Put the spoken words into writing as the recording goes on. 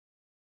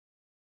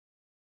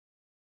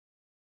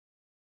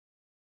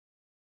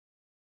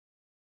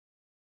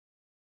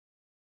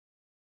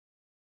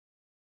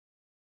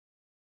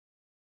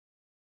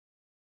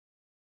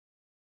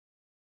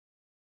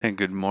And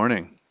good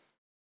morning.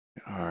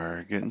 We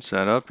are getting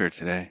set up here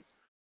today.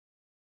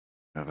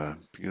 Have a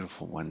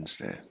beautiful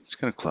Wednesday. It's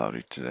kind of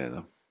cloudy today,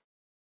 though.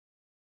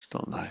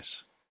 Still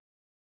nice.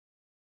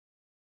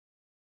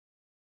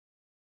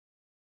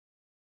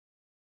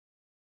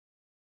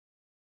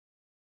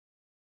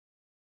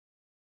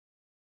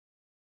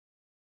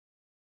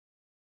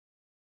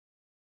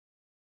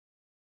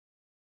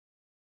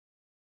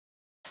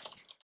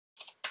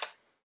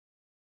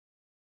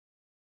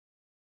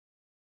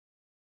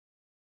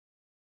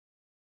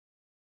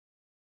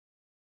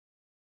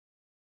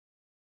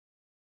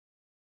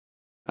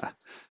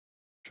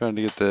 Trying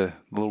to get the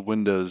little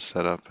windows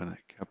set up, and it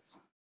kept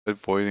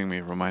avoiding me,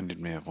 reminded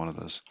me of one of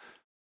those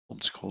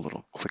old school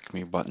little click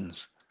me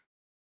buttons.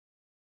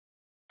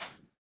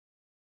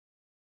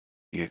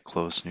 You get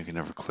close and you can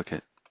never click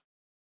it.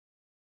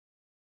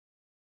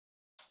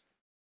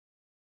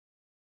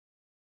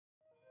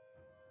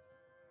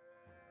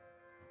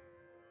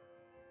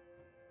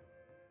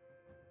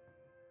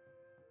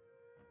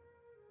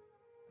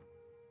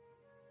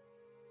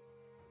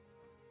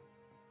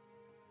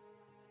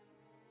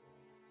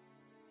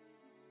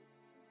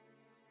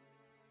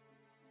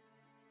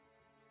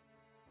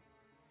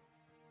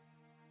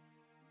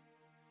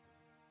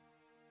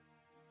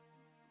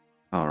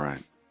 All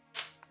right.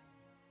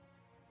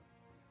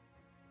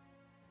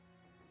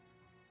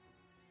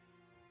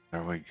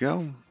 There we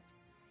go.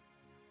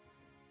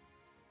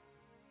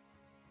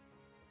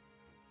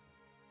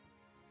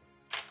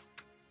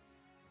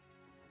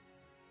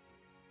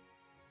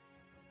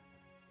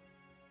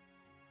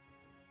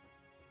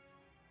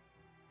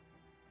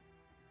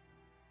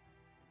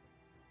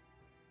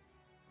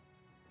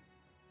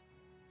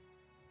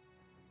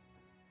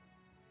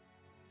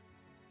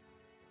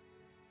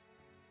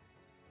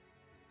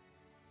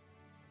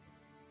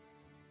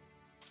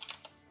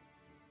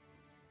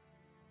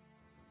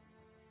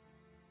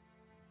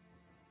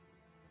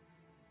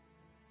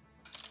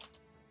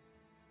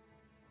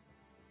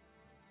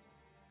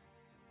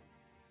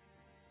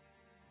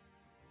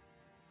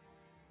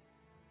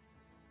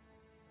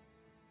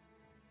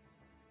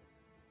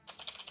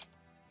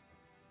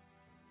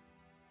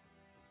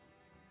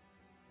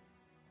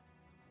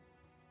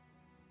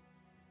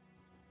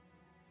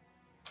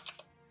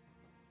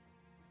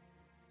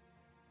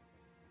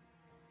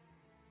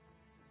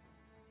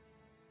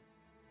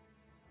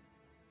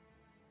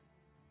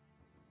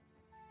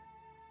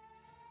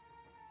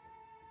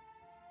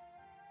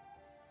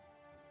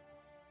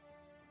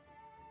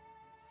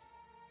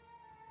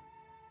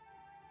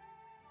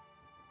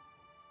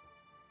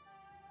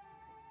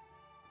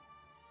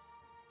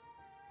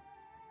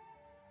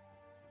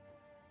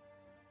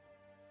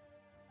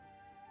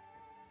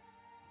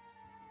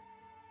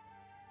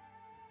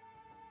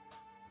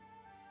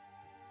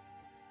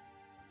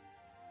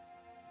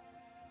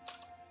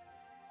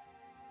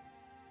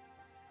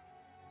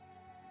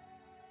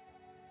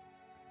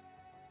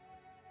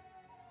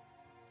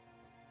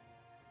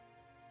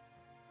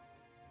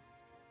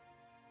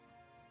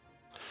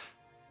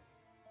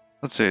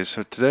 Let's see.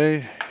 So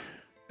today,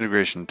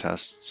 integration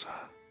tests.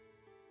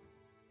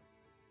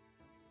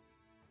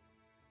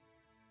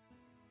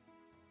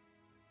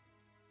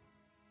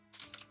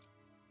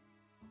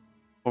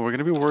 What we're going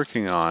to be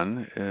working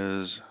on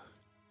is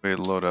we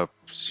load up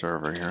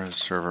server here,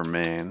 server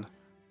main.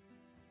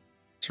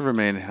 Server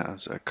main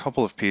has a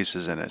couple of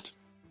pieces in it.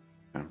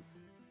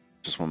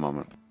 Just one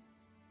moment.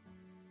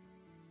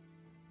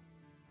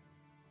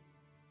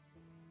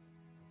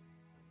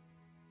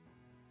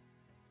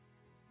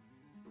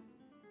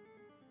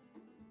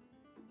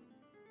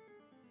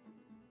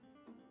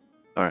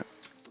 All right.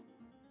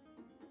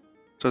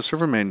 So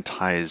server main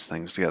ties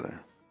things together.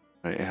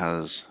 Right?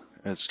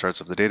 It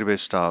starts up the database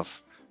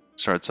stuff,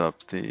 starts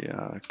up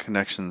the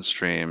connection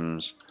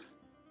streams,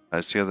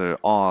 ties together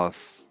auth,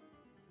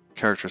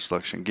 character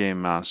selection,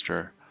 game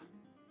master,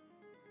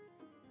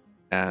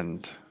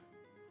 and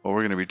what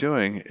we're going to be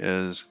doing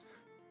is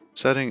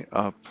setting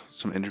up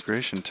some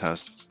integration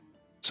tests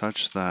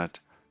such that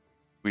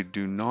we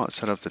do not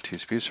set up the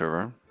TCP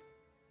server.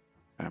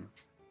 Okay.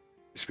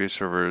 TCP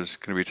server is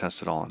going to be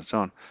tested all on its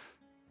own,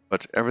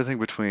 but everything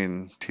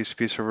between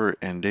TCP server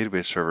and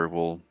database server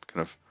will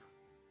kind of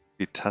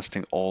be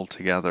testing all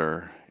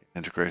together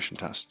integration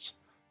tests.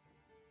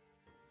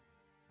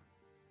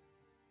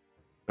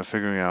 So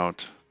figuring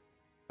out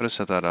how to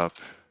set that up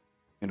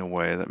in a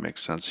way that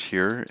makes sense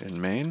here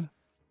in main,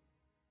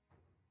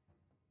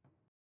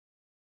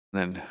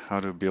 and then how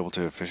to be able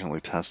to efficiently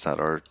test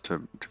that, or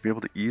to be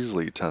able to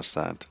easily test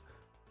that.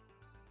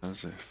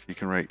 Because if you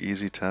can write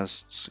easy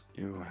tests,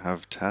 you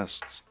have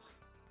tests.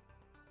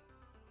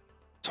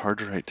 It's hard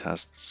to write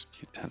tests,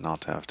 you tend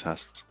not to have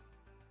tests.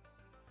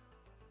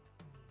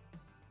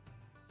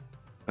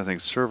 I think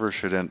server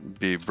should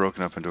be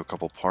broken up into a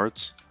couple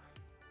parts.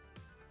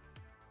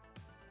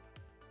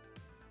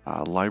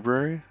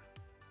 Library.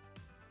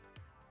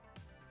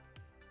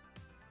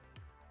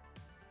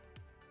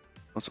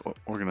 Let's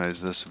organize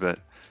this a bit.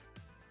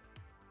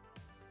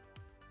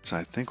 So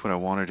I think what I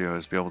want to do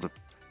is be able to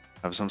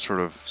have some sort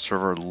of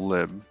server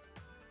lib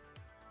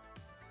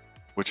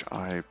which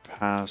I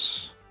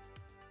pass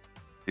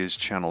these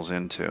channels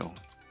into.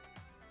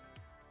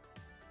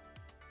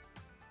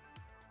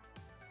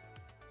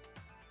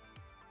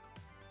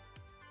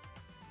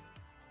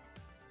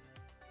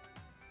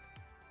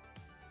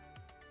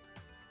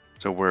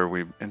 So where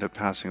we end up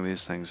passing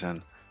these things in,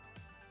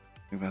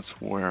 I think that's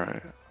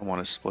where I want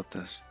to split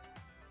this.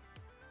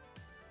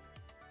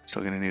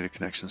 Still going to need a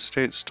connection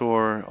state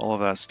store, all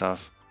of that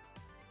stuff.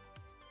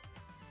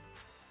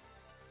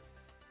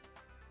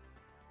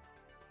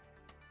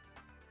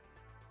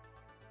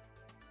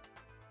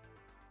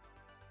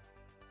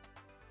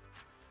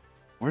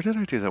 Where did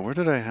I do that? Where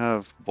did I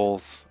have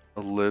both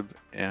a lib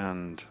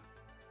and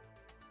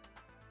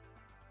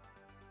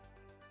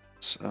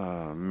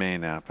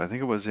main app? I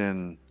think it was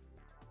in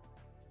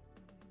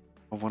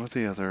one of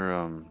the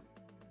other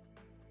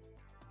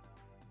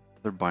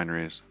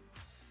binaries. Is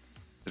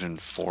it in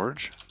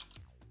Forge?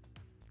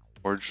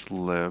 Forge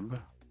lib.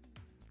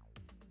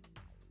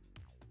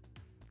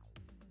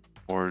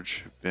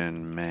 Forge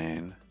bin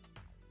main.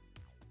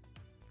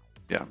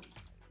 Yeah.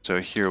 So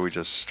here we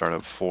just start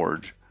up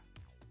Forge.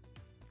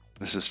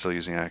 This is still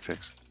using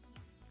Actix.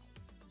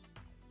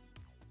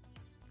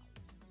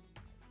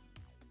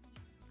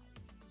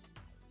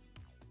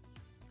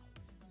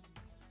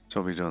 So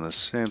we'll be doing the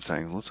same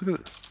thing. Let's look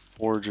at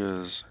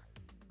Forge's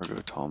Ergo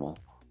Toml.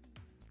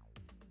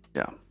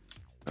 Yeah,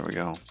 there we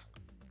go.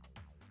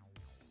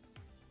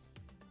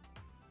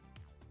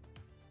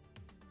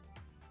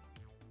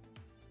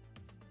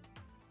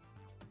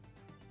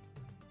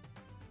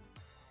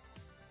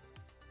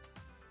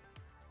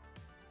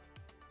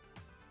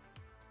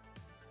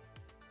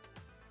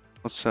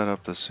 Let's set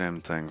up the same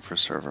thing for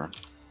server.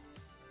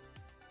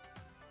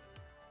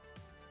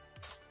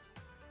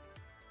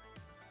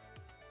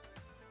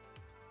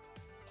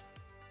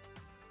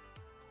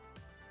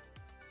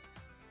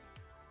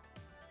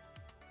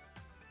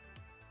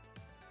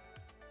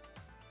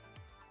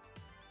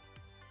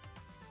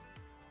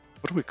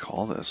 What do we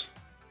call this?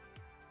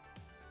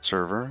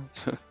 Server? I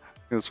think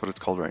that's what it's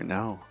called right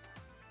now.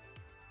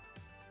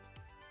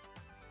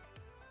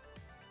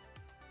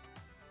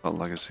 Oh,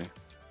 legacy.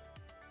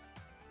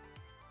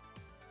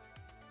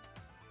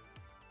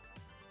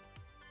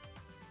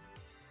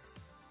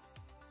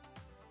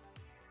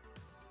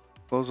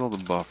 Close all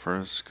the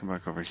buffers, come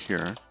back over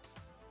here.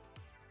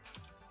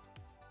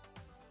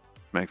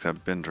 Make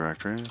that bin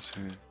directory.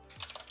 See.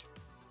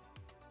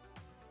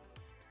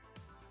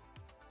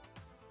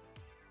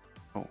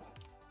 Oh.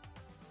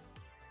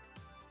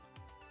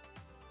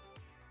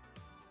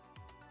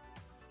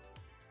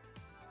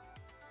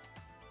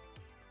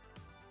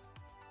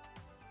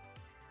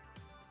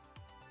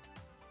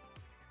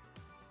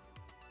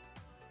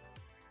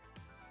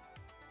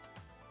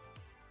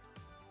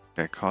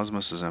 Okay,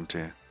 Cosmos is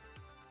empty.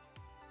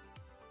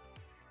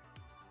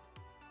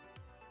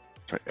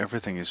 Right,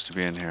 everything used to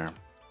be in here.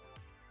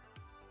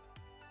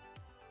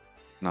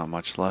 Not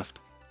much left.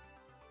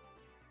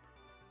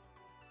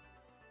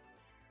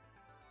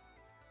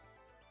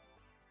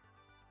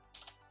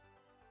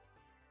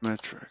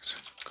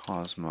 Metrics,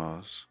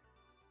 Cosmos,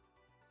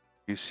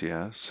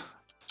 ECS,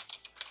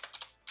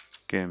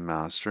 Game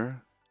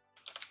Master.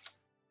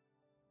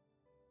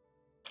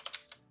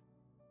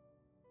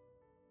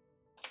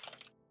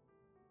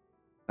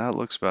 That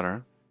looks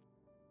better.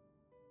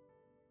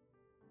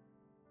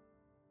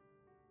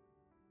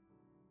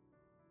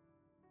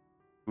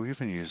 Do we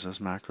even use those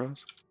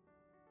macros?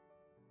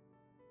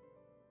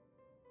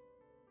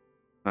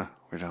 Huh,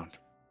 we don't.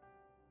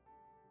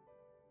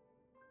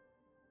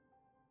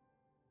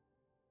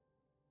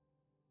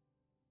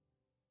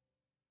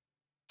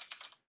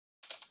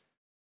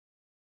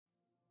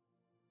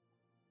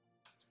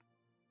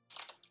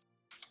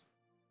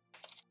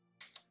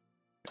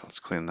 Yeah, let's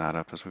clean that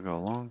up as we go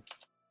along.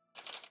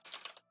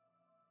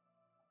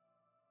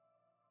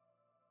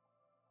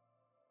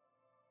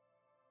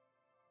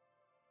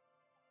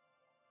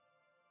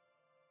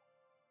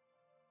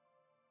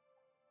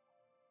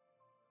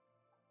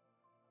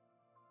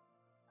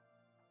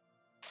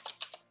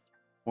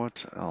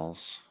 What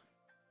else?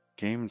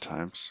 Game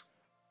types.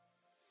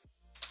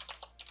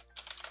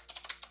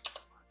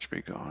 Should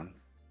be gone.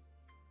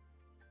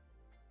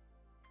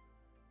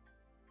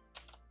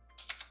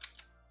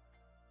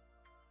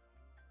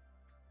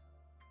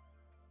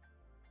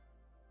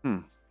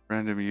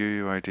 Random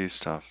UUID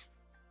stuff.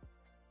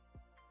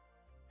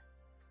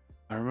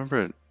 I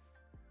remember it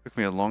took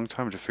me a long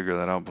time to figure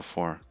that out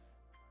before.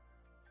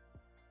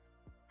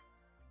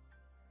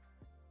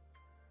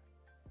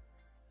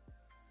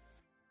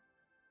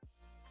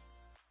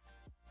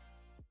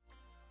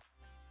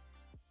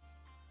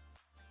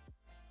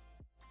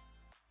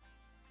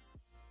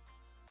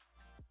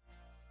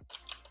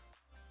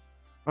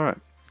 Alright,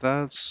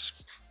 that's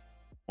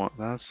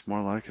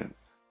more like it.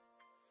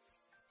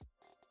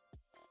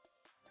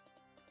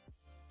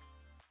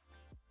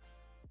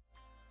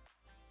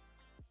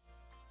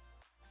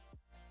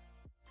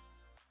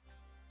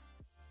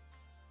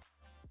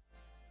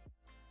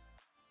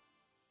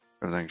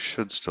 Everything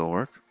should still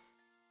work.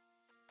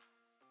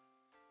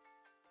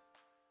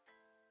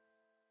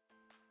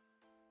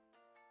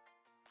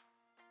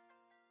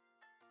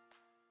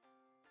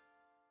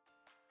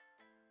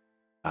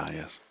 Ah,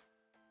 yes.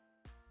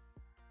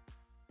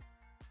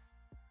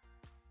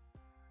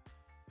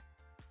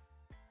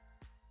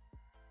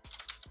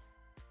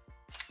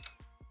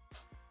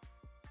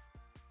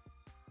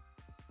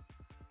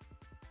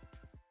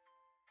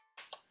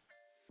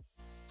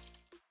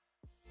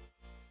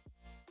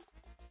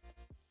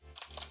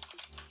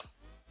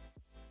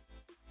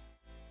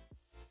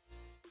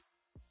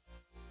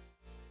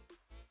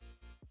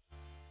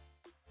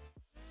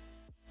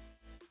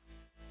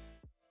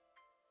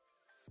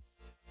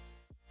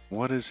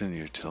 What is in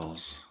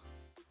utils?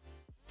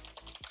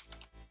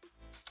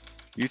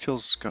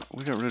 Utils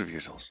we got rid of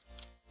utils.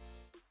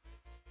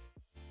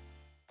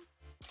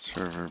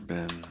 Server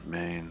bin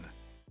main.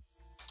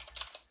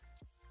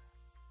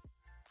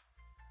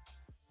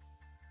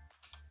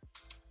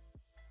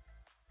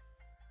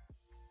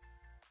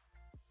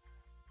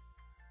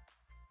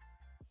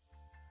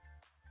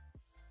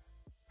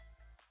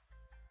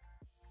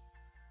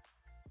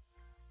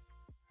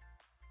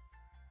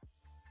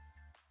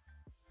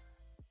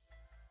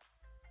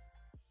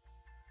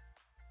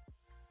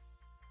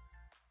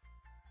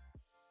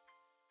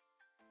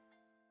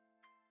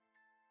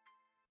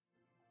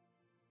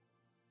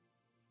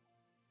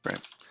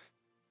 Right.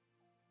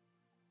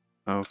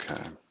 Okay.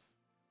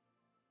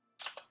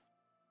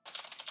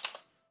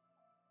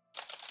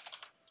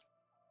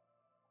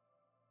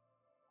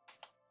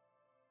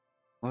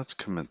 Let's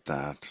commit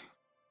that.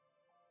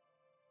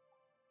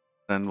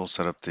 Then we'll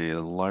set up the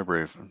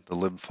library, the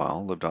lib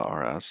file,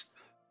 lib.rs,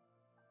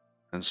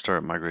 and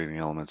start migrating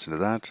elements into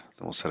that.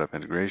 Then we'll set up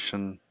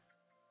integration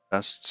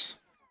tests,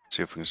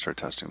 see if we can start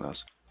testing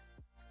those.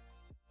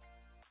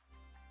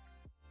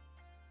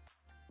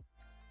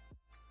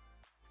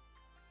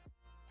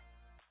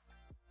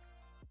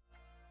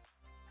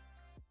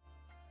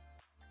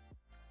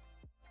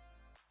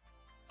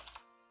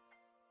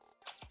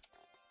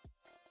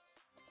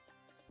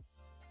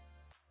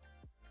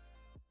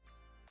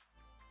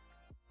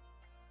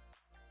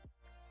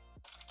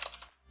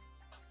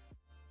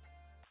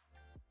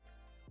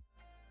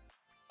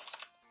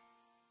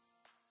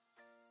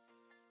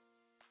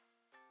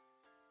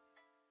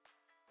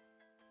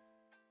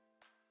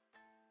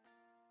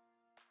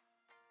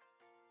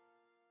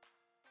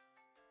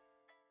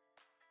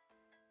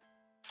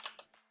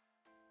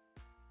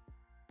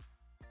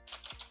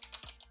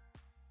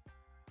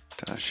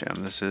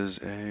 -m, this is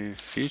a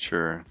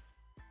feature.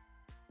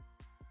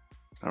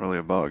 It's not really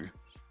a bug.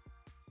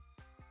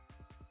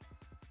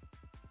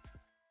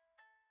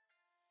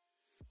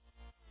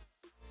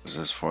 What is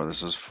this for?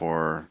 This is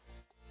for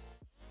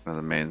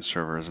the main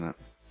server, isn't it?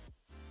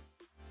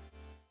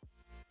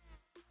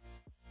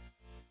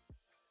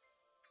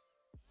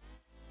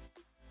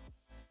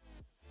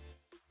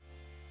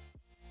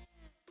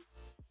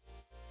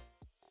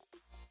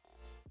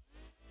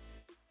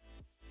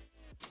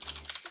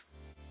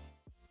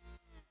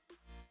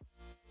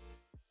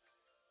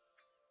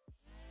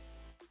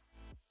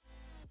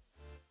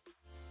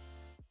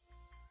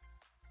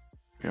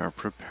 We are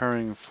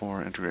preparing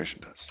for integration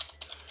tests.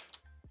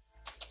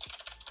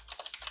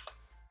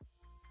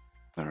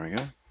 There we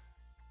go.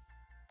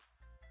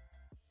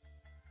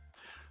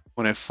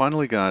 When I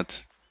finally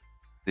got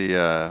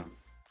the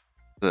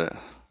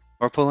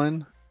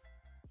Arpolin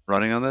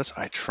running on this,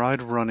 I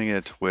tried running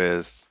it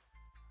with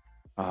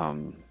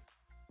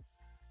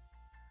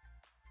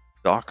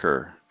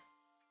Docker,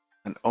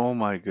 and oh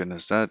my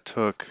goodness, that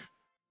took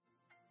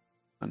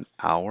an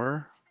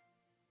hour.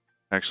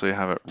 Actually,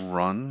 have it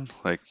run,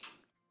 like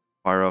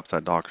fire up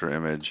that Docker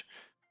image,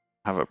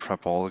 have it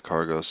prep all the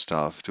cargo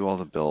stuff, do all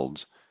the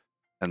builds,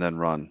 and then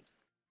run.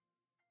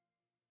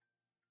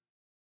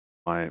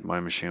 My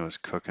machine was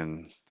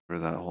cooking through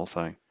that whole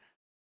thing.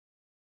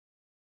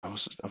 I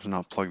was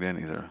not plugged in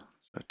either.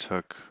 So it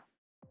took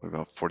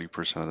about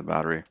 40% of the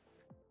battery.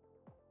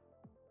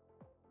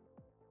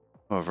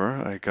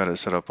 However, I got it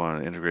set up on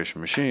an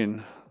integration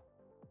machine.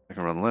 I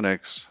can run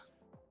Linux,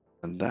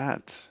 and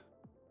that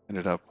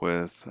ended up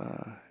with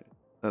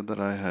said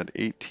that I had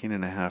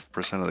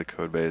 18.5% of the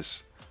code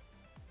base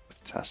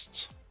with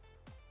tests.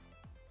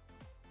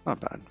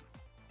 Not bad,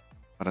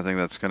 but I think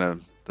that's gonna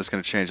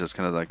change. That's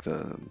kind of like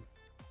the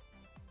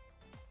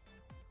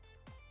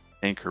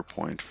anchor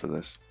point for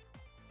this.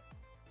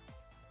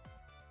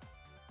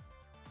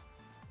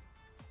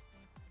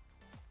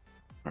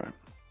 All right.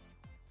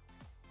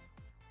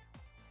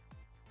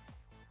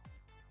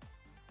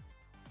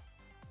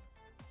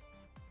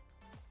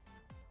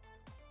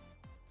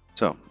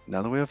 So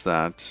now that we have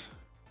that,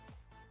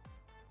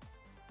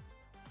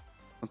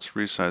 let's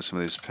resize some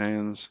of these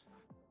panes.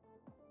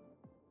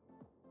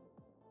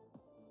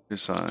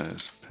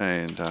 Resize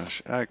pane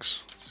 -x.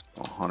 Let's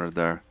go 100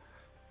 there.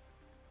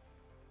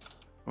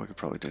 We could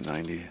probably do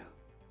 90,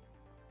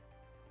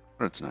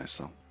 but it's nice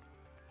though.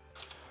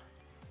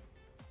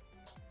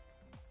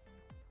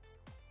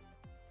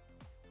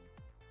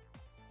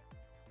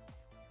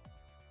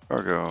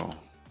 Cargo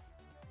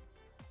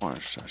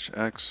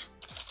 -x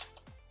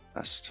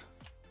test.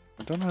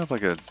 I don't have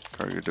like a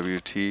cargo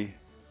WT.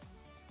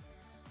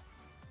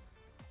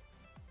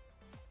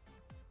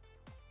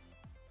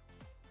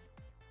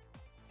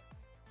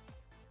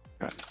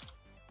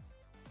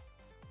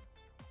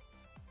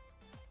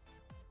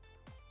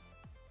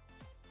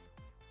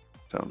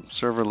 So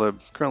server lib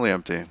currently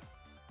empty.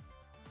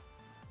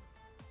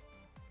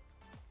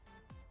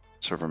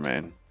 Server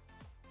main.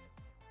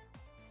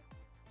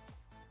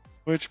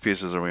 Which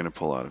pieces are we going to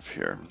pull out of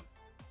here?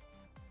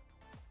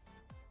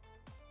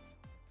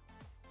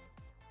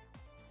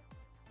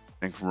 I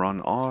think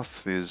run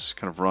auth, these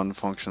kind of run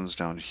functions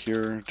down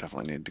here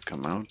definitely need to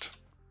come out.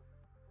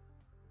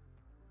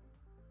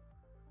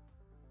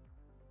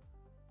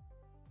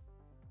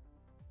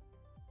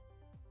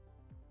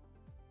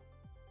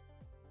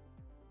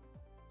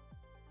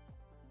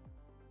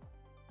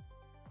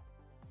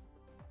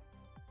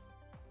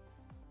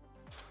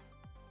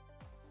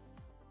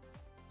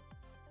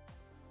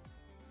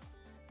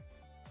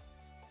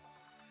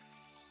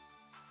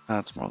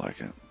 That's more like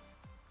it.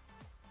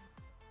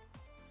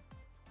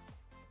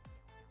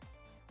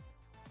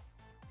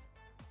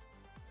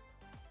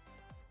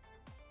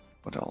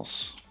 What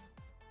else?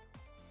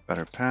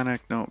 Better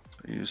panic. Nope.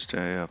 You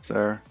stay up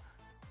there.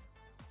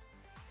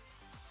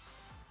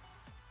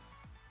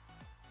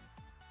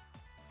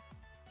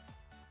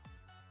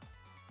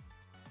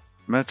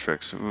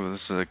 Metrics. Ooh,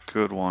 this is a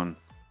good one.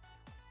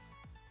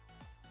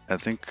 I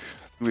think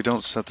we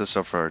don't set this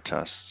up for our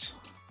tests.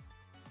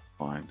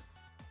 Fine.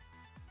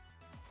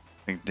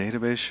 I think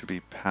database should be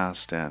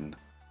passed in.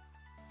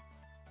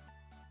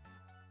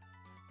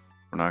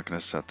 We're not going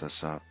to set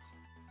this up.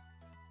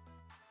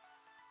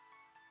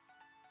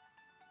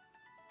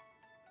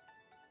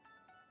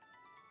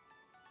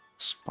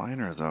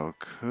 Spiner, though,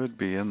 could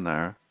be in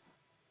there.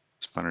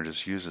 Spiner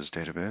just uses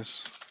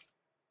database.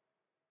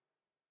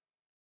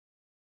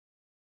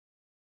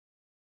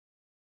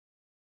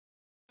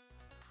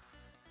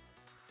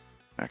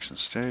 Action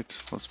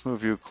state. Let's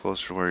move you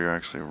closer to where you're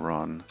actually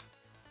run.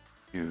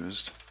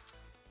 Used.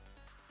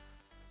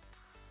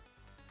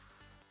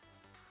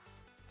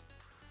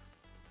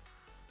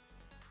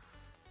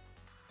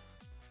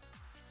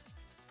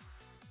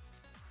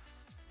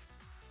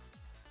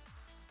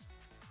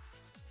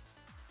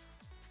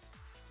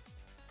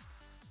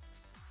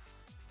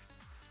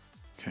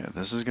 Okay,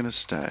 this is going to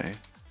stay.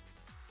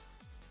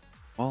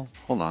 Well,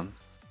 hold on.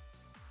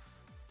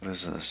 What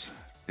is this?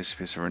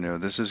 TCP server new.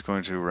 This is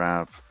going to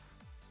wrap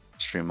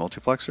stream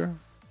multiplexer.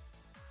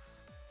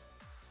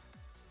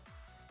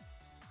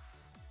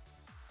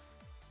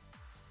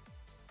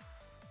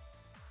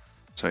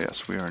 So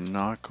yes, we are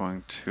not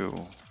going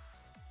to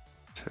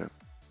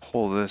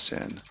pull this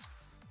in,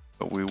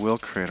 but we will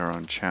create our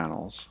own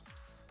channels.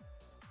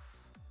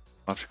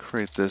 I'll have to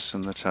create this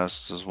in the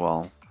tests as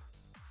well.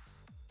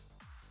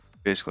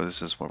 Basically,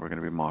 this is what we're going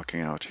to be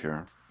mocking out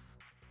here.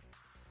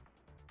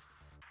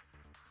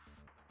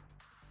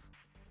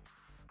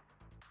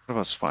 What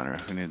about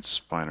Spiner? Who needs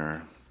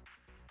Spiner?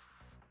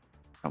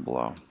 Down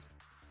below.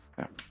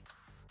 Okay. I'm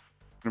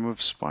going to move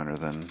Spiner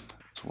then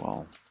as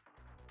well.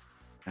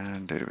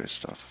 And database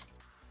stuff.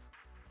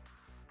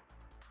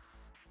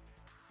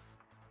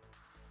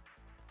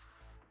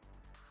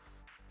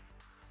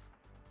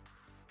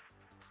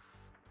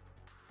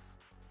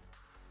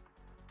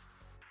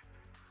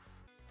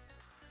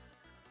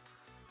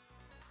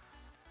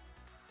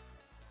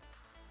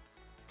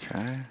 Okay.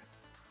 I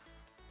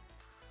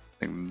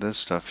think this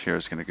stuff here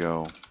is going to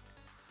go.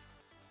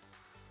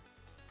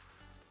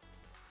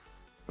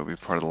 It'll be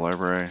part of the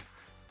library.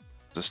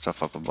 This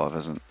stuff up above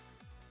isn't.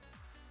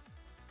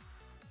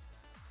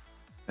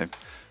 Okay.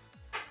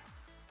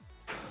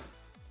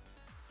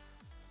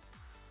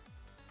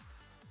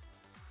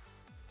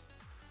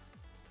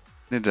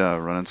 Need to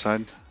run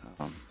inside,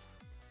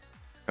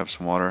 grab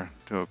some water,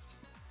 do a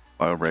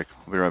bio break.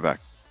 We'll be right back.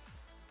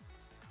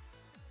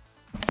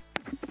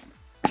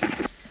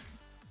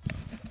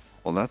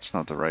 Well, that's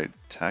not the right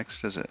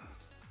text, is it?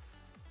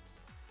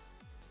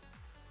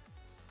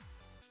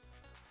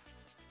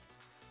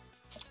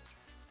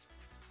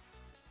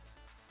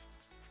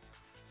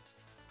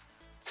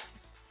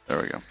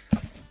 There we go.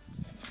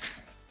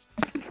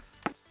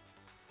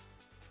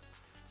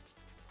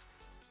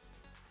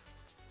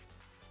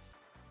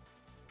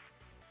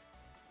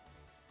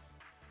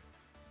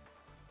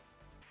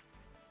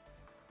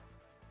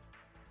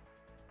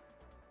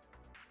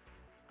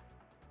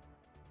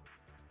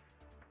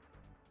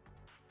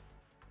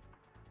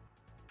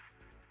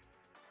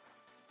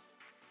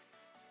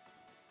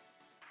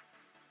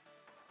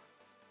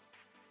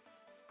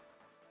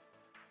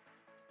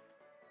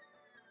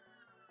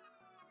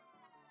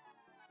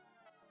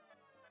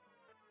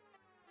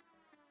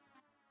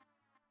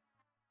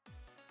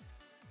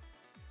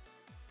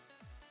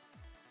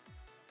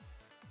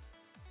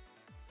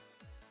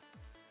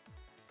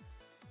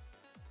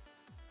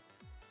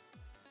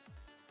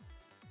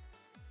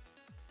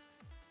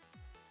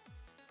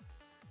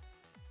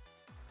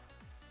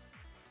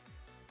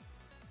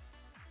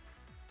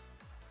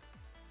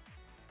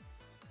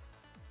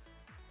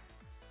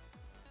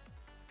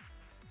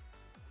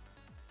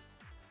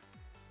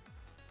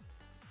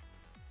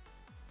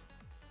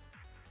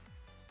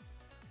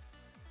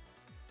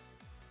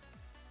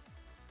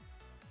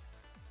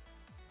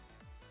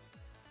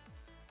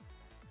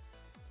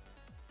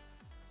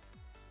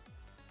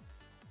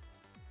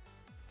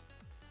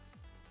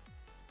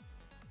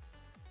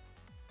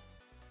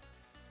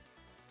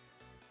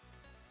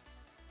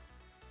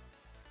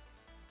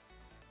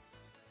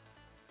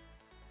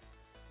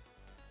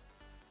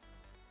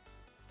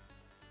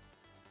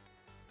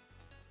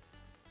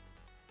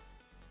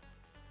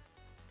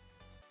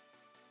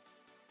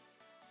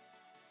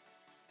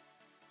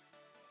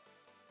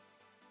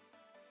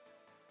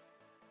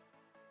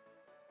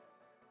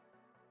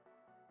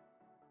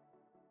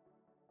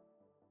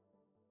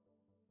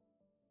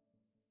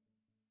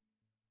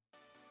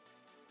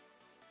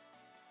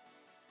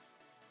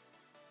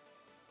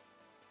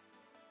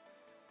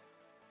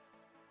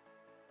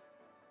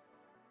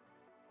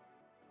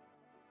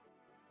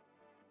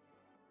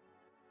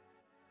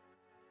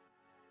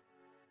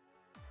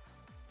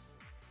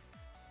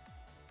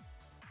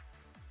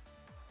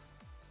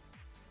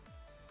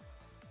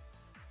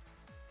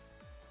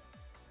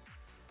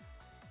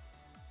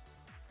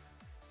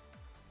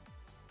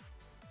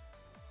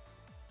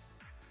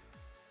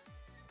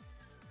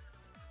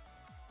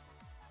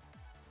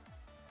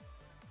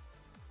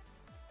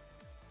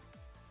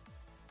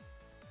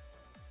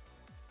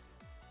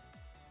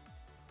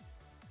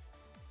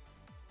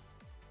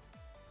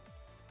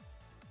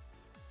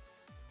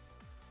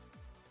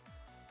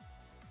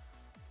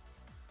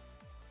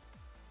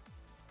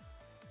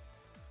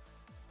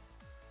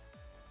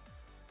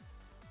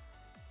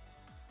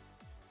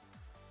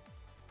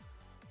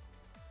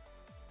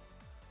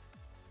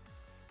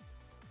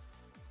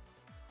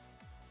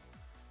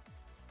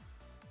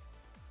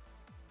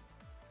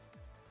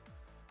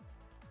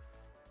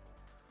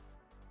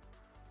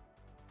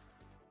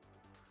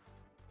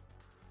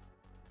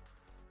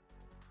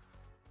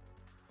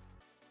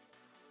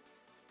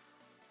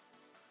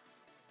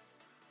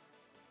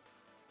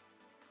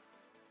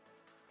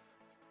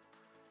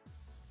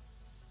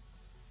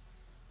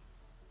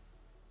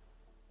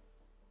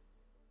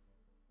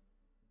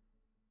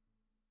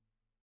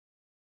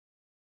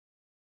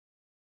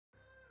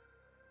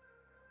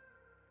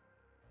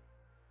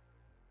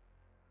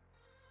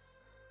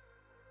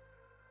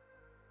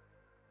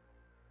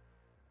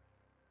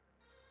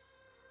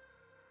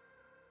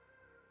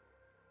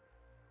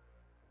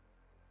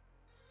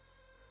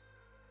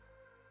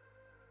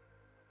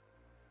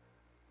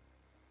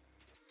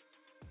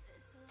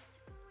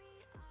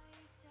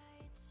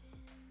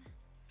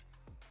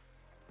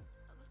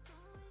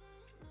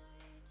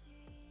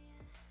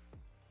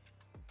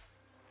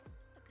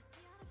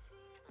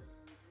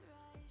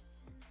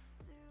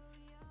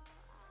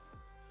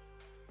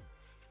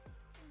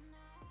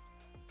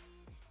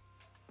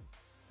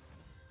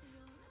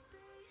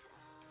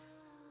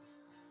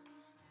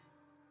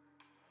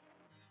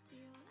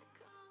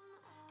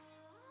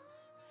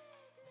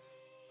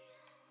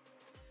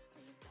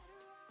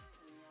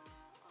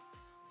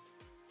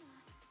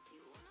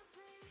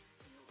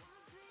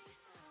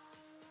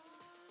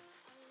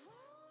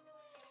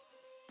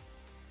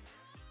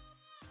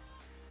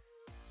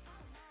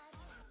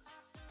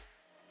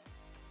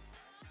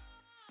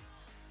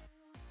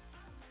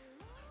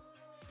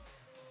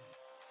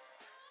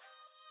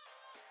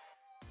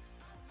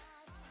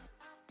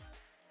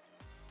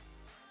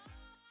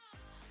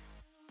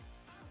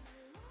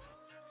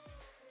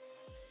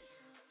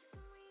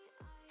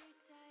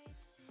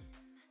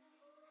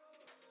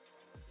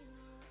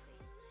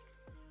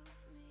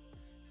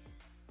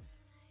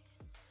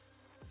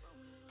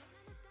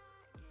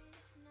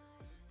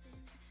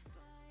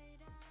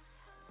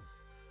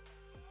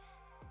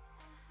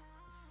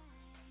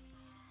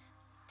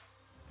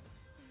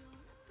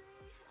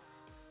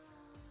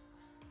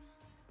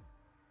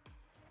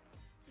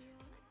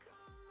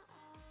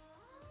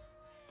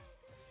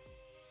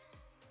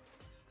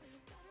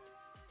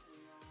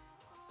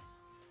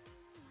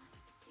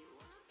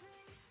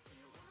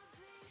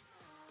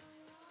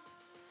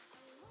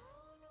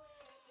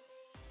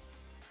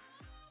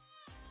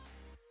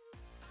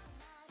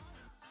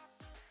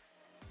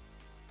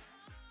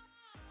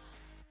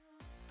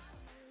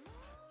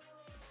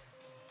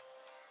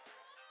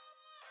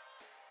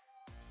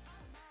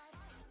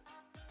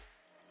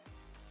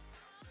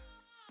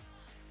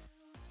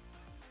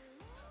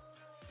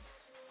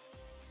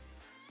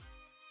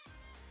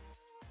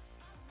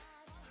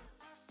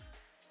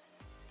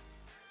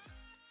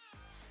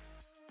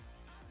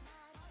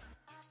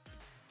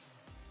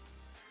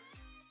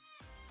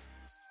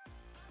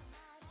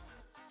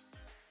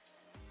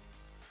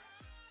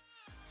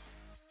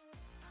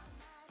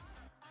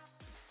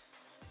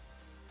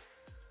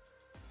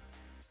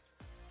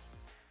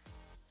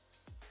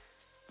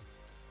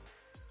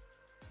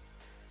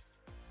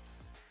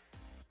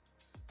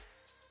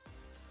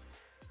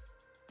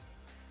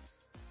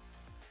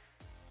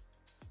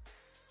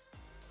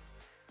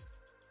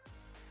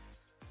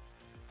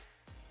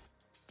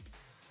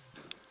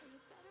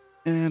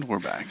 And we're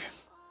back.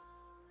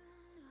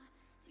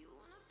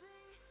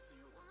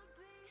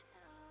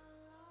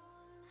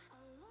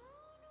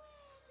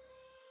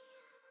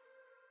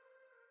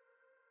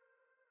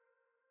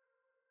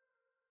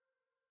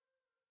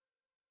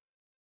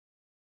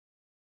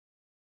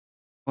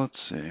 Let's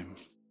see.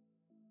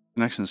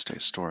 Connection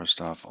state, store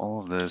stuff, all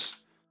of this.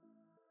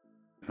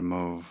 Gonna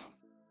move,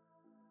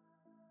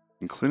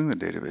 including the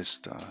database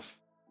stuff.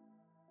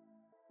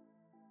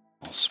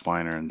 All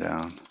spiner and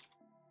down.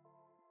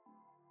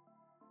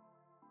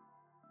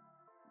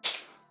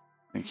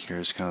 I think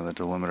here's kind of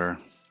the delimiter.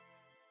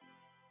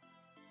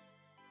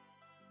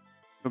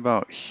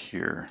 About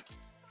here.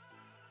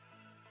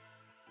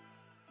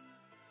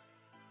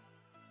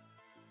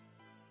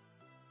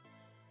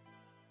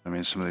 I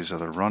mean, some of these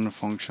other run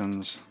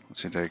functions.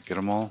 Let's see, did I get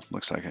them all?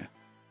 Looks like it.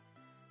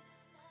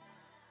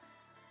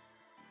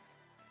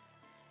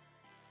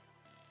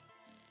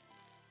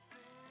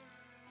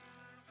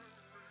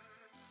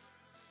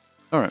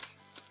 All right.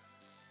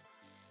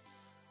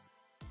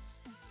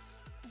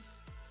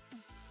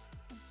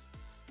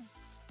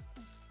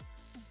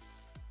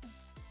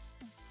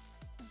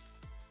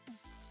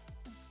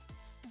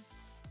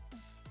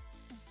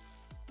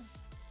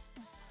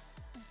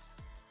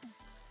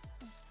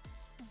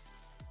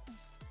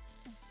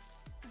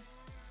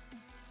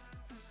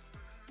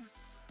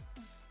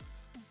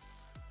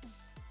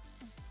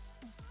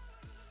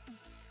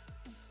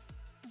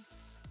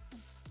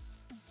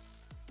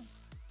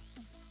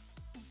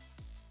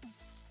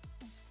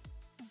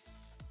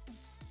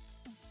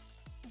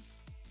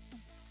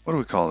 What do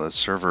we call this?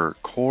 Server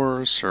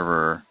core,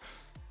 server.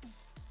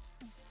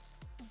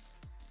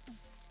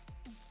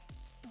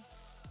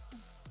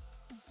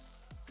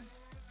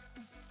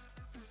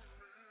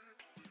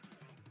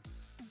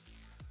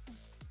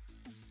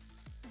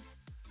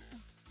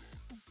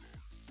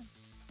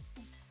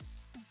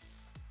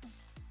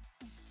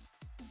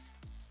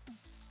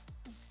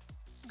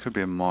 Could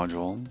be a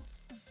module.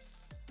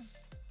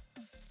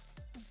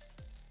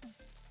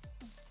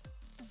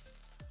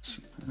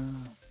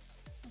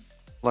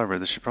 Library,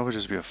 this should probably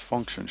just be a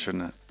function,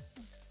 shouldn't it?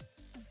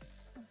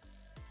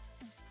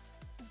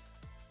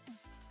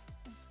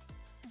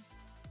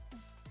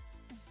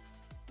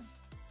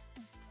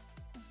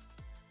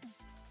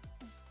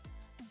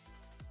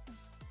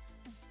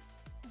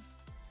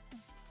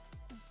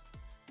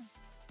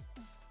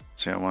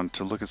 See, I want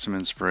to look at some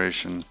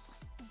inspiration.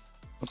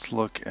 Let's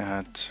look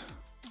at,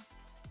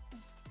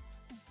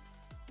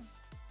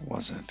 what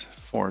was it?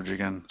 Forge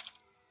again.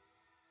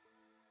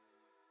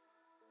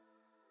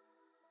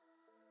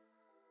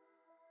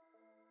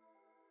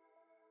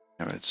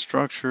 Alright,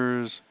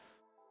 structures,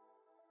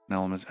 an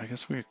element. I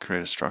guess we could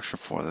create a structure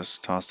for this.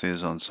 Toss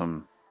these on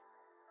some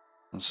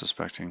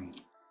unsuspecting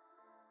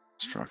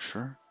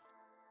structure.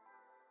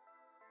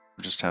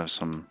 Or just have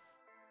some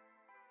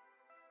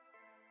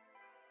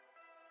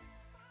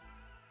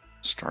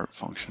start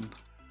function.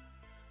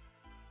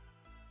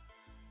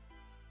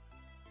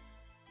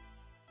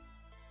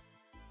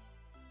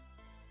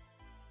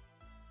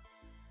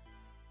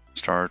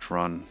 Start,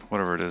 run,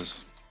 whatever it is.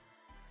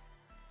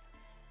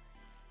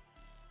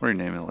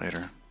 Rename it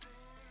later.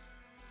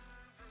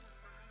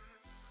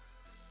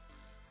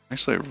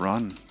 Actually,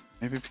 run.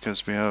 Maybe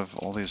because we have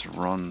all these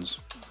runs.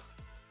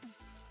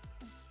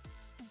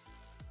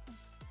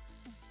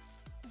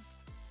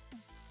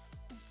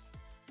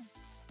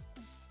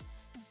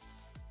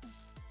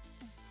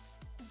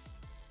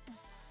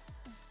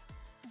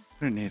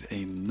 We're going to need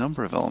a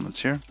number of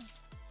elements here.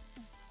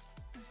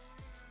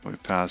 We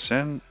pass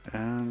in,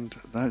 and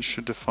that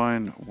should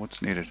define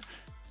what's needed.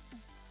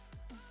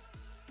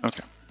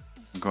 Okay,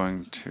 I'm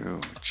going to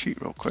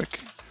cheat real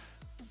quick.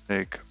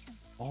 Take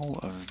all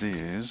of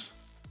these.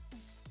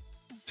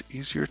 It's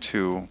easier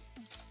to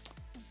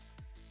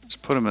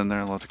just put them in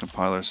there and let the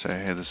compiler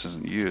say, hey, this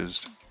isn't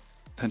used,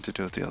 than to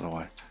do it the other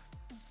way.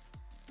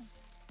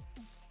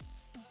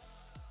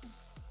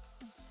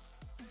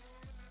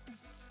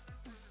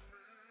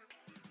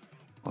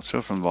 Let's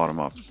go from the bottom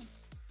up.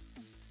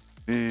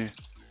 B.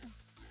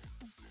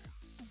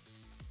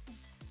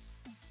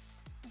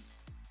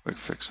 Quick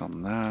fix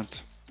on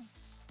that.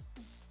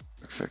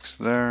 Quick fix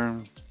there.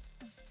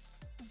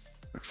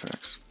 Quick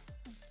fix.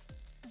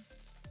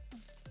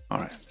 All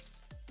right.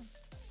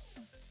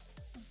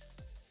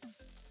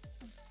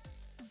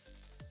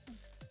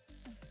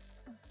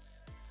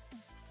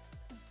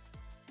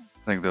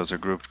 I think those are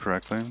grouped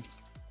correctly.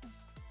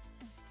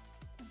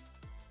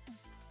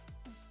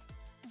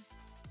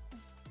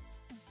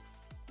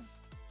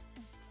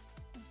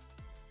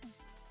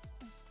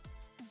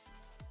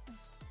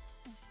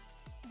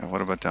 And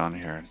what about down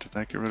here? Did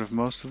that get rid of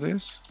most of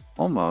these?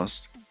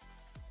 Almost.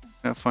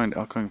 Can't find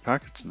outgoing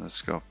packets in this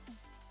scope.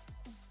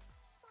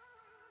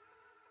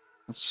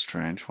 That's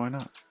strange. Why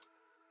not?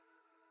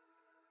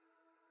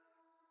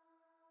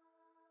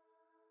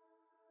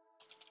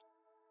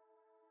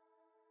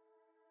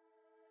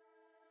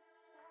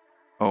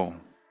 Oh,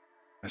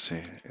 I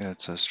see.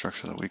 It's a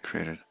structure that we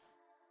created.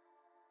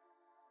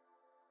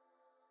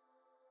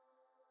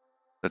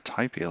 The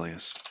type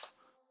alias.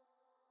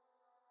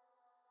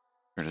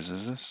 Here it is.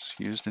 Is this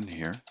used in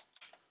here?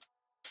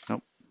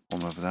 Nope. We'll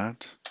move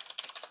that.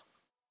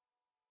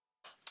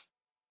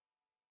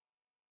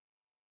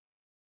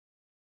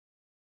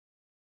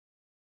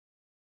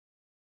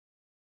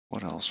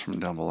 What else from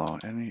down below?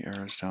 Any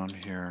errors down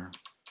here?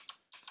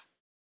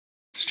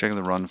 Just checking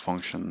the run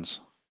functions.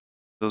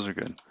 Those are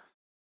good.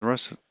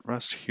 The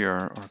rest here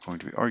are going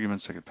to be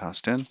arguments that get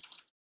passed in.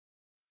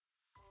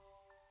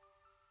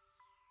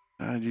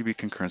 DB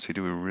concurrency,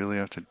 do we really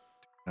have to do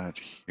that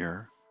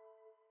here?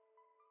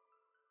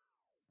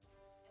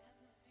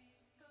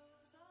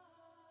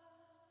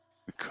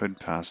 We could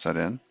pass that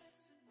in.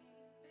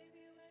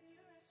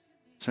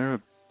 Is there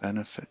a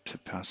benefit to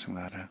passing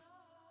that in?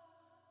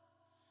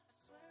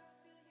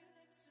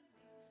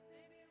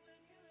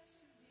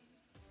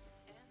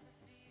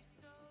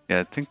 Yeah,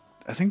 I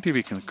think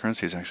DB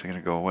concurrency is actually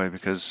going to go away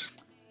because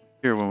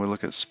here when we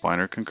look at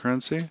Spiner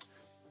concurrency,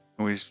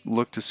 and we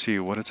look to see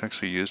what it's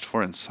actually used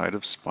for inside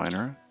of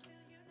Spiner,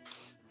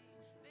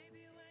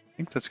 I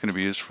think that's going to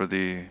be used for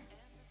the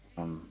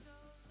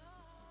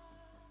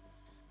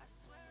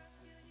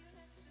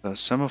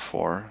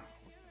semaphore.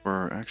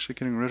 We're actually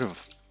getting rid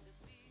of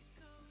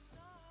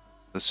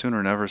the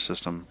sooner never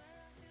system.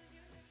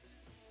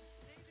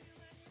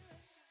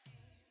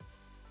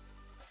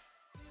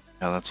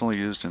 Yeah, that's only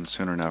used in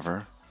sooner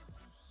never.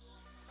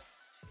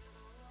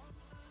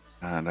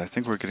 And I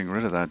think we're getting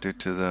rid of that due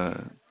to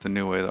the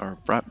new way that our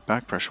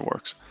back pressure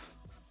works.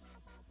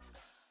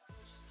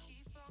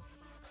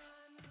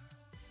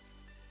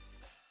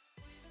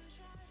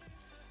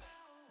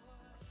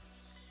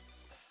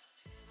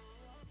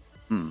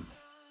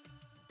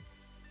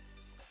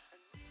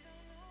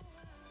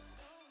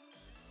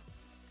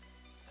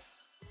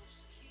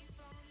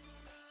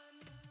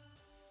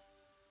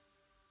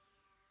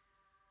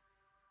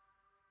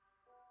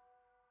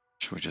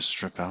 Should we just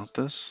strip out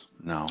this?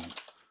 No.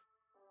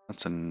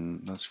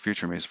 That's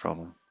future me's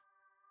problem.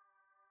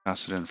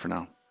 Pass it in for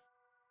now.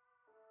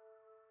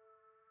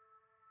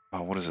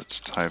 Oh, what is its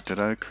type? Did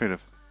I create a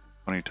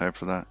funny type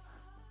for that?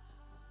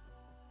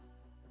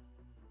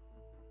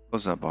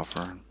 Close that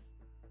buffer.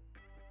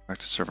 Back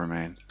to server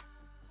main.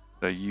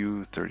 The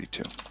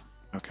U32.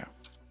 Okay.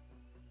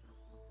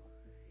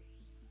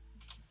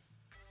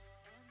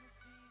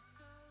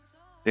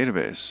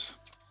 Database.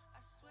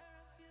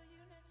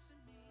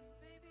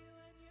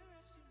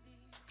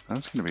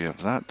 That's going to be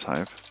of that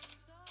type.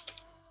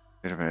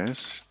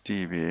 Database,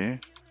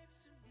 DB.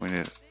 We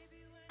need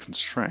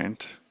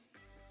constraint.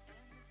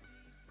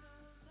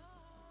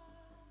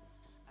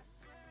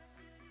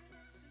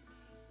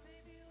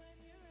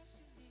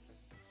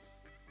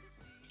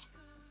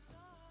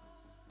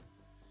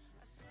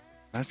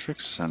 Metric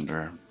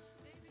sender.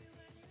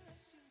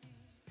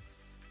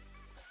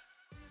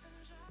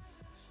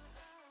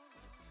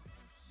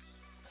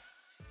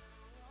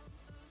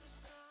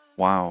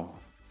 Wow.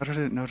 How did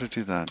it know to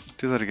do that?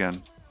 Do that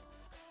again.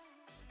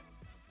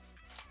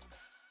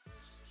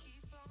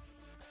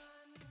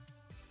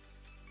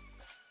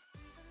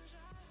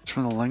 It's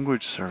from the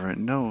language server. It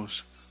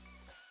knows.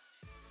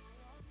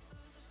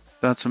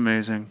 That's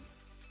amazing.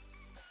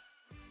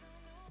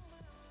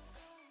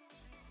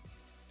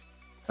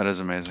 That is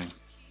amazing.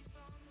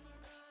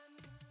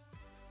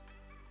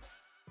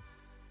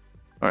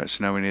 Alright,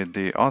 so now we need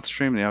the auth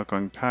stream, the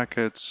outgoing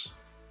packets.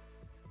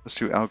 Let's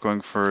do outgoing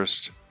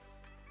first.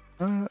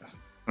 I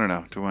don't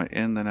know. Do we want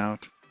in then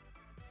out?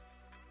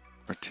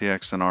 Or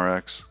TX then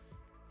RX?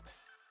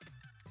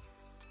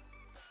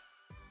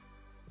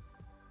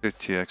 Do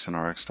TX and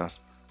RX stuff.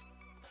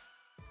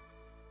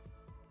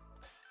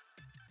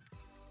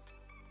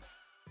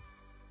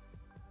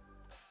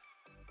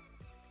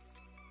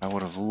 I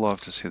would have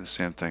loved to see the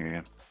same thing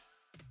again.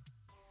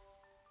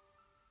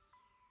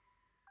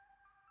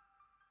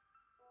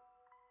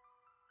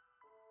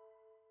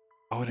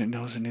 Oh, and it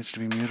knows it needs to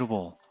be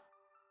mutable.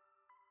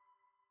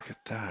 Look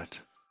at that.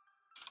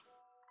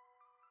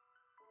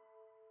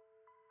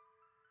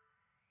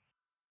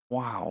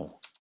 Wow.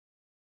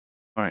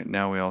 All right,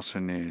 now we also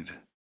need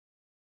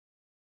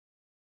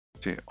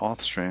the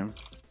auth stream.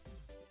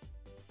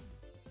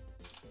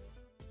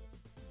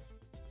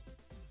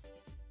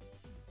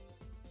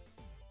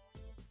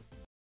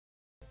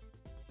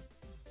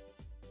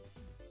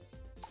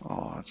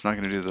 Oh, it's not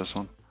going to do this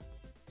one.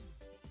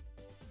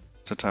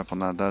 So type on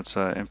that. That's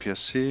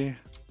MPSC.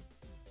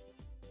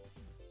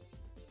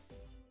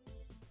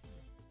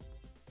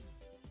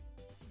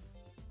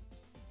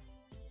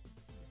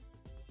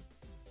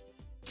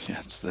 Yeah,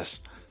 it's this.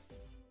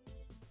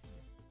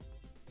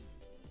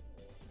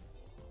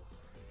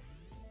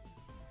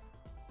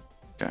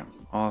 Okay,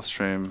 auth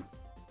stream,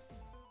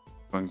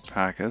 going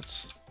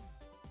packets.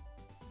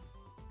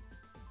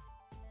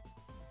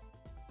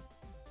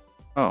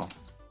 Oh.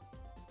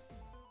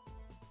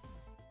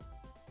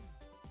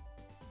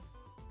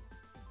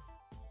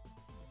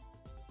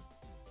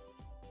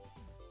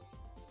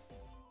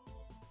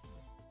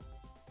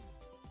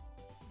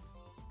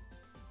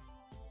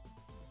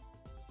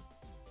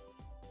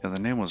 Yeah, the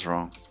name was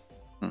wrong.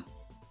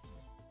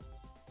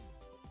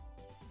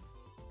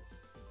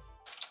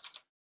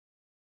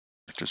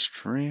 Master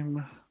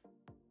stream.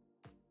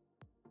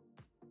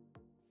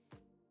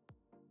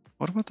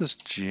 What about this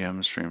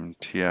GM stream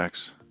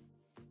TX?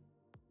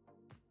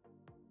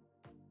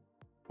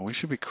 Well, we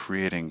should be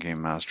creating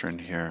Game Master in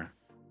here.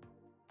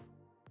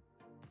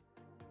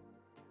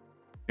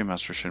 Game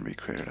Master shouldn't be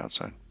created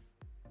outside.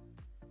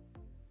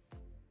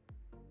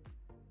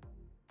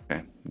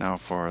 Okay, now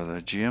for the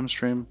GM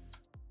stream.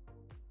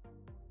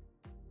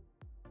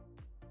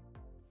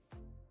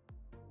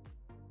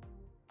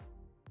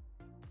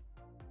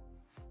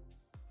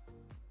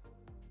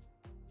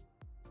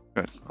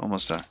 Good,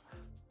 almost there.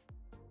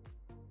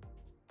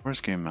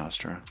 Where's Game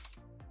Master?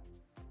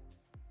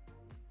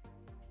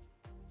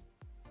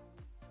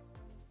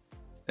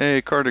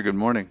 Hey, Carter, good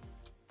morning.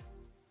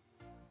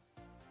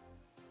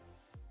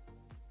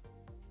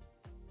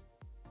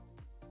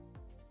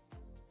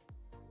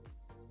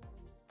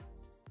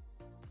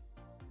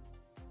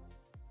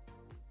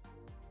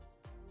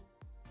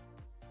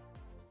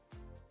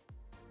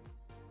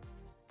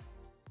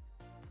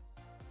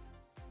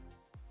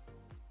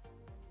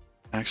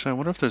 Actually, I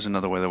wonder if there's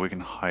another way that we can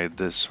hide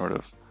this sort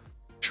of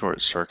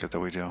short circuit that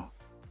we do.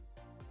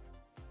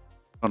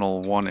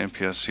 Funnel one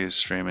MPSC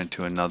stream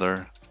into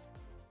another.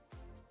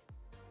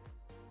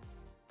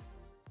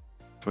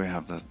 So we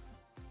have the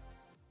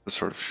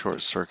sort of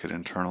short circuit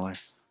internally.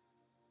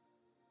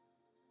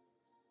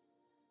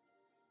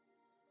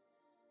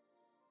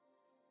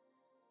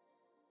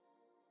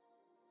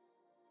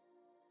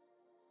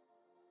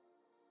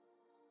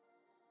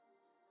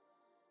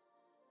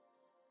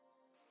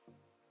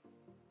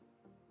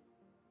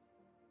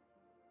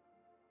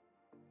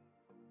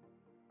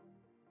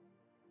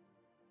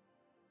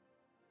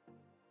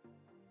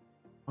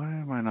 Why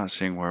am I not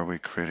seeing where we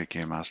create a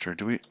Game Master?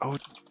 Do we? Oh,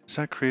 is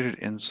that created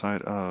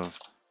inside of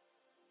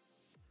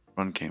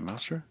Run Game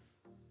Master?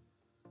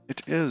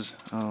 It is.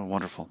 Oh,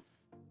 wonderful.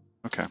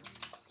 Okay.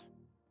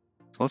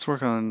 So let's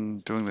work on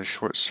doing the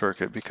short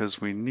circuit because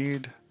we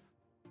need,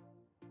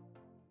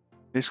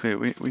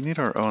 basically, we need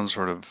our own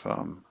sort of,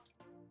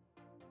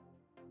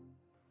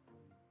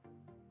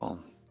 well,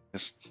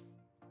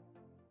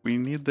 we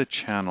need the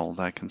channel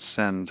that can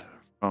send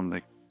from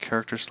the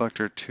character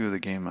selector to the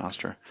Game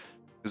Master.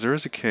 Because there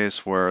is a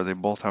case where they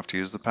both have to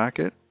use the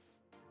packet,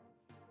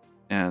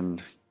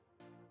 and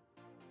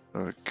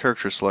the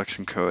character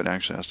selection code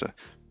actually has to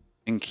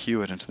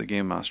enqueue it into the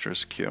Game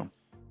Master's queue.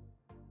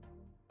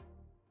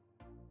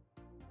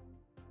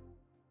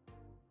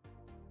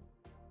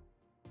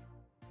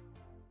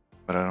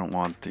 But I don't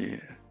want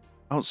the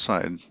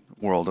outside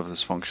world of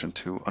this function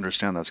to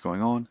understand that's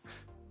going on,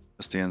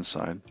 just the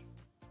inside.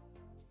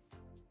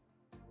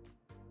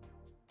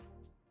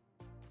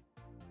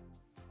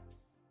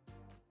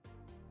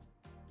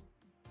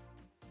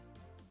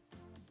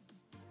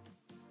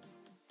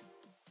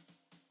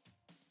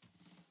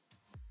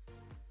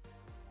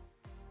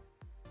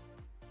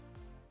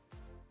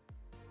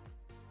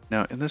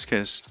 Now, in this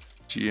case,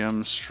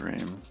 GM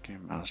stream,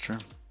 Game Master.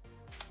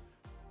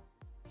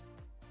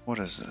 What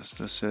is this?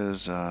 This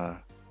is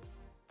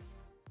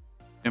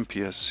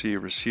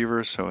MPSC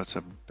receiver, so it's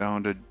a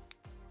bounded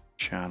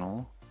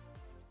channel.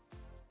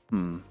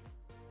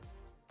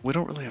 We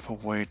don't really have a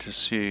way to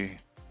see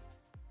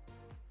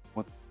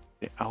what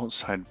the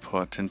outside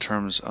put in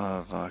terms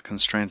of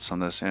constraints on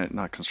this,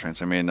 not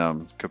constraints, I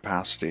mean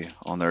capacity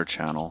on their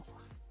channel.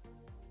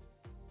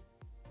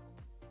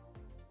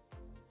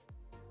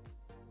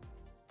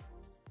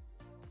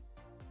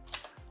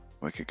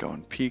 We could go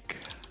and peak,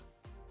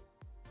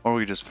 or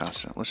we just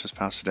pass it in. Let's just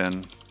pass it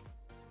in,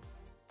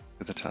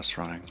 get the test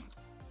running.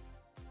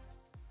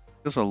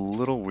 It's a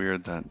little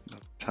weird that the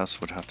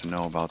test would have to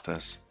know about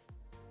this.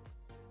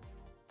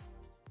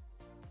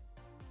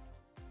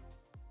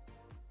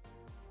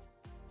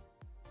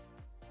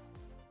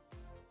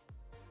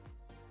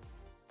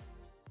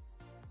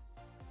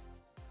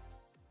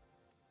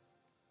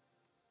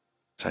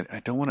 So I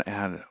don't want to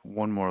add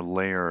one more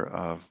layer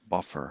of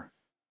buffer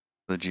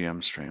to the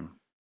GM stream.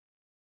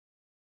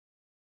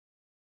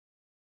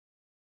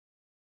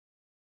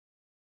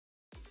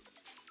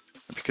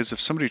 Because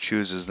if somebody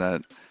chooses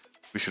that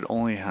we should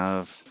only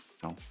have,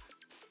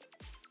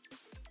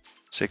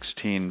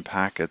 16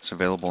 packets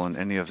available in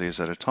any of these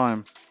at a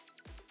time,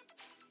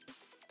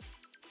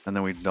 and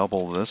then we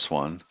double this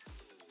one,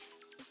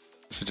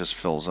 this just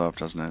fills up,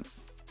 doesn't it?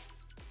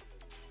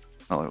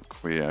 Not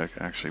like we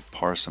actually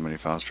parse them any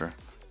faster.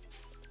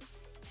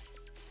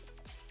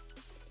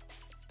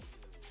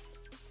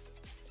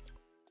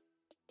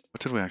 What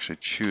did we actually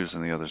choose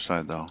on the other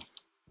side though?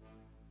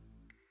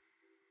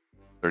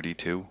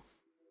 32?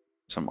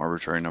 Some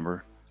arbitrary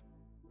number.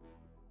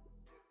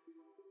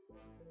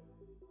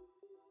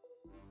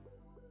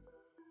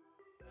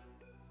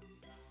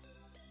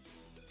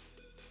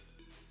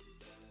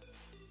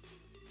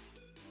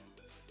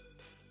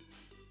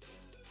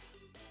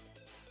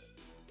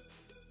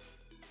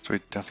 So we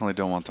definitely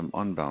don't want them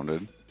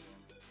unbounded.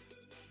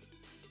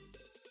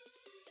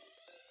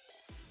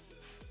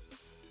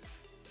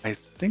 I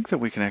think that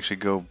we can actually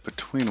go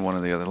between one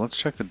and the other. Let's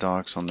check the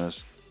docs on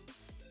this.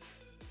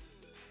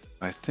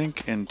 I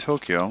think in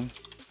Tokyo,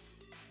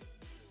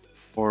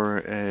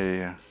 for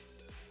a...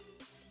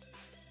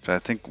 I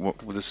think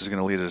this is going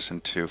to lead us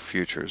into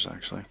futures,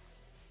 actually.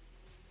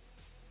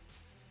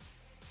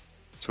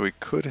 So we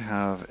could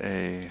have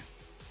a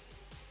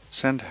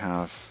send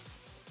half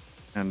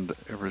and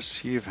a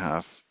receive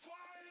half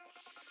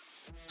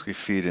as we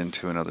feed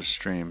into another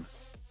stream.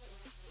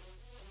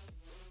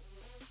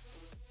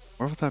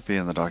 Where would that be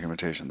in the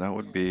documentation? That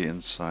would be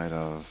inside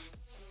of...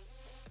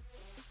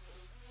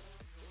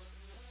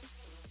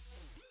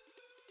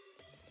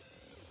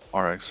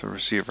 RX, or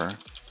receiver.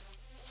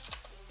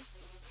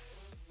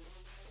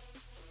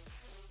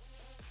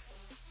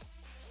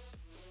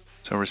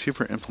 So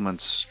receiver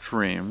implements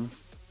stream.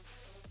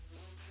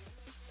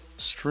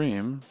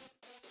 Stream.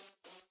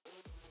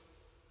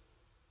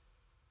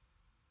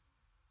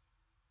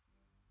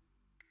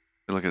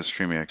 We look at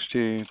stream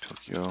ext,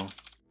 Tokyo.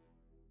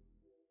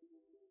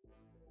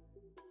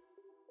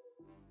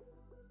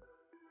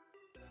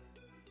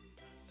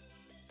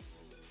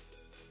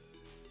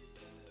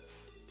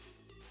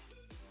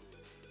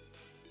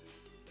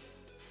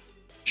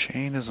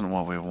 Chain isn't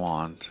what we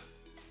want.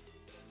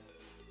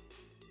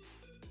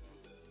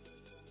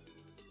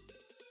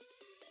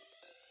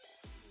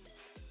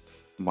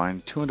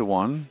 Combine 2 into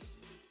 1.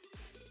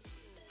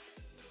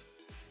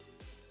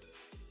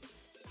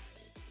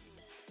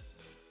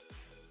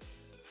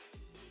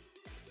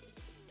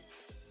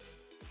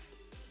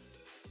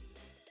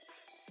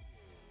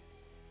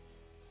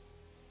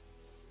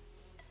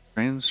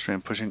 Train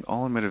stream pushing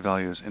all emitted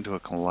values into a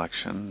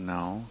collection.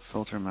 No.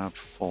 Filter map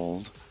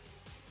fold.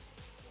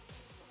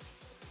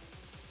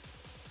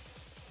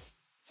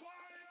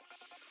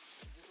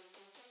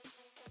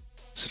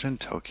 Is it in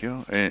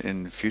Tokyo?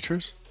 In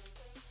futures?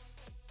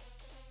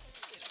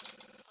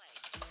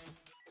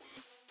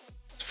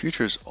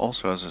 Futures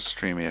also has a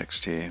stream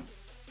ext.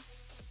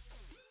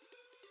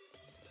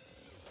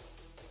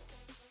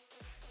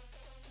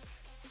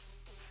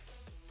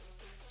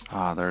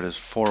 Ah, there it is,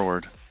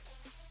 forward.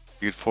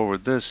 You could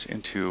forward this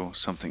into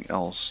something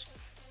else.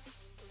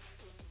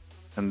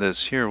 And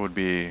this here would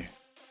be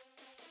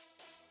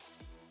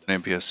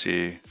an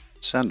APS-C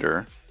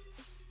sender.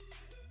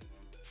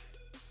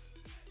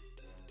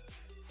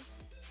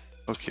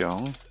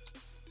 Tokyo,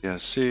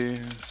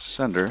 APS-C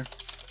sender.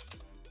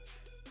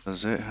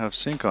 Does it have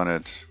sync on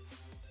it?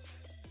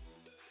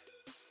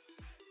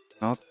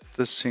 Not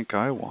the sync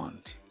I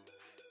want.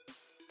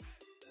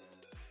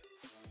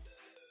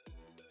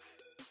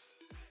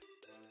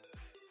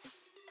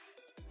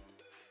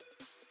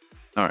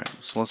 Alright,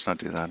 so let's not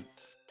do that. I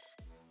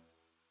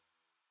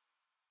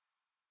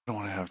don't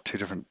want to have two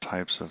different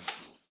types of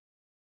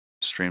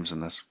streams in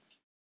this.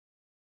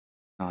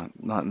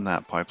 Not in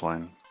that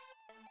pipeline.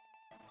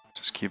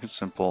 Just keep it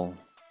simple.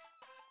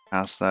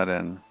 Pass that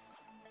in.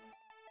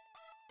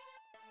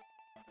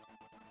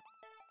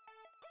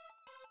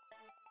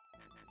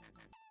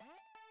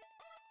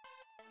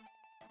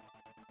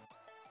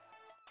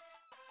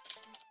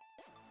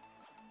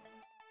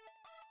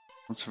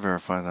 Let's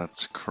verify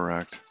that's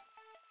correct.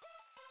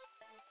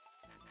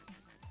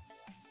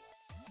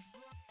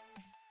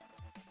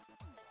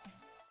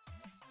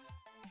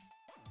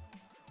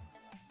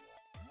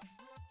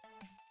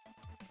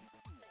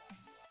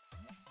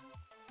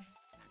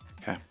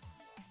 Okay.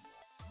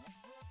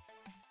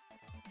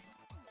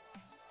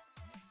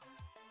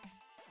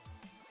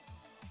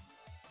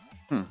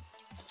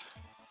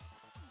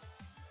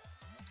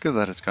 Good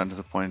that it's gotten to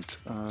the point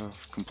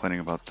of complaining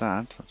about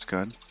that. That's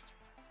good.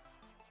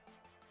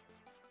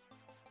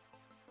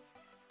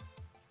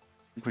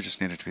 I think we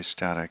just need it to be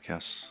static,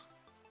 yes.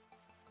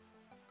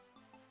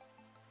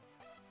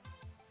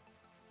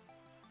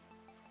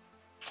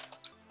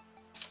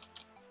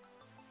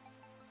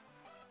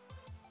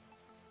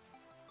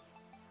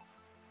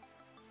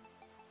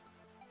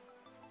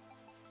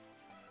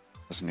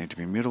 Doesn't need to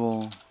be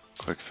mutable.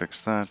 Quick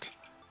fix that.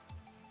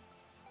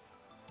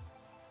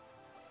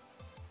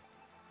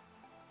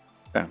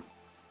 Okay.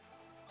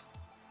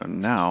 So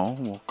now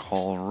we'll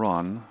call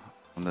run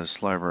on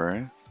this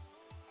library.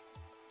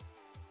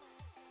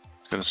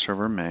 Let's go to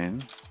server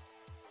main.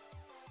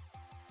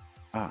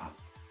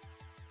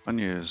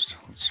 Unused.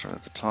 Let's start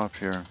at the top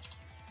here.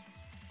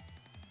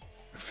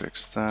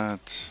 Fix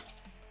that.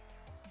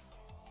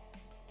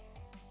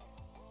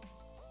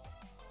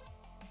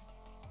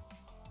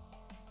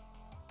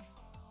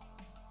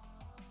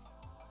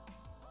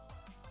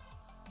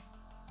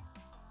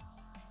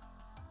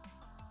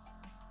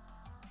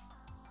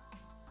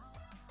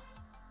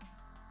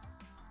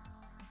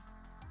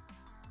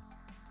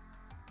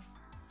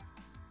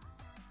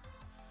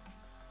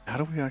 How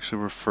do we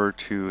actually refer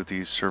to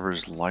the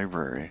server's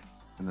library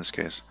in this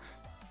case?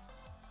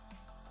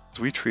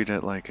 So we treat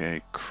it like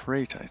a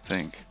crate, I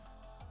think.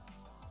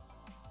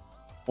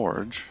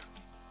 Forge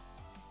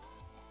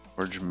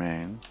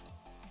main.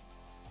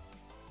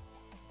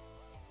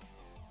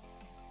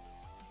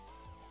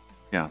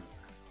 Yeah,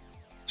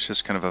 it's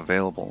just kind of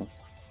available.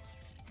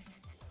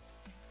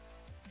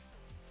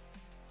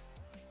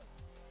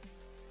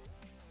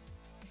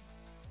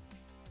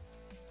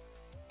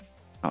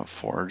 Not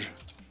Forge.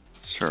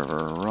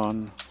 Server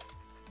run.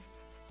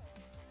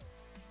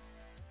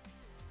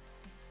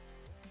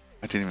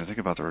 didn't even think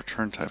about the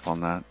return type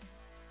on that.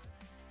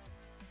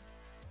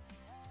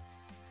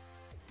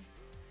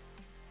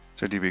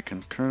 So DB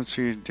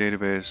concurrency,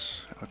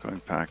 database, outgoing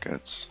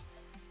packets.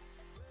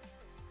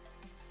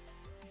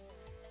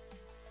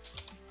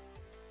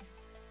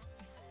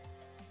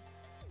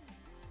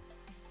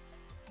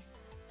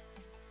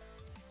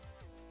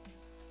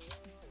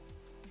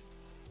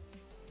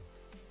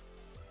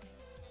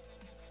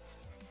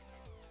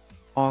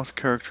 Auth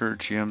character,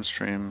 GM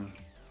stream.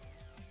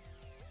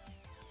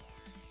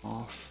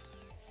 Auth.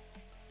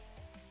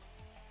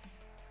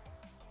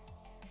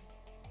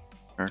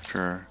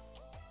 Character.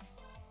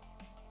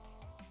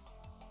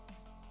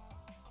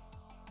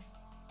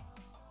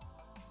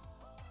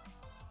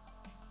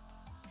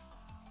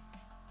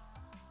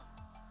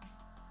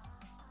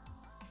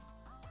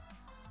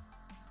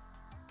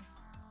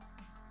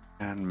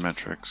 And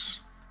metrics.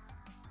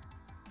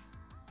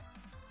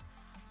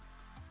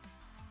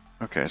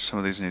 Okay, some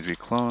of these need to be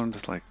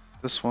cloned, like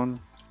this one.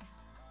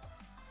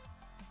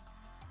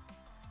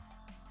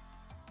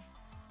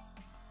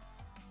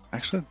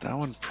 Actually, that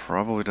one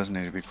probably doesn't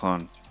need to be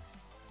cloned.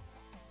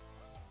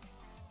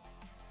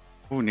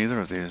 Ooh, neither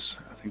of these.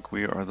 I think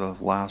we are the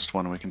last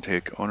one. We can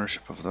take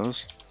ownership of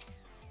those.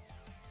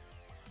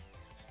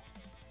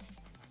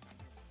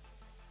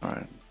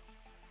 Alright.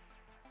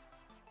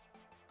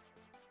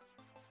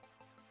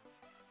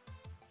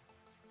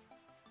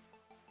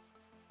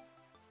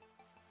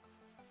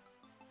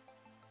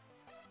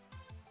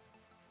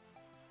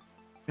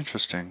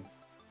 Interesting.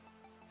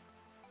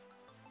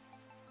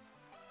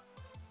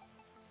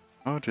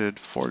 How did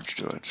Forge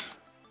do it?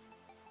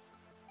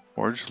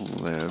 Forge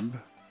lib. We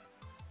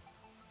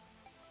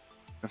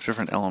have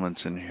different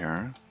elements in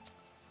here.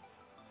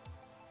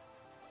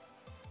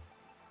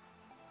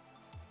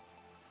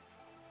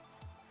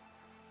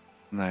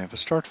 And I have a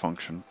start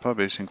function, pub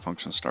async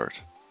function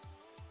start.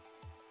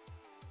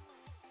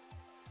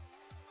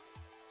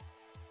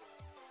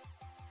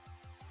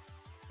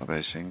 Pub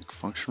async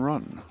function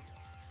run.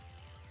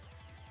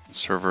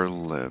 Server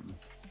lib.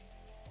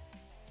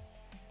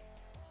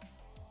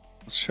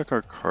 Let's check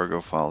our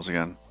cargo files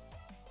again.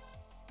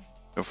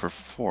 Go for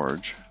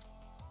Forge,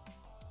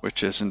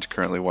 which isn't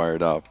currently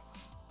wired up.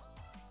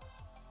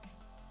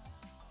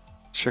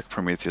 Check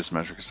Prometheus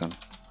metrics then.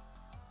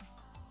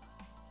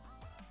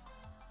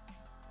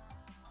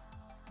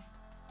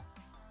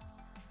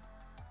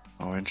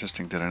 Oh,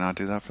 interesting. Did I not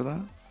do that for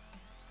that?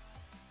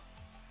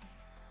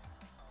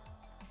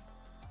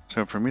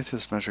 So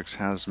Prometheus metrics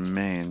has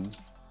main.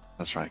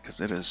 That's right, because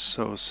it is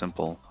so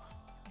simple.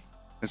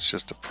 It's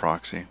just a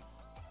proxy.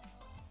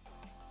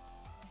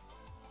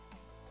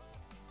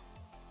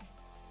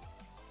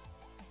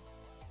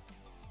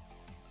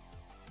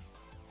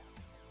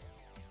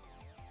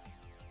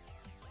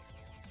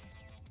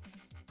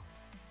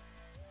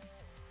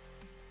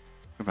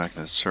 Go back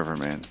to server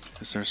main.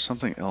 Is there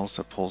something else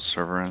that pulls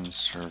server in?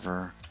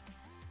 Server.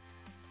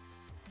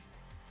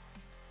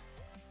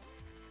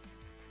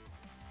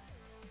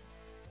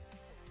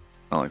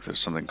 Not like there's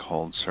something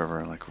called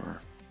server, like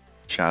we're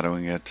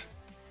shadowing it.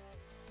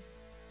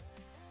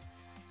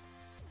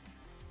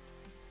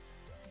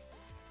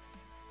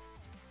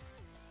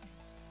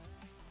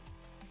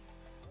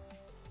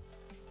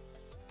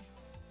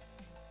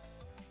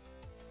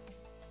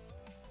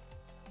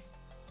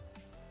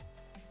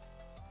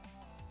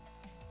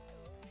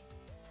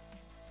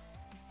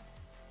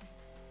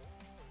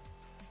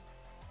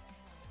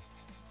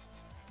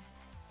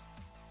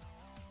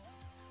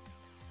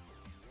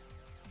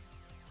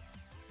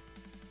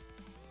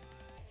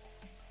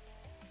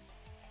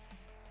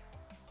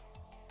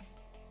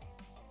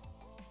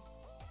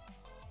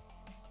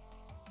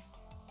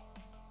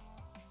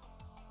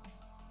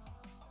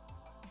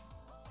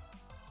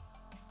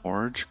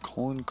 Forge :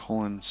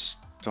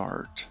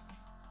 start.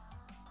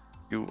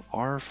 You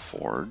are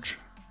Forge.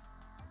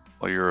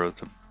 Well, you're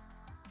the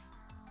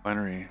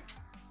binary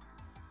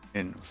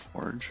in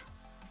Forge.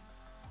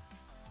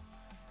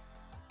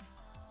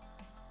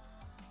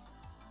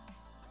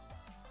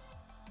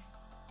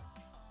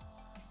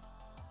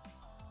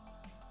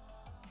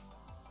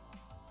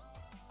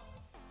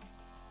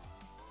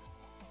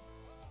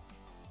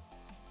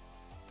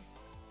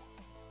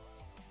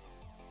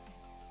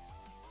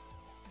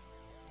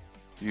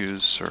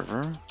 Use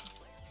server.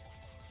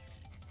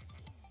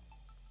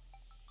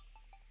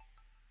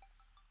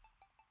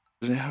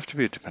 Does it have to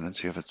be a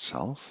dependency of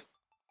itself?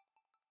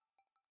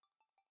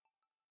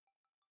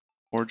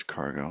 Forge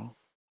cargo.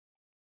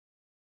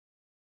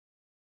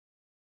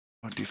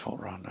 Oh, default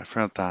run. I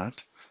forgot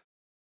that.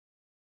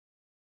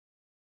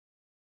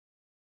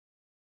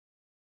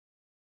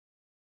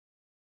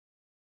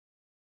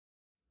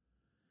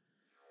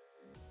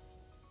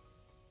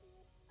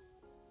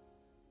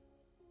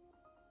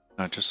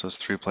 Not just those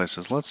three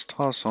places. Let's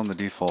toss on the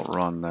default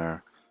run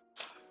there.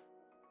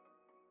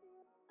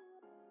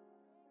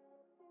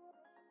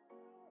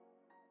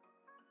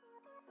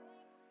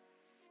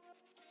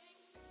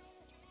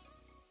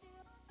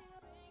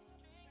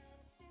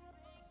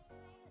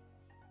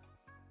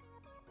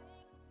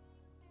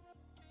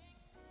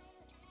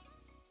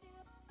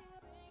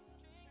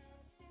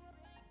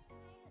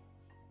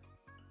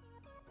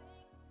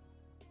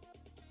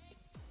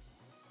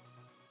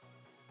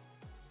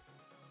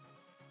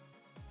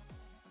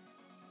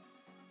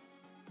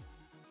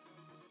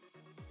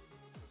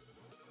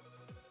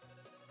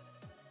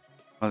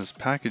 Oh, this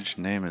package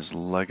name is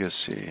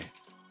legacy,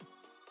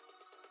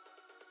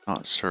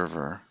 not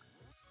server.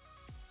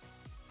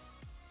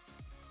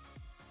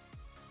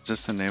 Is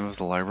this the name of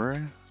the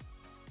library?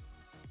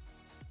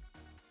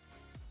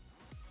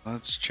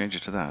 Let's change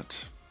it to that.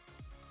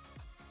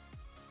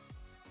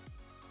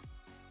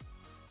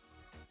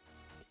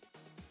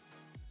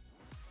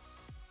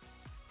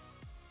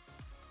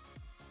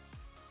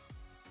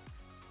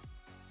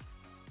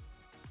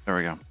 There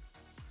we go.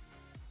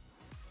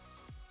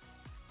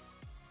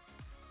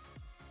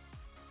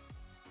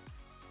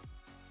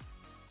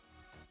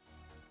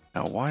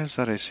 Now, why is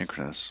that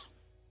asynchronous?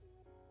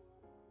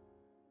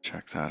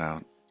 Check that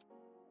out.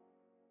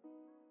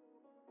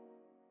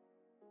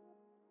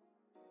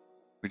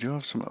 We do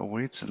have some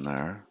awaits in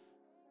there.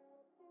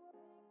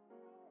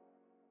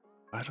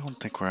 I don't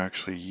think we're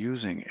actually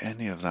using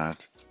any of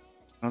that. I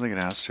don't think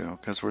it has to,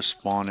 because we're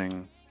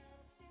spawning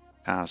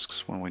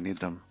tasks when we need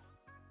them.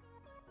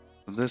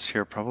 So this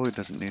here probably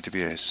doesn't need to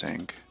be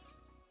async.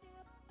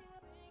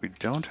 We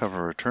don't have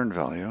a return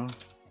value.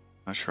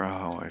 Not sure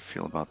how I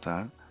feel about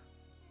that.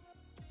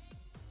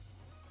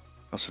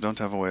 Also don't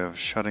have a way of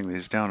shutting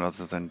these down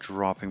other than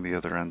dropping the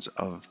other ends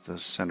of the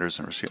senders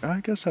and receivers. I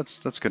guess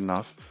that's good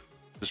enough.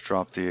 Just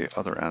drop the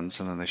other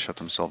ends and then they shut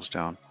themselves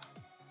down.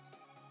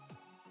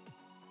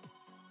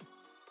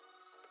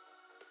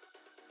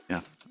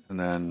 Yeah, and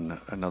then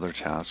another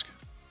task.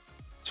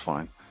 It's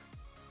fine.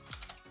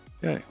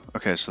 Yay.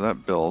 Okay, so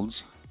that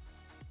builds.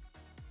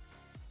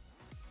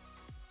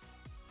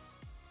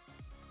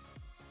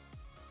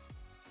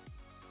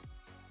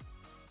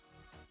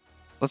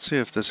 Let's see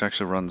if this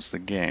actually runs the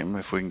game,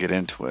 if we can get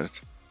into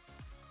it.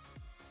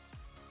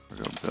 We'll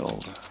go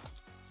build.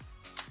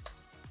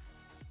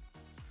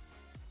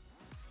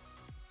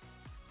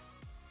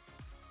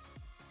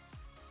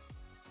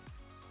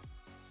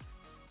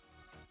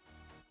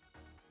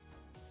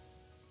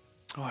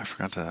 Oh, I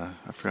forgot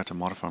to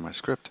modify my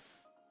script.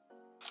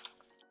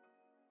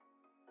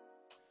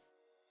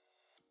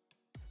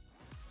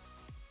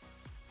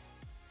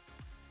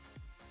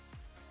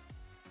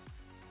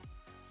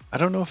 I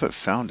don't know if it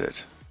found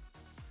it.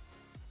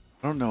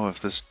 I don't know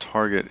if this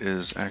target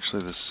is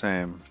actually the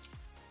same.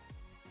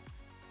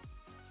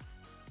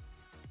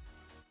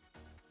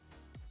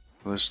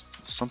 There's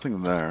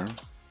something there.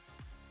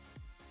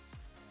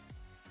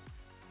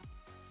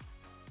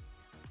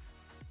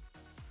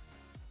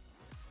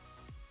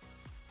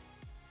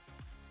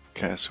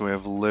 Okay, so we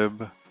have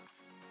lib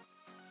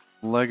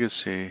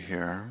legacy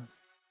here.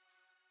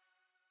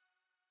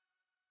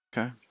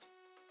 Okay.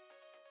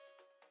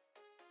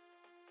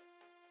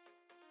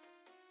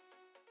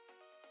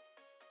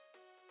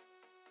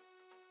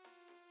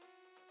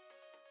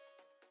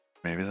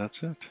 Maybe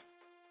that's it.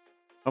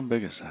 How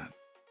big is that?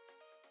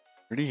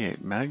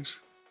 38 megs?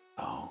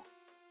 Oh.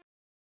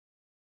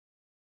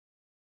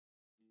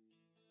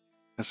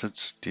 Guess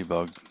it's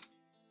debugged.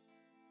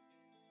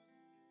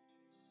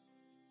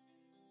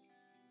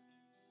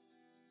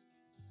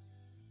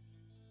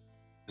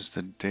 Is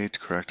the date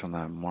correct on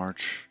that?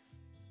 March?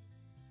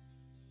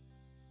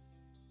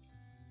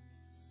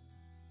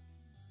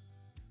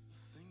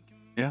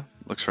 Yeah,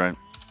 looks right.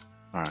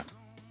 Alright.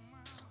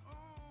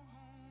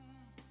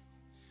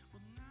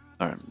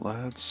 Alright,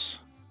 let's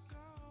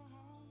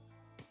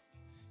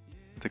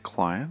the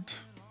client.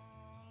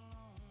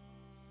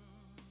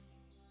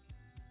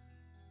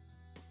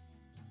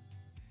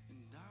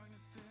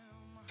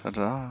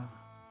 Ta-da!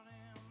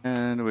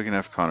 And we can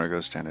have Connor go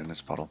stand in his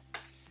puddle.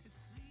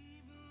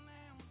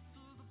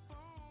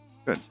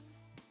 Good.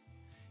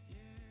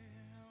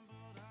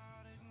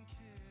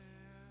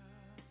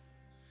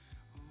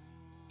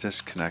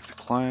 Disconnect the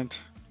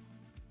client.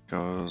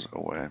 Goes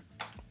away.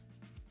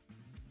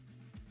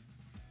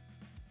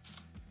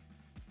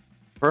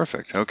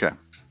 Perfect, okay.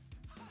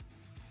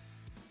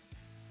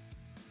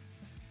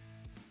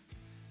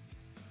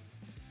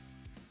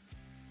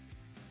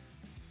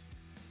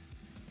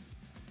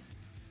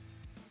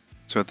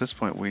 So at this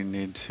point we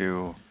need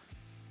to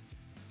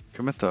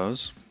commit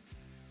those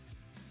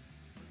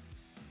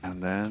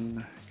and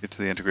then get to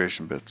the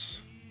integration bits.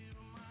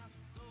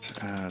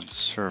 To add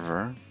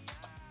server.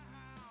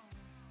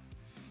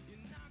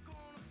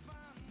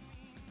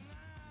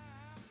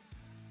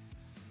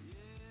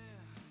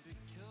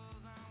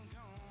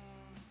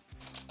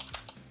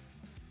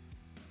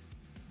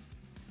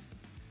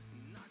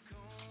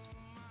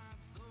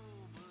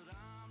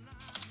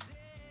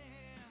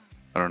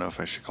 I don't know if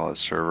I should call it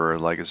server or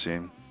legacy.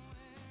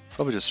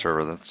 Probably just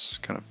server, that's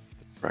kind of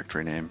the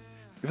directory name.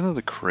 Even though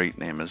the crate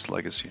name is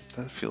legacy,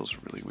 that feels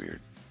really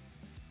weird.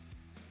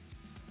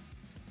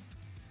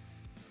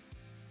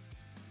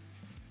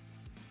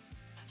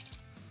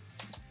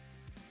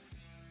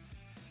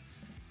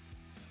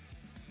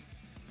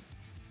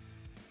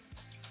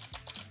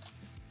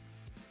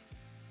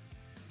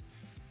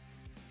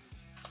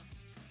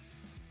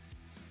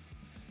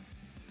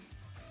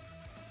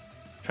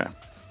 Okay.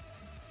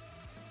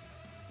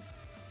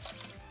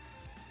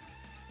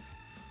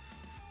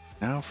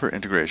 Now for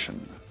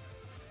integration.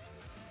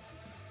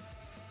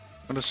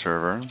 Go to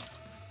server.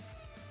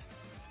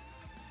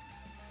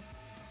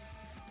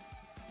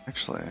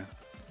 Actually,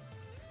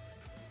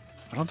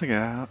 I don't think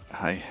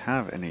I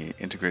have any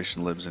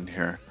integration libs in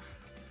here.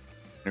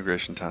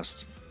 Integration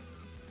tests.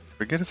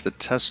 Forget if the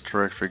test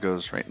directory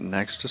goes right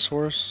next to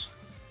source.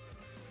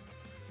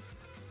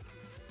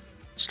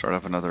 Start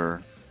up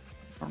another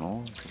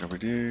kernel,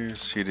 pwd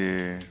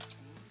cd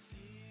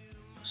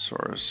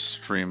source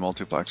stream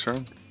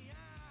multiplexer.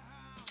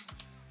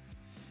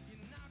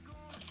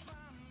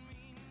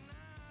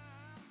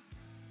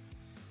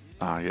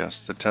 Ah, yes,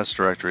 the test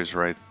directory is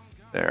right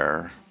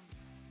there.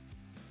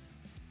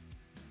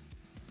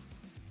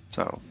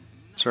 So,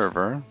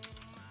 server.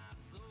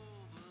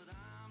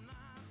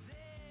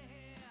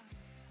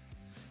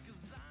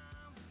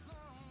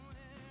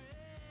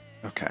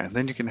 Okay, and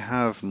then you can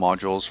have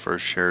modules for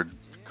shared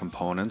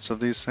components of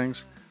these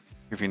things.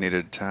 If you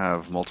needed to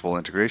have multiple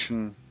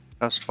integration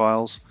test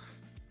files,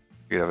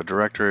 you could have a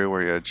directory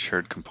where you had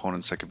shared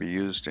components that could be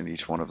used in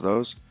each one of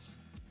those.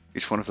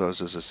 Each one of those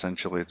is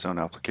essentially its own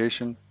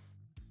application.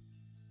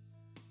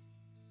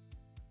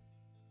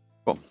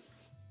 Cool.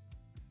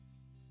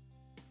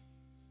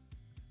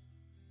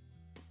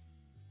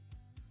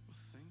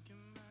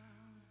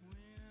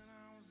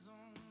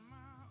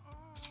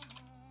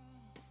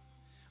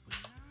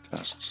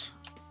 Tests.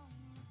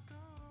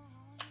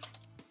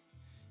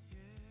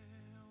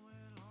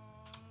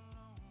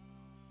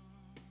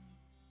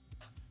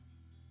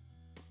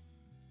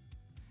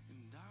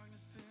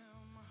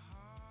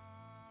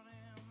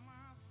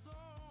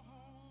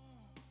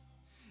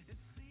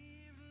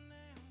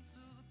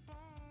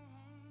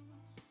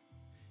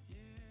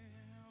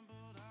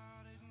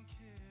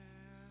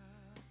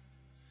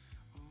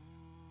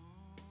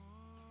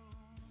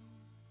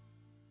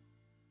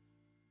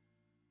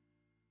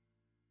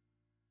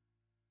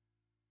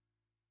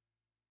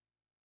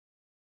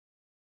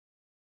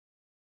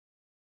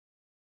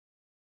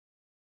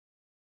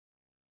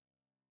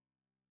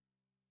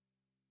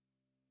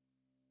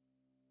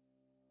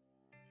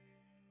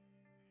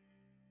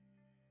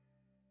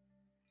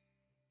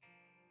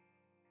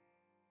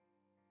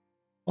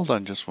 Hold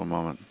on just one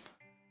moment.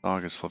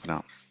 Dog is flipping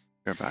out.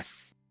 Be right back.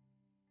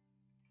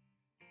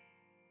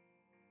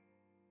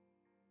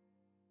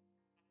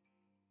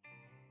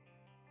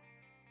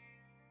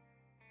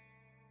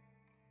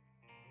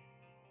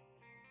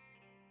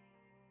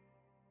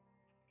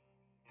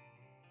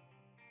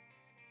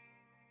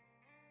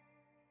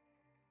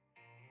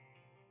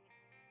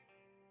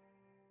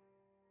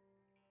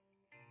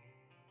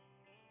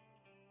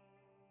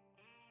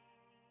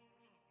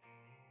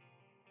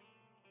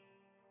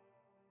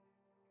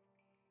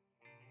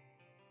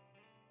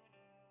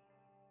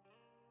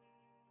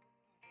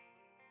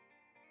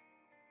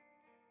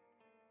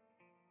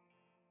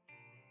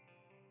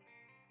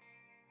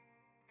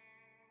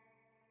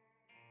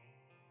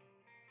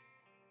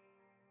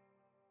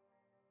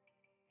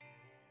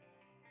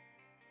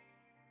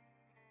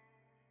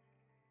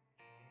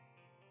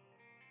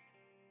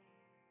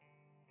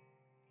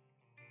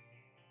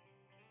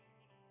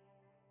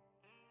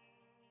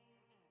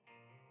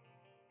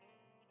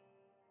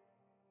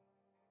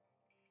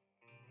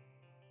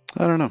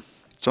 I don't know.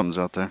 Something's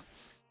out there.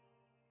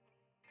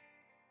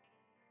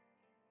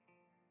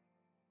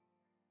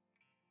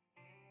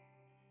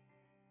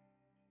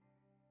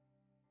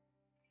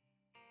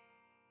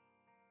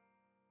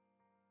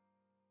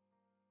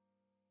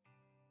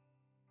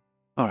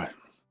 All right.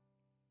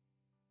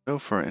 Go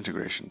for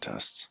integration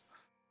tests.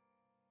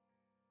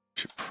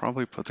 Should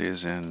probably put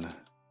these in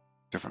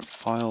different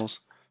files.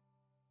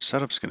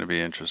 Setup's going to be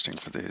interesting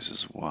for these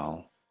as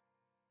well.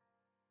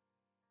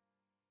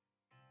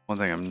 One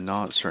thing I'm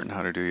not certain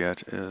how to do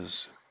yet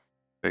is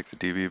take the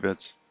DB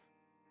bits.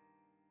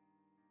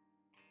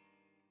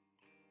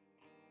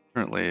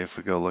 Currently, if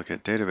we go look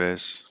at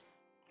database,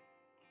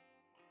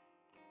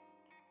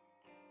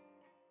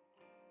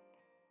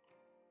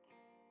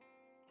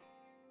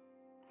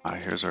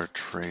 here's our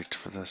trait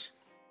for this.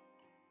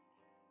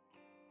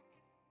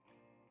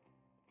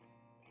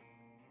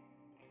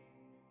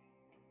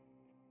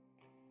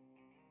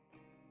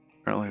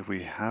 Apparently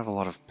we have a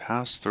lot of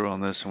pass-through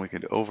on this and we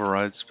could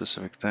override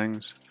specific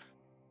things.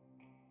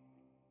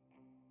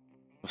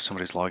 If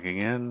somebody's logging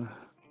in,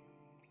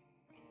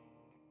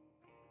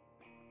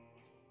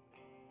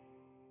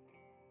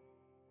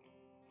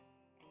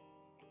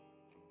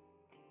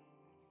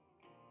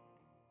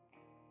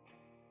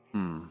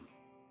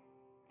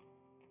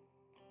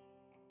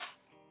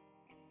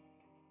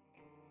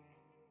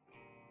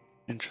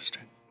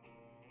 interesting.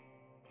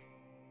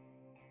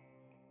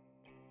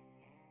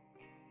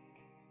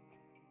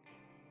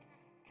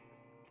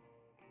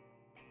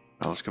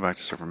 Now let's go back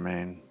to server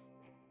main.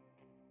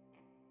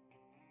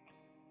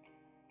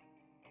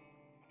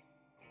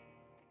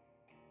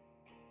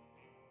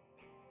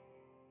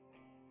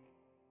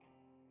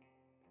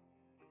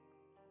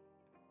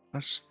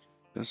 Let's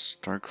just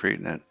start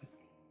creating it.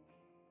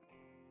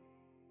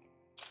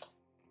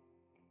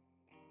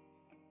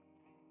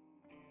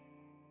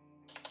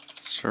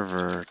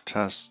 Server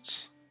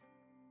tests.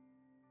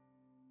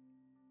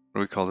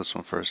 What do we call this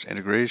one first?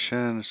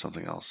 Integration or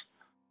something else?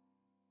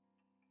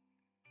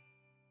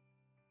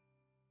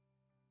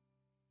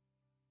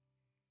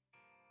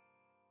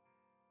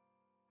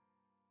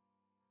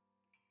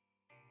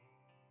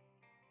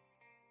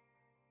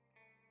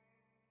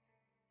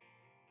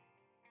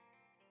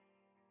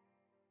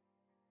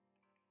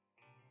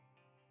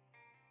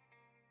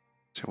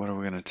 Okay, what are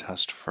we going to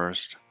test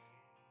first?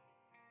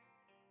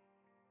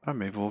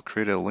 Maybe we'll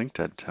create a link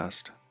dead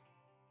test.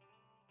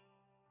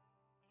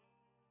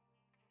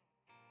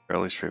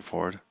 Fairly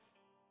straightforward.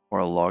 Or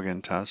a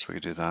login test, we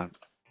could do that.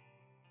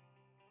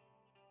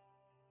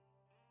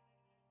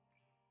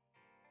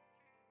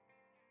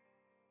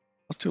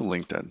 Let's do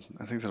link dead.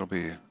 I think that'll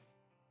be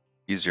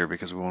easier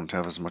because we won't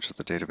have as much of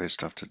the database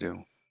stuff to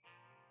do.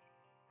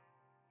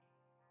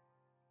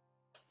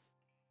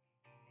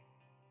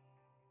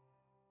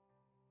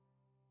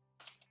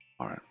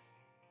 All right.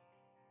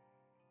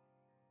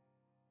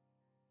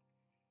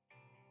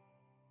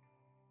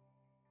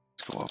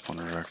 Let's go up on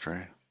the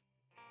directory.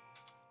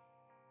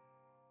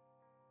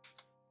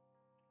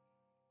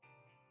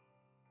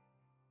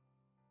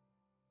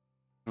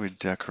 We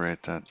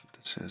decorate that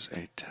this is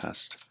a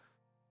test.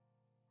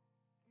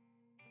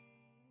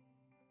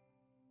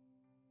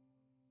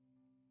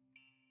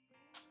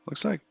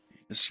 Looks like you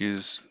just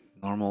use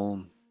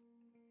normal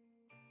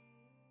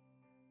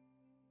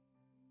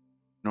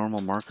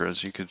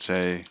markers. You could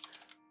say,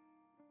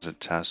 is it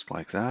test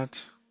like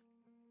that?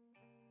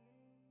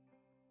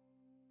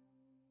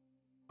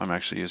 I'm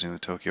actually using the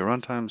Tokyo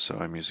runtime, so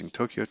I'm using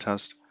Tokyo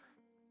test.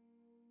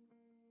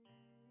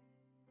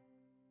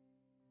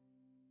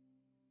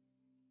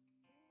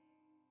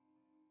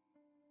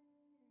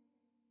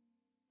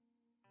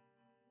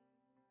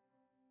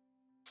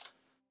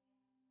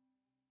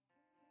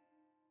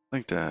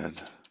 Link dead.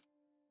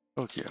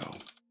 Tokyo.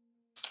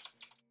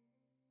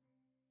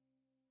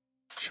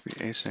 Should be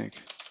async.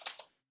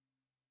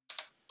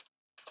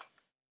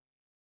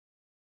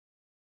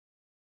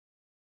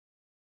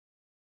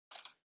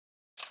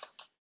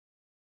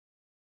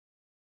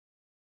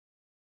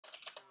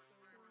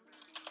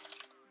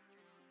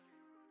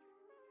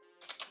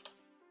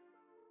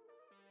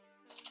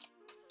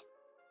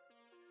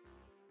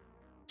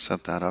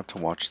 Set that up to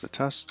watch the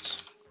tests.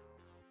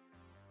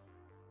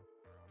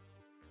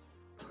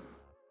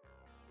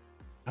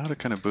 How to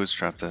kind of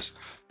bootstrap this.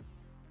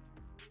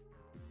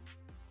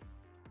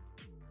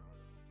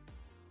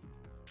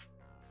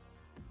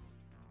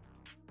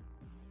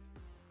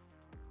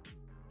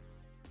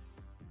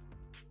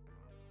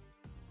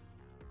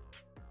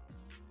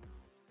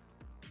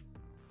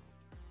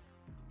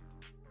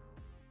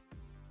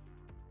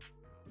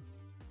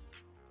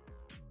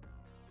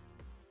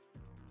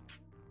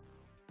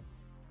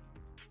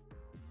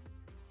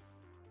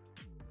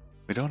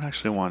 We don't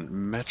actually want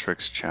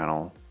metrics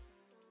channel.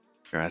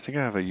 Here, I think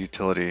I have a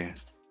utility.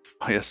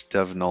 Oh yes,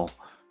 dev null.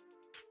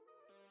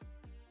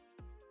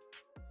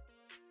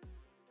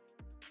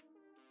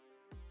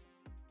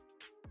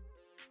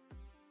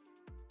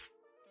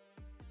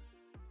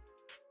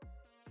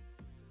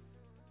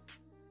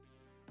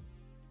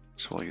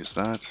 So we'll use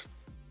that.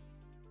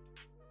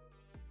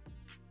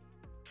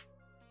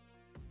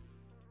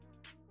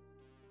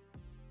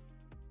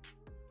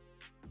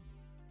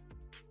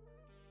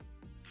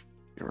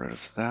 Get rid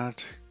of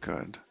that.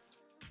 Good.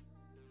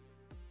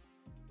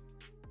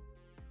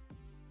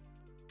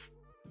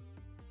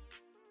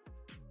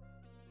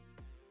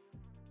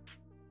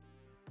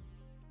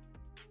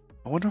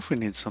 I wonder if we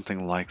need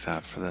something like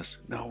that for this.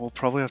 No, we'll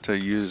probably have to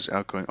use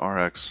outgoing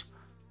RX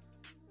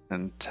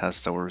and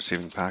test that we're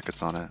receiving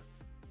packets on it.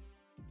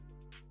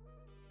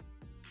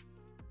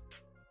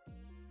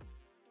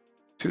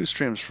 2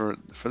 streams for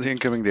the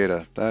incoming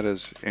data. That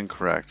is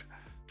incorrect.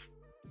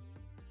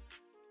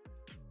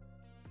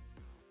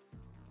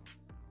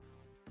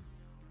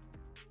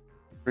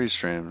 Three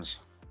streams.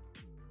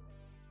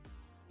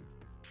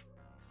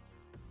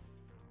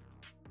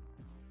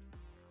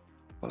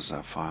 Close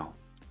that file.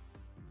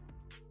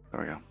 There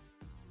we go.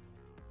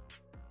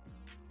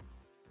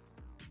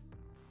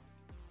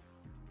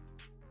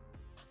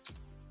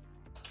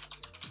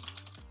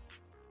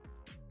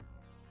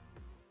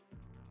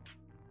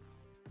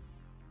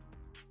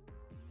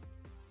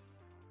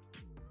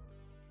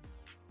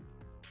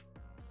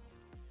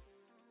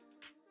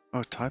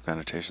 Oh, type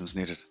annotations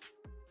needed.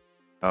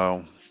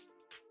 Oh,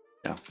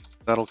 yeah,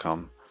 that'll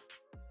come.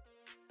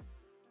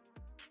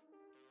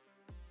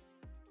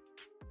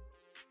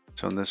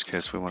 So in this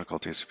case, we want to call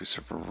TCP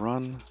server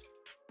run,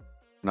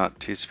 not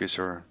TCP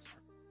server,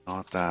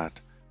 not that.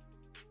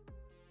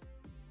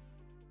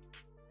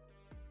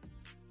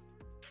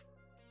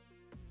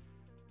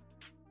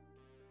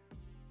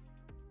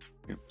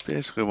 We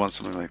basically want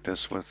something like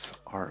this with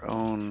our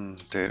own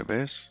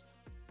database.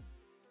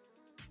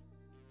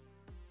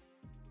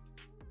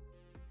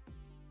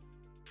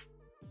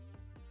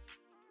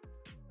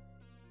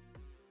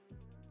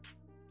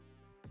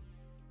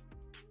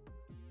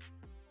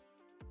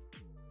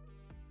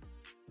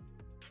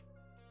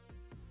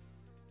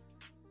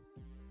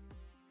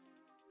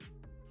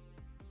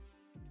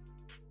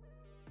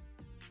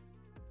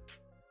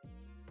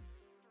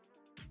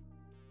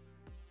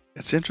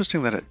 It's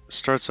interesting that it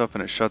starts up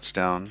and it shuts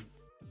down.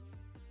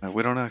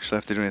 We don't actually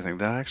have to do anything.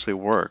 That actually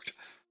worked.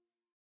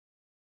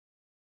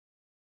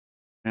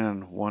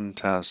 And one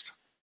test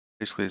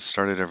basically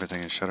started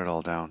everything and shut it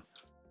all down.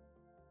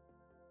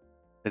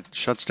 It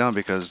shuts down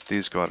because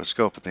these go out of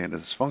scope at the end of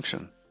this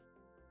function.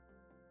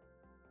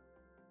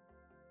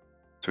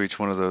 So each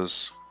one of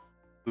those,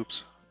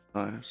 oops,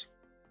 size.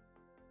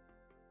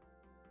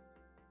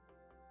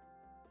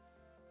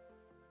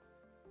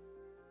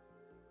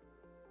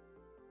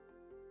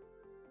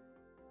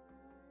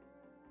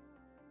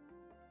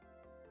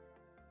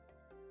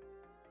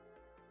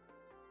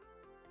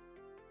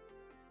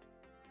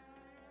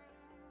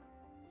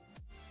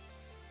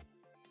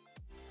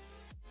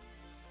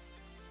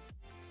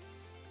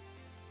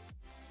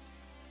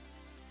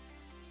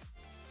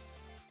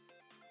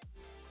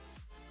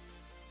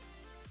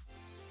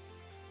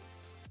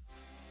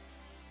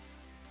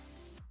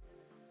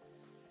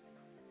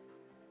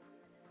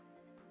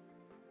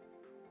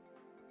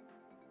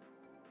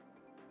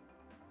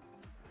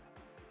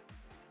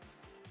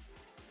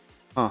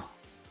 Huh.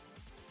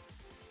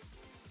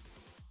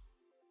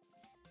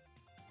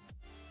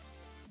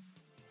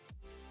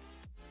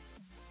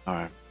 All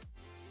right.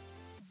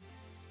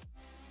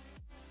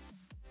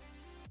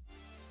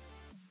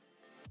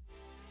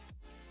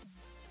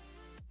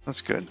 That's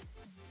good.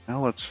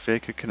 Now let's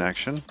fake a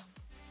connection.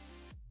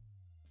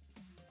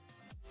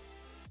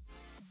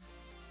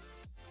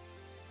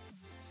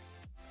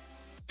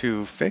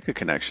 To fake a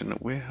connection,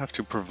 we have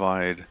to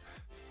provide,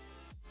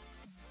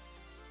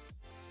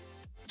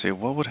 see,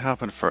 what would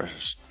happen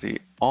first? The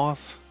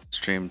auth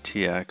stream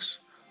TX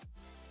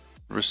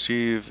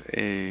receive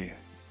a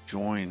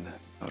join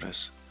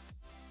notice.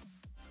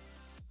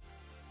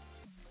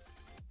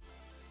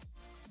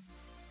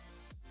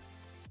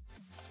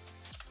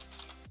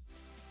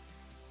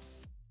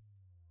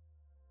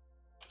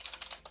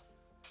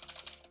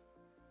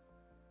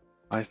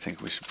 I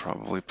think we should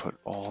probably put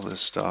all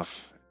this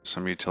stuff in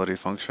some utility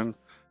function.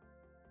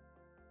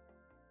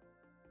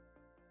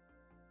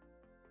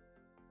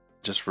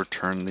 Just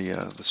return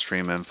the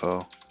stream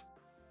info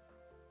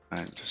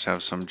and just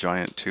have some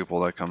giant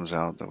tuple that comes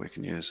out that we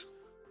can use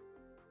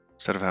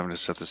instead of having to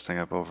set this thing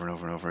up over and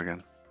over and over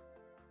again.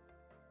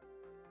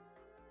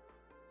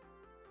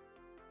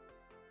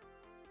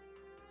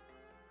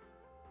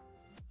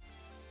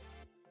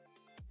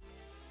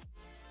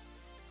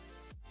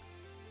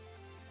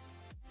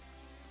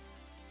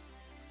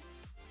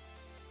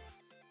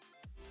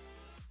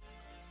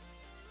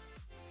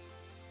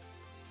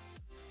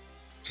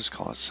 Just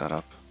call it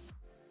setup.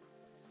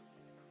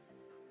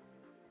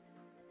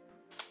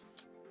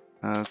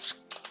 That's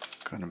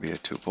going to be a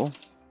tuple.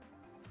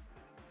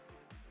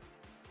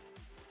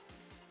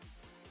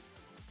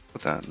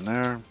 Put that in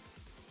there.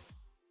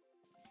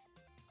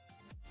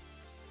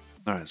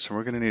 All right, so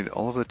we're going to need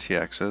all of the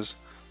TXs.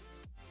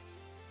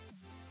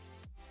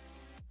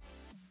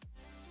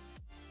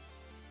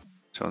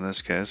 So in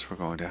this case, we're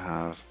going to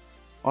have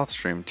auth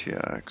stream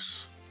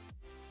TX,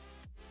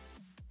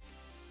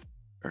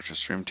 purchase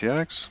stream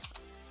TX,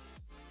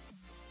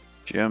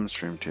 GM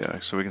stream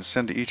TX. So we can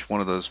send to each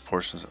one of those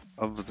portions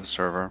of the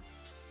server.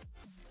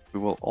 We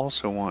will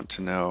also want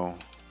to know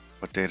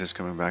what data is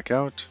coming back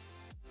out.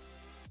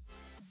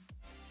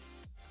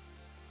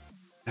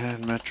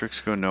 And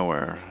metrics go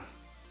nowhere.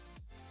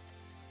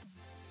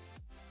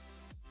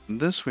 And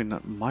this we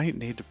might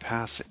need to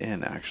pass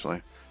in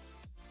actually.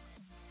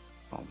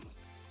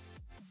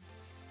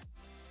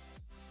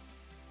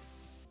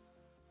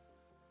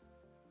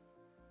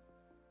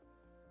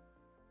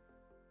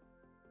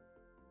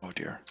 Oh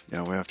dear.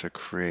 Yeah, we have to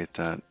create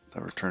that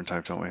return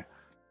type, don't we?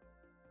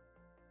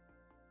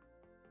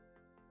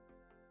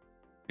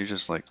 You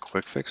just like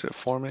quick fix it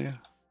for me?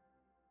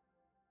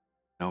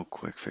 No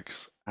quick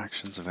fix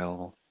actions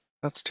available.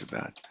 That's too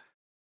bad.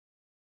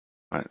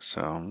 All right,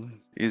 so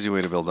easy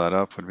way to build that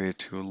up would be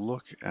to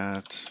look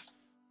at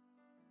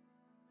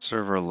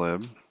server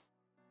lib.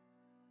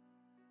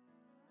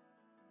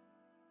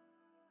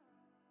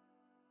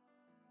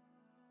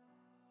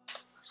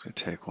 So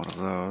take one of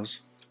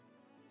those.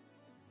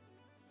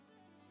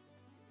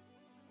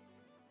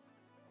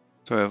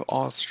 So we have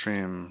auth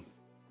stream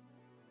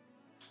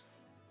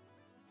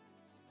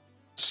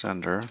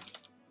sender.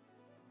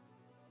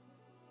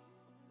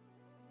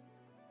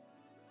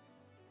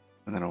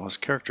 And then it was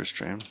character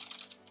stream.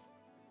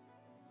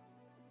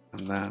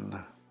 And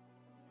then,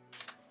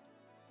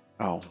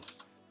 oh,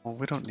 well,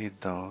 we don't need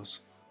those.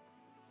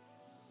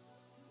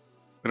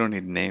 We don't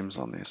need names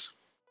on these.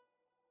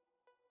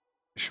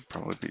 They should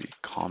probably be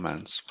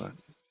comments, but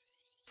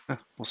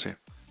we'll see.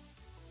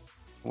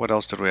 What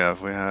else did we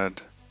have? We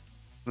had,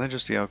 and then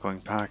just the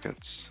outgoing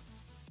packets.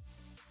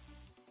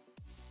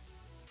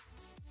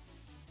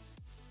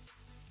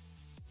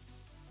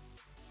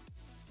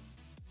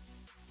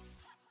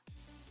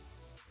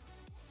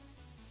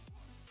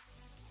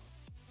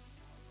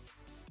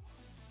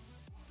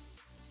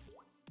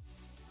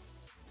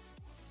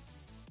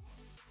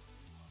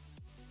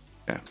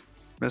 Okay,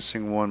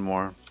 missing one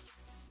more.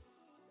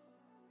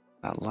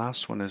 That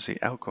last one is the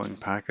outgoing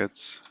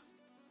packets.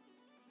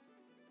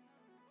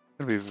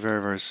 It's going to be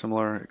very, very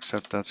similar,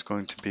 except that's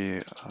going to be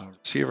a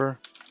receiver.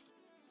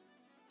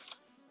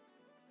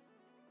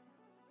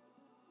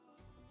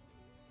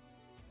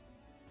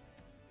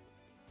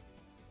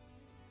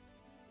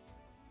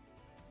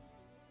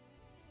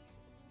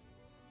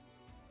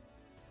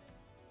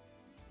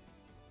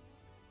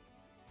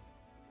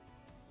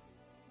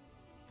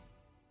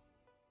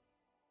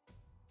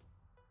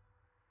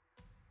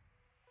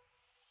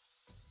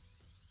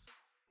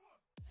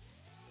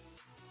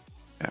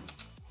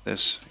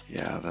 this,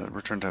 yeah, the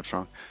return type's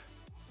wrong.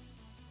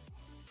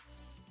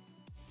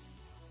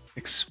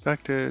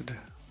 Expected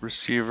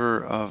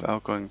receiver of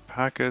outgoing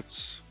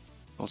packets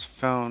was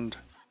found.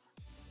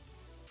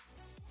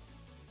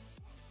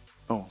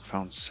 Oh,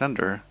 found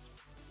sender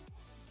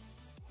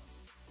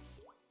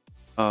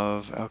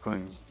of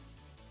outgoing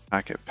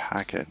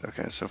packet.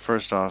 Okay, so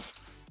first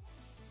off,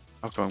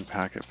 outgoing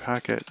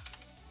packet.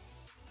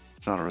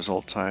 It's not a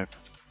result type.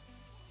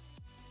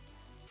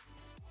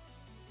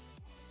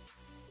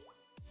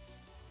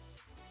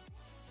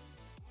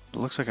 It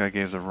looks like I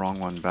gave the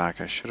wrong one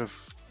back. I should have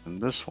done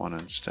this one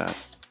instead.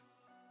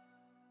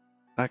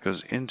 That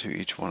goes into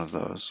each one of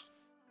those.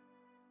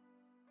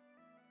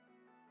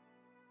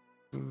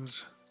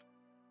 Who's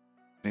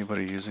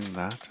anybody using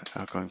that?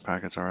 Outgoing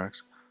packets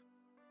RX?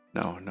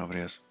 No,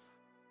 nobody is.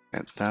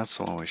 And that's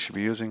the one we should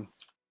be using.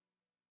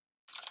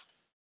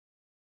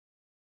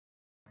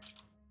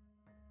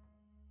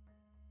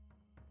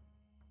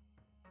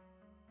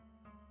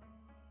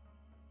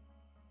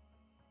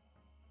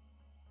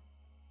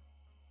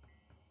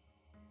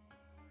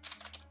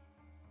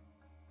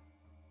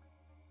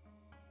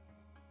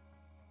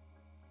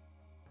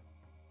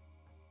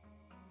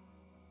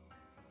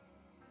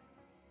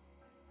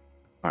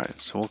 Alright,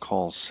 so we'll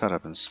call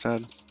setup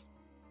instead.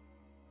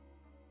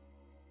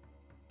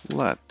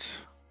 Let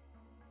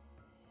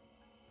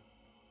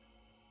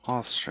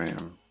auth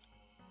stream,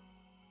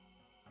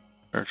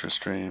 character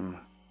stream,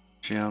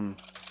 gem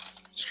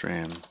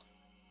stream,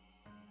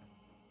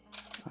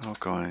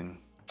 outgoing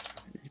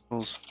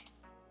equals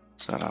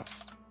setup.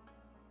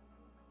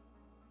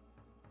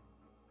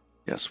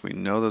 Yes, we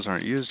know those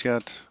aren't used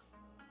yet,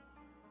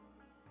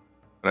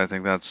 but I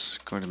think that's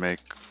going to make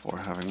for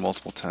having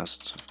multiple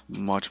tests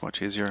much,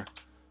 much easier.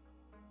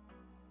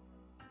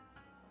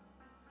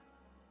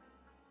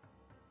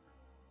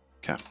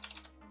 Okay.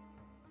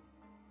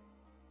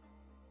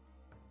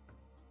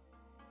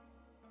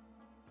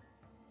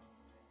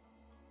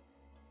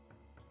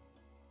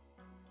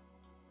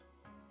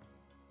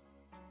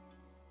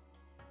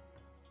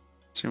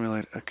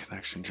 Simulate a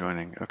connection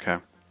joining. Okay.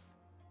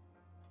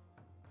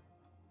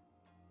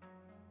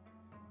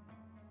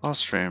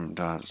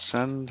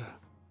 Stream.send.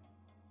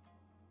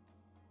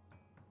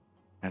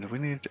 And we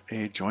need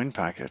a join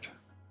packet.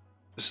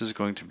 This is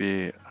going to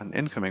be an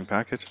incoming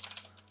packet.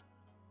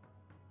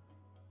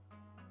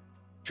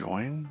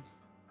 Join?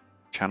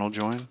 Channel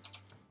join? I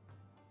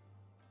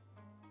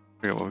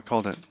forget what we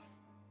called it.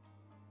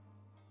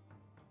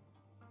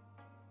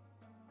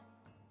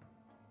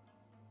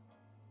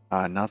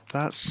 Not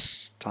that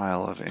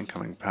style of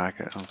incoming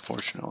packet,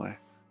 unfortunately.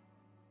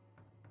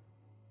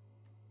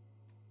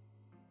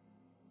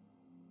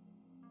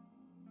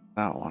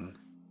 That one.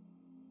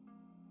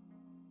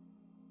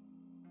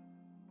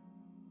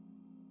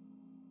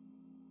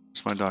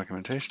 Where's my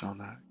documentation on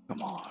that?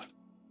 Come on.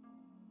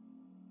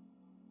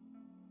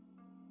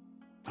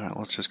 Alright,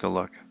 let's just go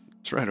look.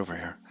 It's right over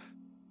here.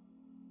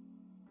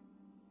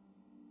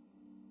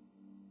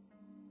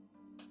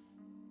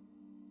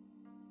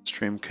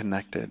 Stream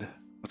connected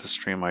with a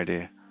stream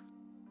ID.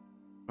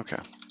 Okay.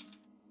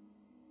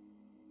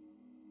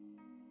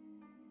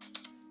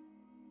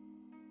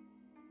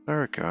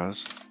 There it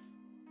goes.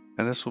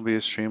 And this will be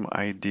a stream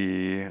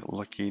ID,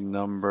 lucky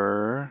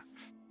number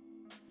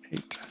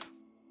 8.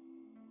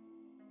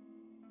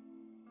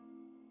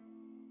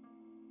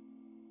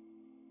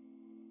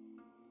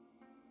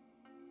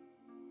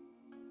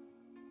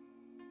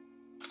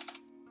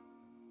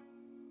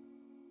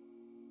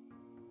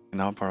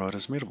 Not borrowed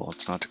as mutable.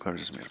 It's not declared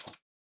as mutable.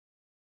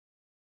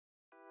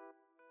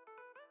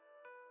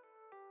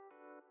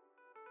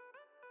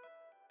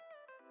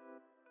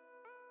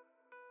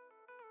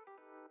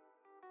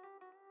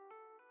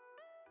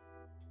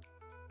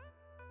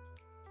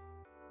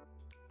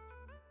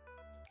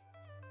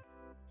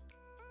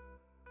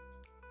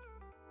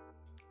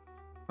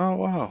 Oh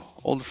wow,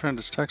 old friend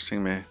is texting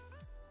me.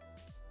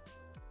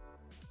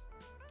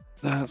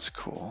 That's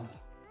cool.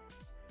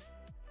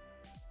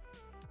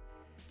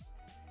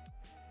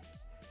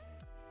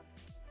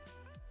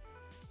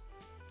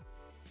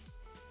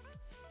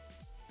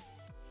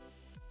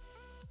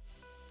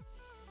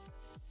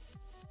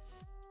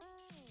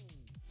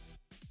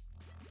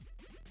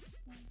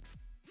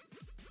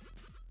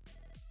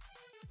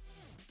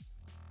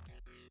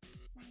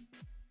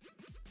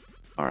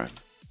 All right.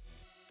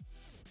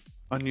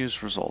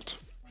 Unused result.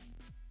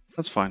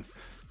 That's fine.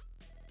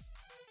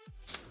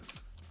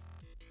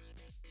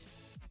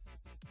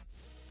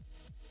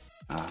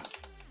 We'll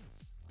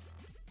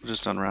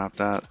just unwrap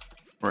that.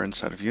 We're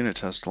inside of unit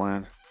test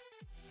land.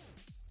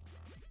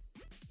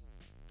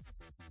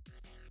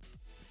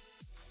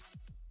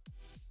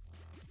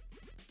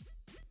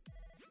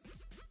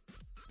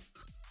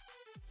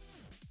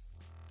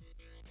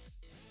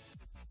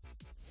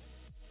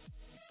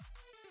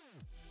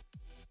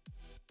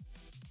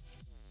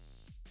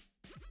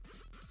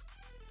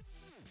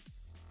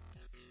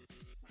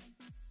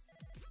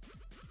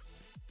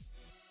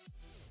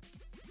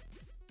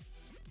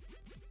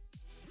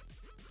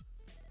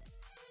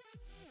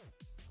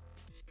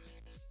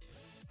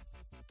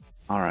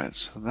 Alright,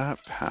 so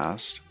that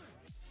passed.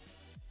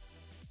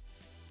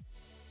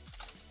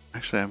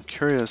 Actually, I'm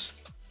curious.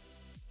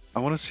 I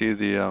want to see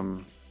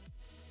the,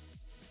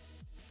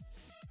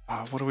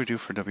 what do we do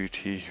for WT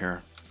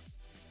here?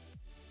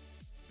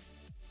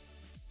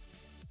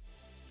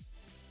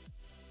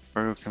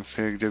 Cargo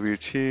config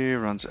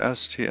WT runs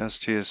ST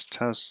is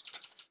test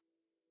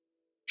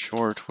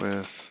short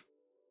with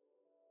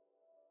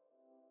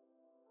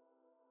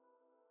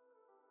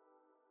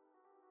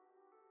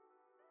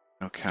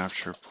no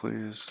capture,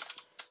 please.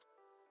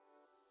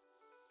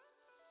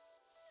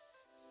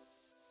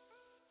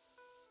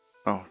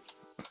 Oh,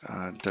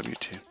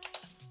 WT.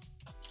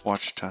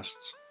 Watch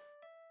tests.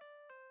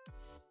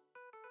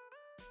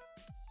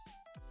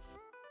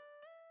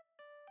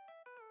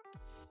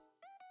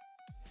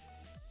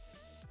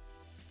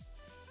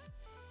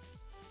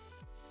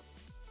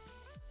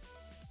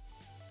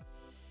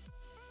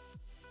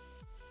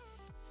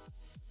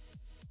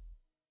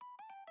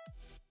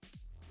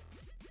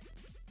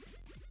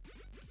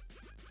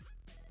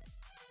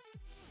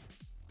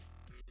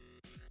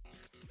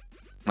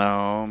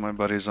 No, my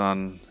buddy's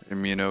on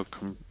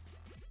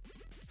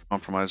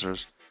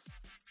immunocompromisers.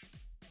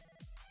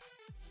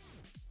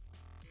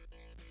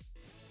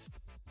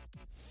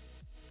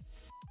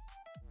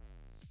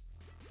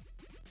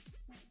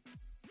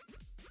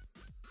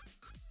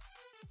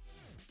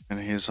 And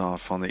he's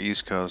off on the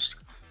East Coast.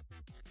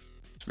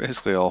 It's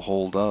basically all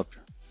holed up.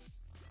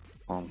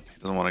 Well, he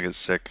doesn't want to get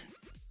sick,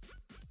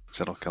 because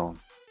it'll kill him.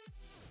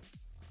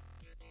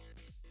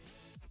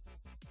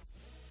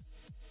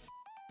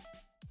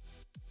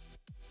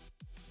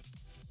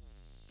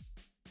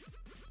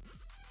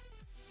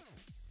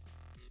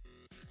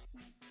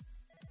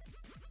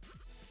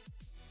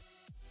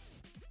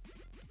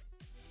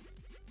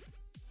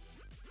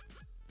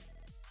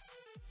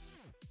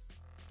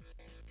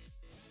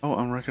 Oh,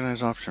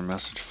 unrecognized option,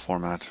 message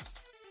format.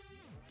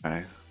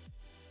 Okay. Do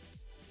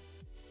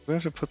we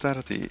have to put that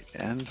at the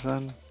end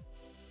then?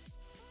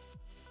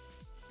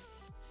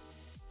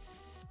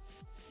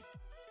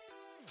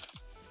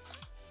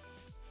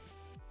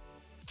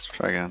 Let's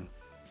try again.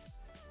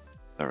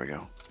 There we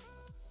go.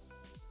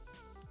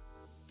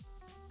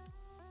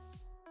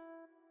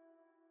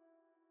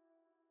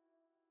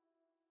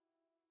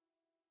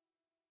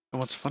 And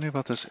what's funny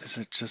about this is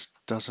it just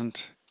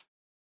doesn't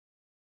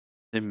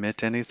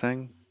emit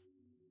anything.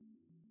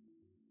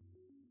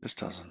 Just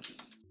doesn't.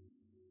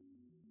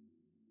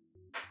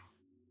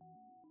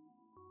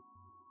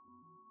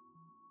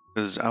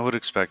 Because I would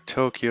expect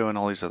Tokyo and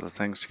all these other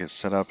things to get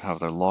set up, have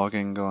their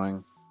logging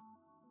going.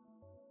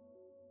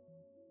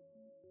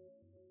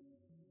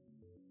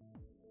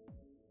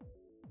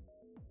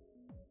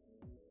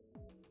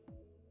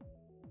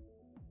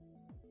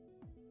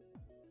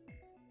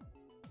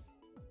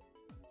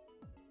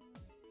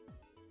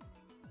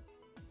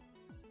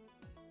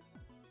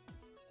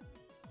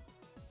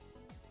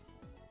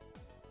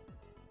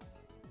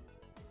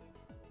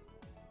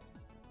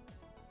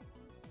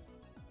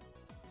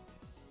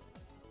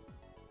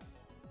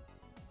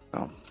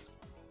 So.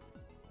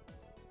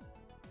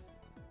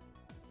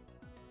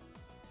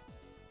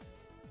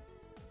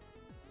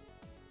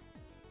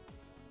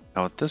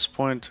 Now at this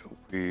point,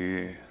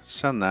 we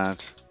send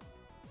that.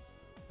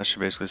 That should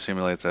basically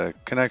simulate the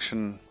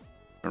connection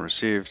when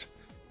received.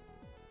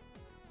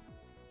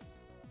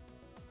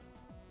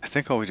 I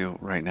think all we do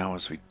right now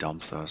is we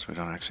dump those. We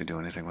don't actually do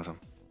anything with them.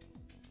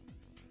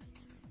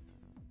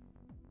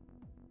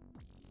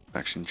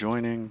 Action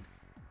joining.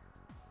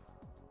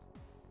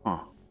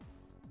 Huh.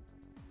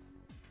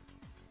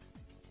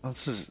 Well,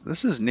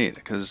 this is neat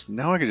because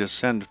now I can just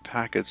send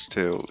packets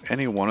to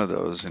any one of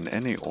those in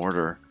any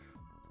order.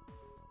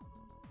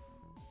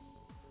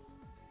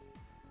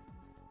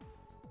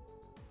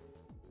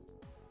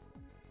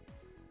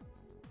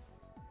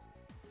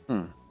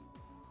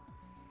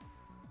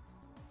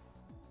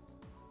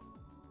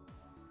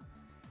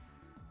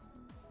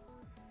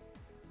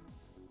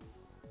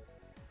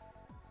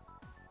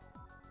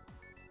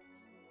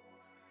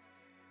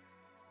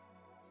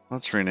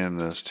 Let's rename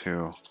this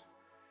to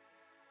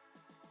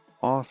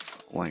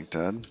off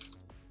LinkedIn.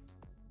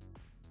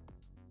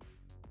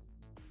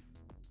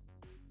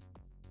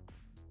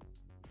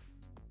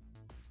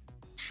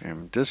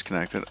 Stream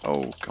disconnected.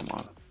 Oh, come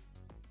on.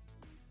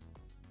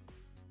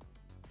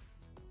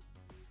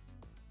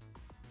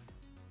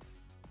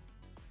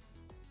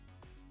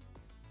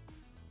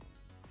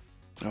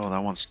 Oh,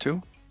 that one's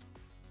two.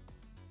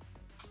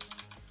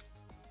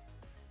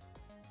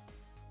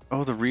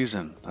 Oh, the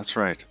reason. That's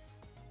right.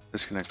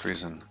 Disconnect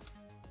reason.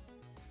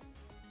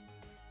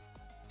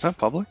 Is that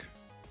public?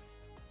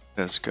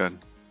 That's good.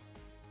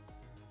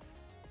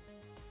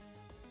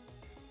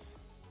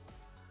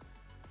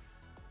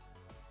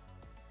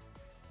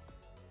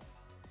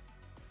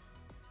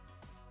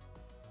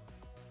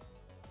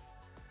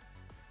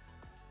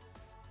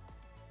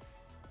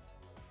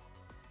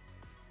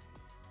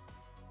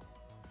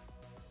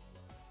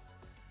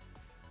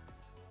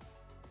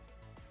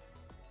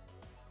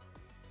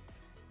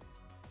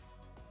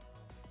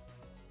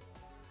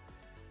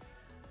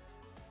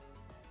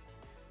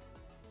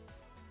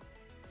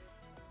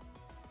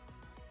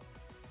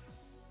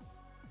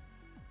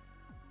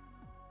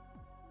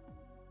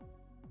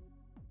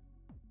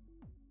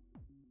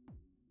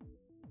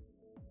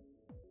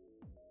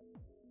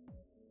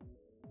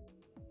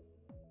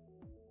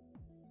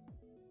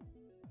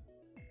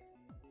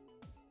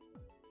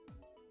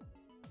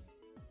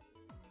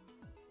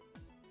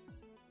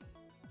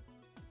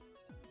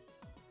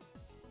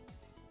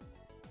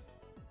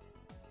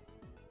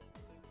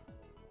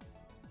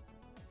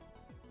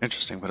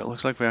 Interesting, but it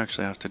looks like we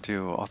actually have to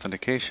do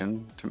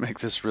authentication to make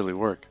this really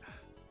work.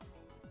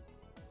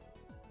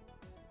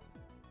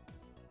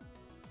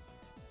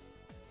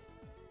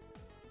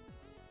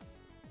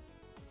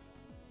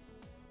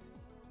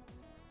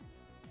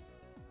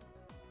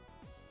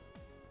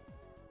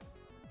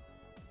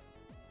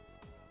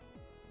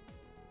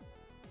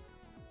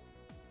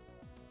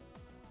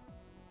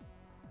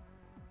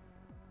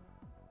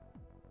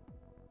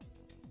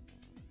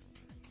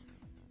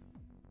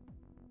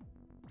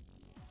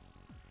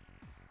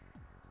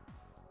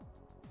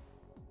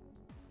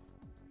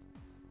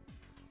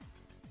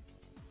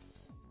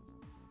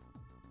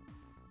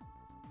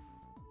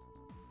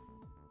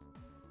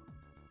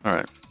 All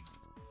right.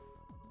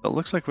 It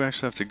looks like we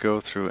actually have to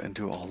go through and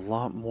do a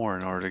lot more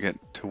in order to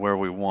get to where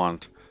we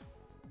want.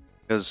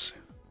 Because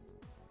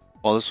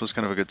while this was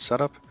kind of a good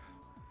setup,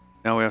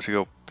 now we have to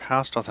go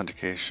past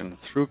authentication,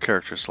 through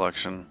character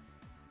selection.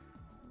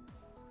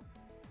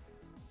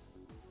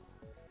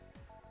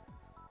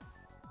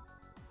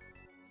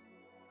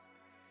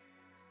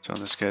 So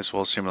in this case,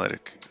 we'll simulate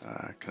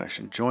a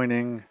connection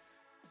joining.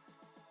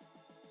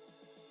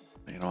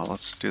 You know what,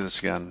 let's do this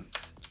again.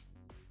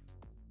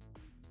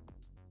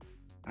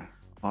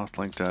 Auth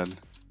link dead.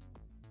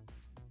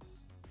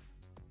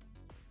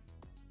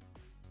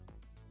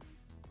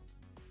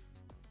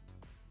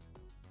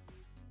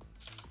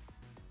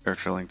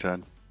 Character link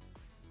dead.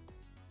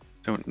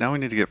 So now we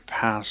need to get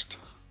past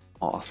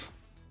auth.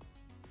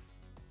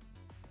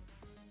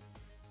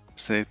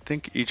 So I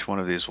think each one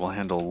of these will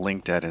handle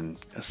link dead in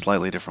a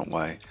slightly different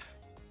way.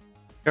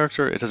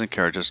 Character, it doesn't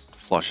care, it just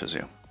flushes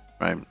you,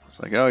 right?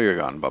 It's like, oh, you're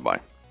gone, bye-bye.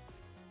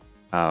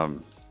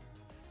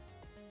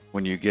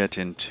 When you get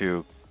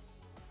into,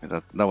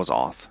 that was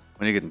auth.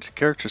 When you get into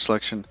character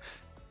selection,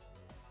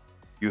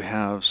 you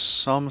have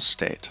some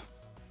state.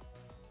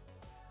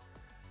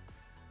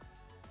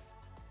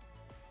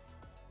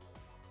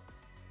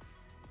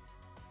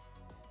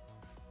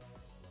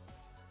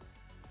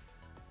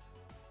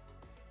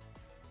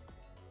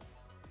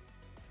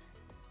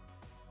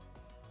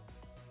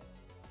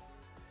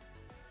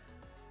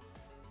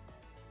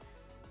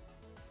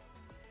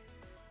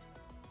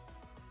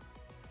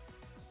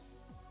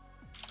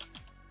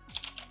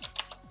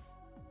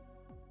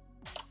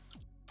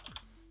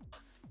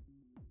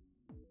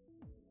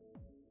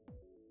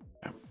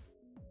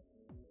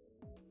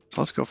 So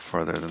let's go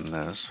further than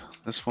this.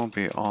 This won't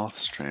be auth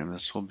stream,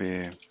 this will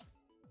be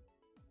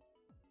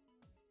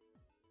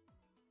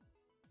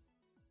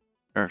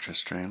character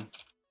stream.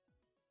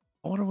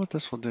 I wonder what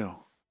this will do.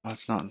 Oh,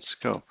 it's not in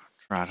scope.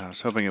 Right, I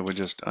was hoping it would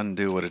just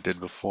undo what it did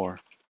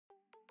before.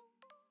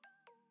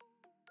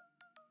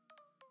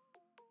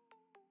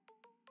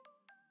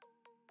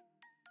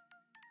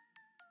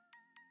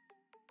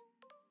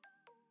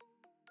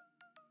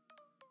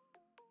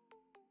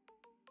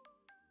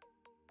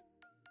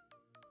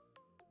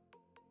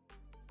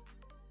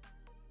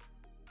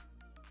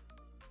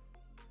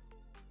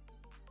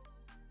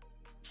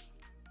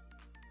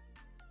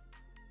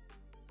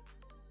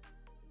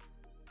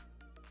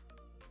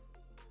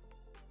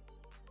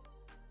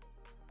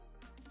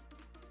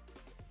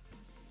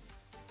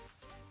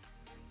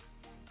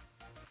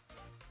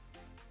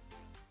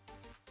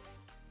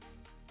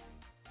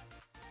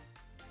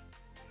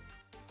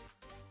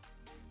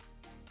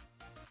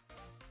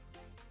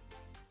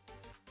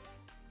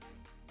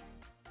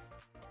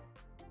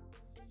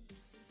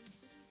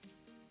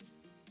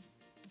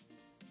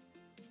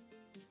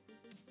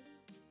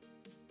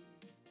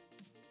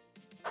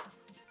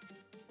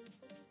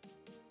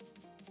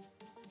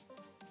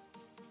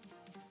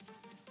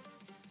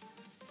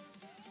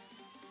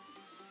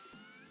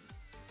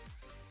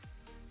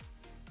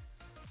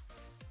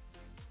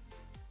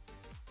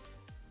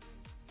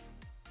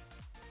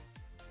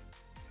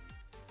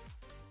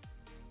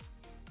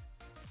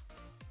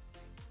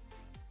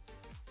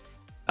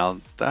 Now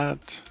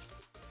that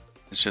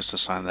is just a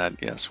sign that,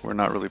 yes, we're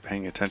not really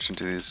paying attention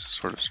to these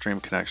sort of stream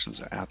connections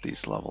at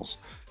these levels.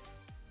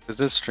 Is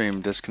this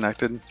stream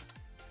disconnected?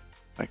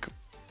 Like,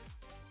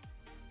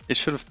 it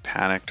should have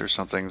panicked or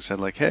something and said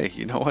like, hey,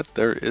 you know what?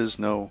 There is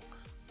no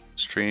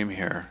stream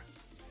here.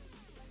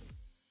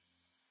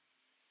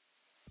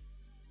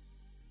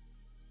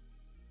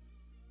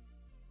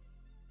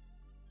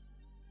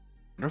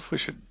 I wonder if we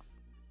should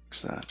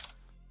fix that.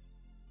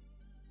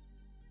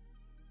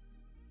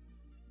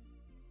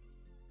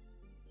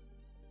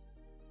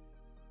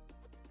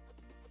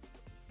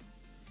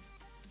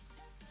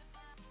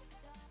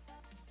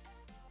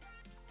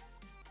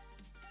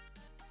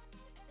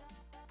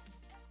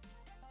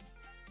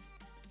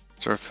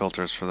 So our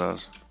filters for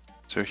those.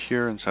 So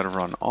here, instead of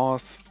run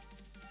auth,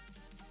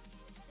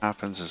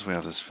 happens is we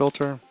have this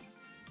filter.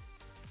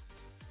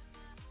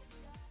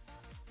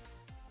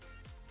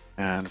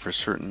 And for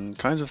certain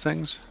kinds of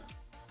things,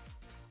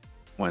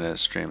 when a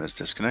stream is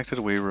disconnected,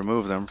 we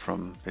remove them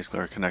from basically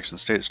our connection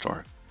state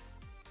store.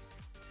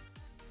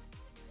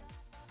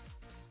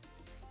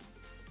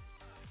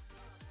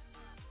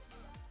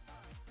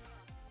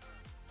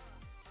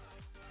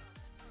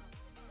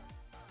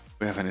 If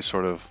we have any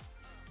sort of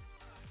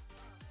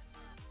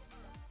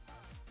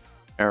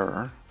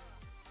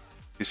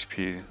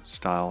TCP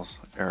styles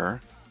error.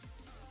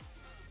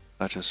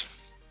 That just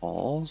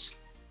falls.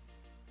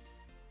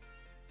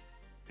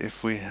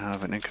 If we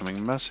have an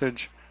incoming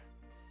message,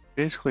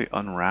 basically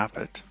unwrap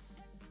it.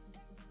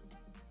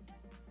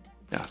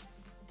 Yeah.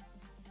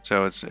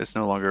 So it's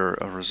no longer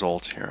a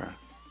result here.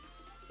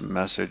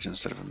 Message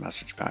instead of a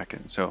message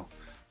packet. So,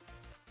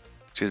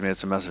 excuse me,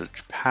 it's a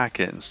message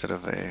packet instead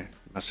of a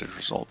message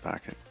result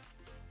packet.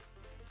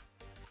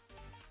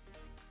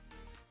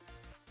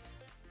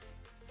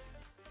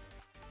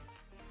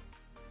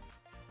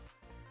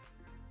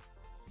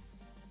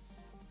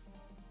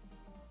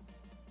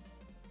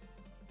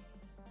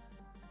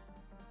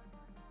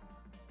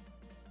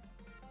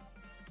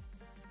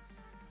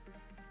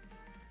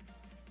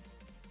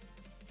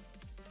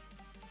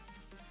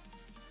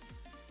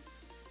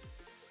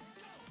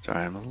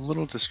 Sorry, I'm a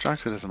little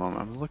distracted at the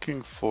moment. I'm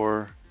looking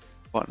for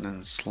a button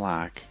in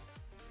Slack.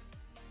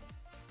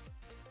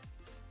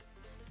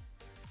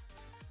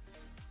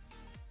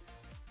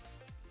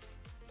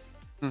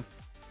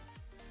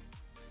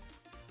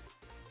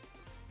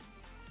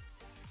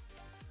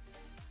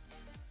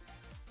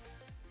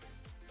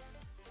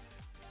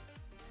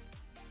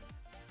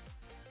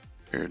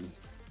 Weird.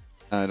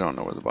 I don't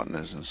know where the button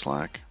is in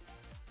Slack.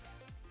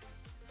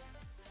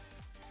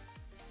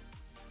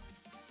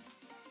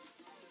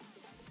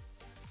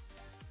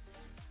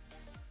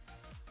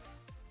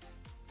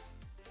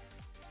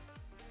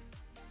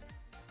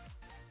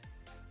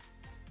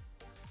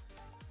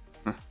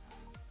 Huh.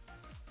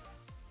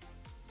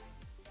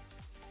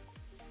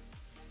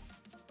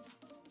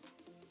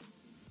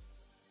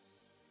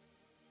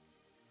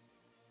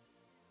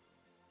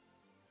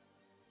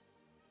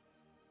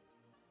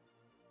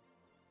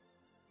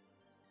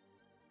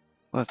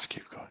 Let's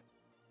keep going.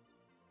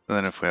 And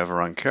then if we have a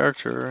run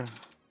character,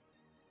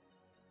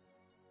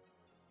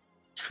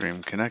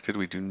 stream connected,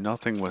 we do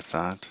nothing with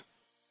that.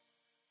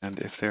 And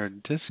if they're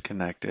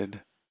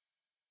disconnected,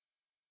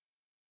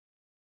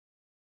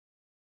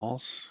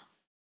 false.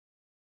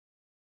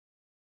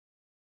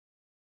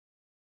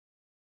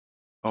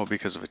 Oh,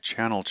 because of a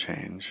channel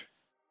change.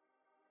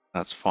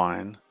 That's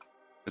fine.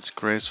 If it's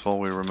graceful,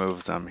 we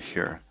remove them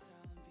here.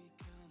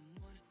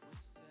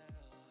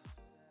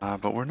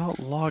 But we're not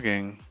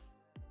logging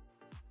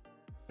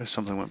if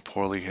something went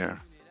poorly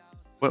here.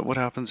 What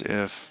happens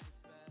if,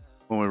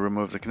 when we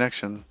remove the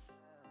connection,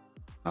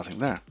 nothing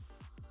there?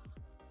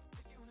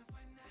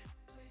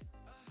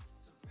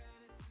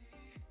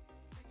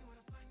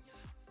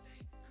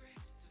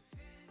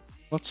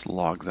 Let's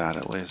log that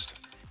at least.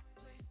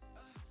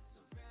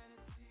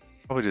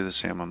 Probably do the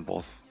same on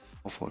both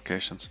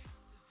locations.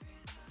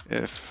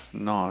 If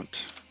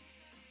not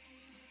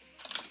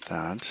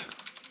that,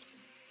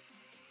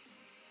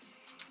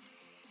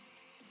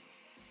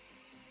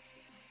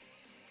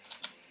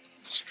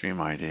 stream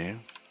ID.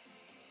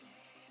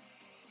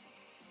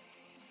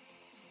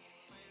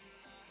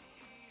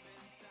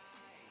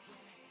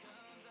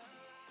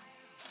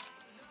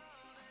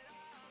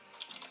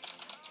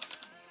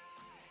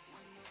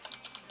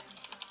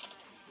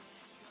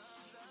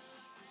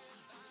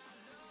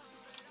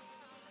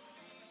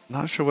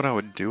 Not sure what I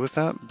would do with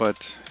that,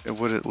 but it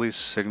would at least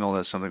signal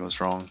that something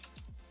was wrong.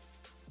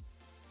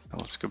 Now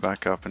let's go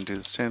back up and do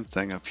the same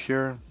thing up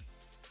here.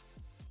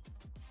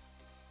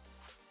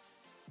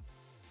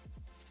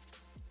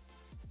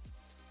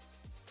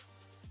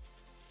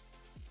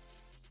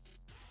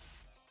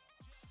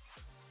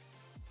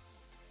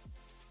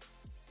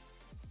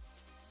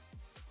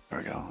 There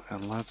we go,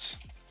 and let's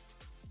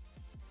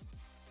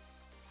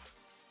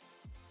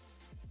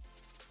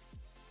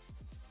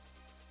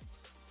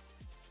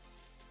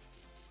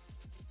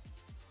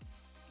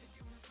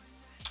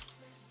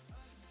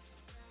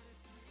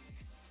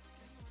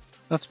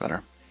that's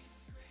better.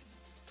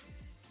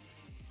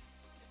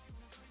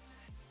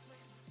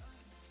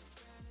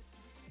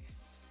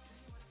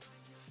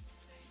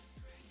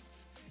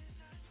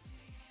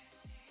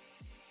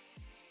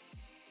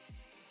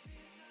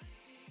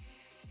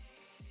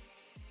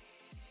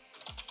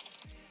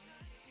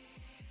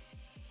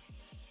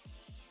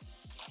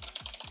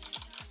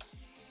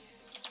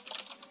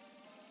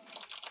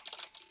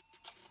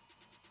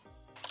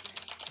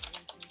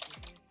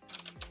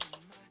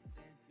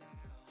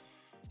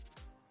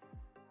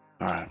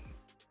 All right.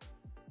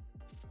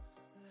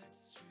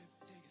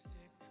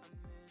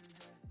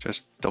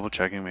 Just double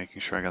checking,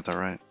 making sure I got that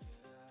right.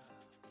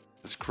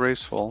 It's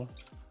graceful,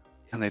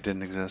 and they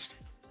didn't exist.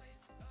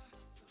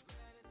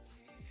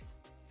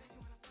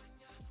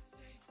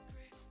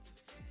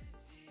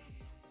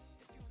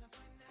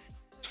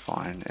 It's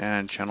fine.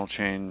 And channel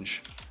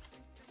change,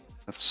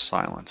 that's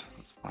silent.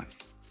 That's fine.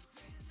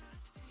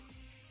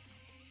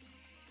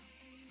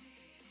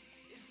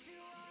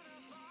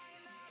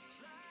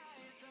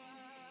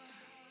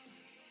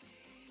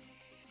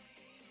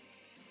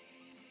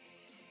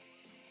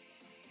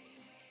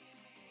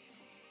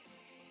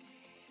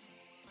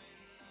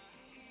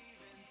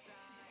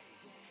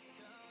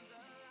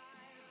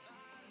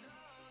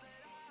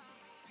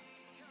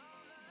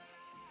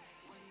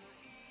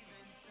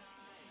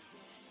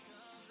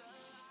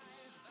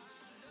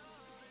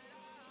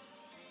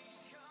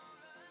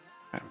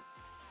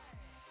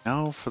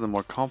 Now for the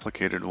more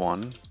complicated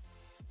one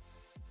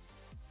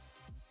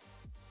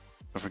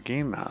of a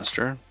game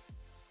master.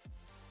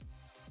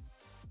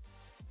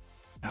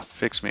 Now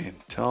fix me.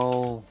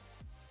 Tell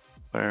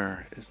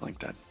where is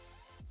LinkedIn.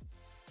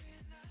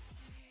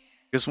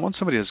 Because once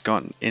somebody has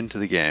gotten into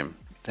the game,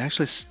 they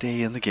actually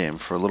stay in the game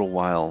for a little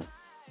while.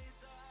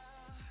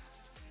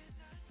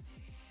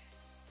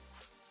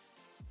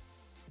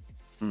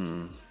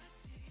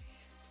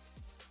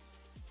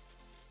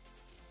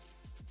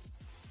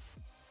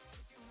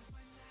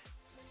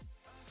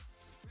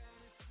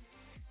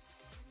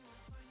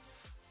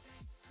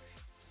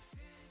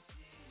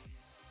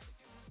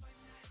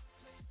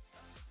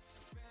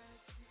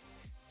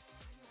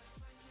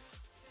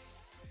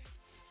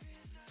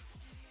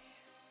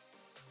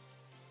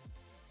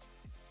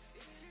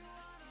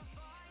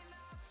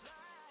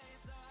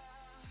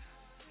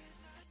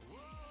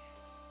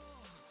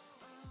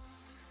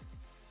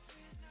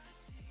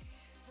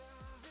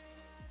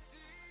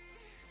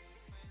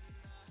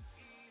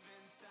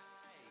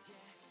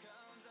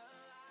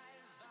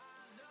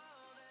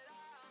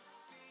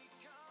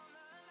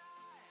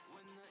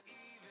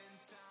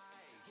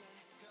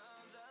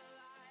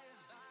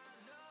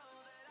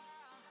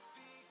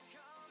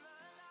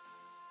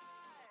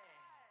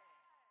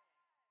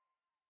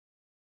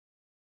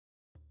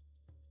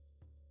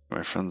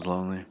 My friend's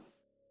lonely.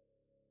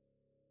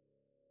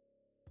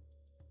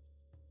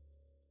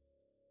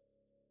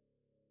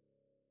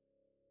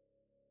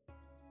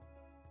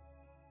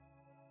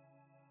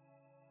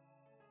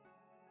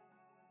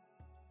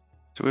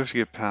 So we have to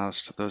get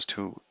past those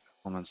two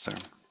elements there. I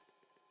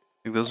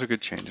think those are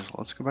good changes.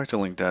 Let's go back to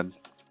link dead.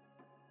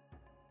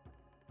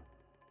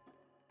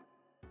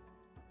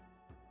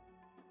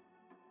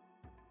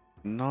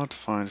 Not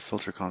find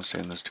filter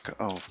constant in this to go.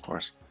 Oh, of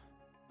course.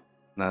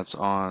 That's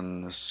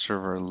on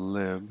server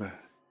lib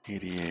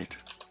 88.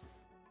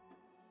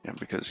 Yeah,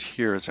 because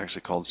here it's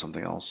actually called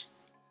something else.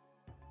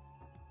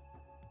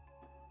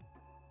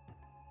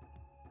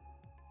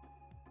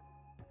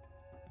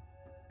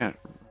 Yeah.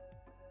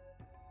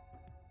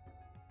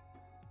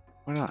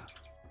 Why not?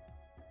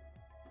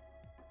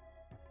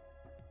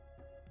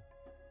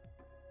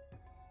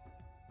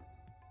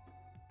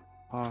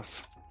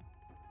 Auth.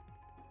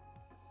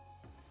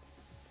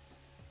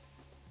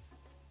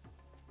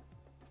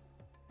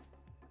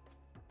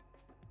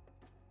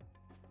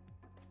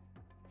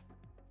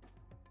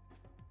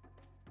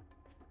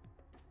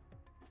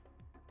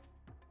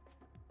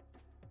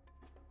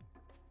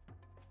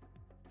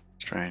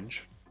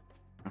 Strange.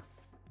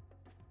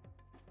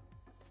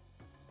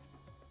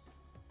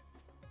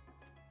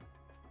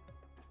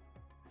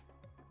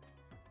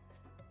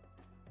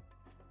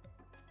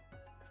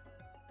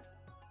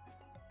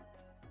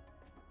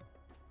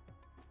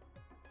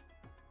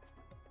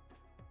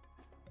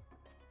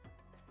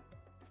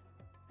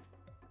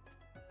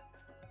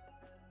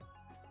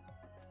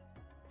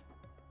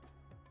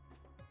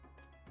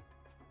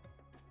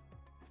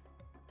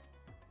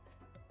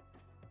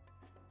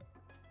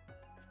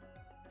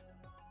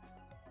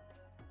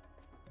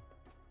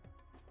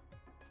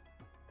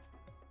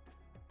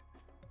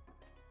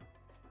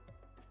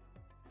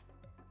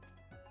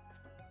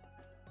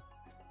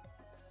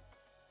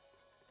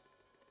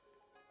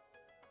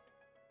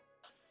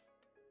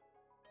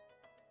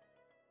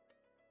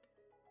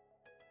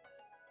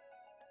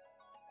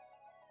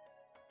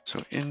 So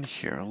in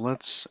here,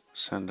 let's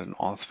send an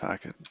auth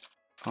packet.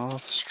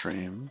 Auth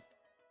stream.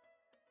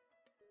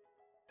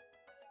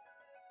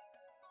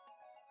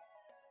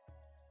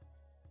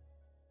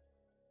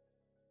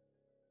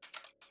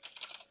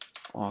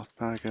 Auth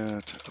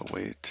packet,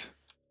 await,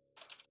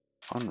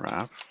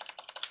 unwrap.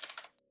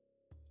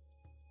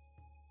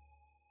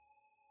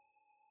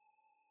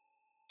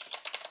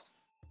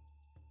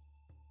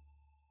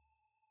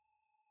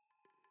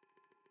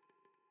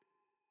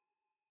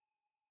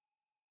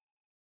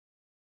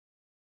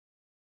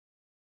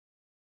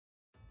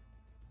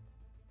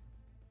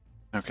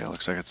 Okay,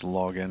 looks like it's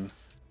login,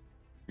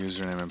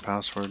 username and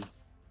password.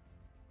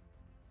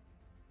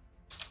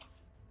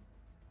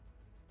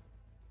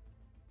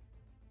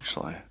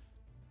 Actually,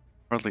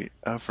 hardly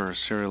ever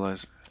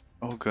serialize.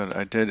 Oh good,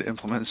 I did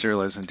implement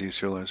serialize and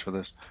deserialize for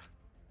this.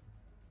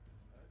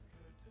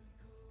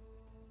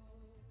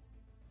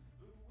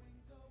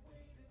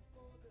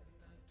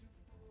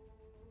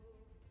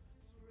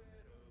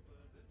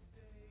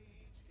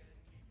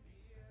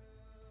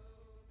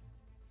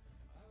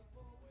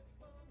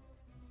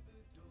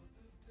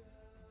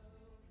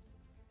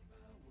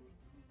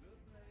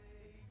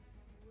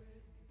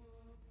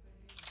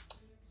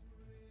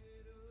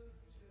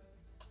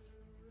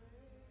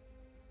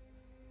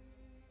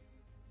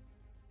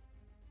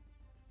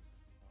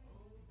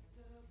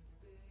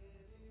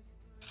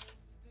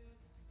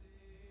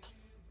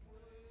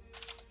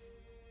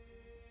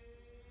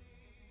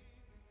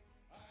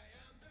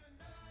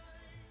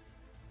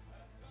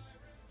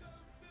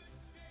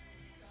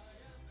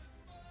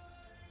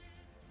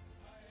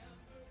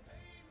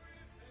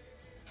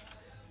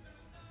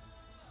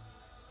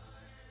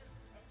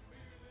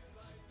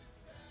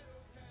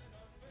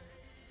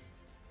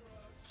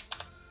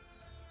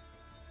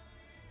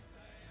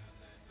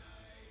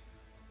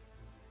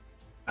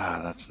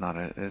 That's not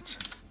it. It's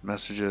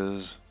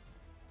messages.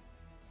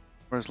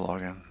 Where's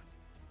login?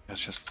 It's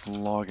just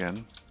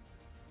login.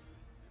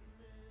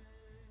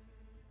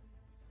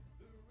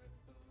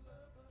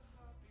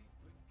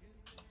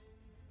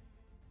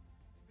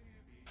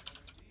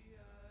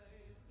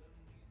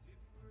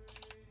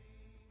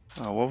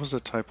 What was the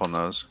type on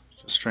those?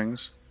 Just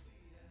strings?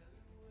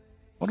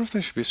 What if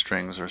they should be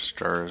strings or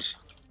strs?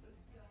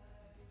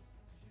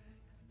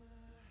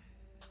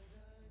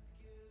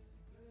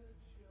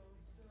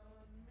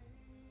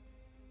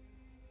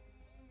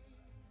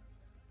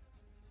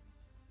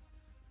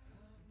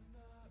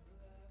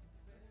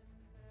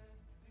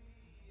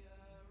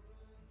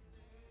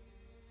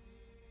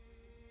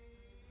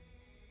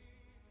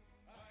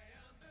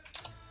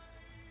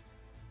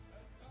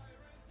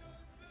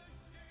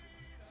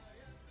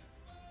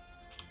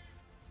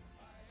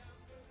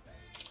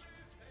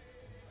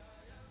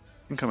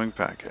 Incoming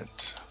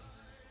packet.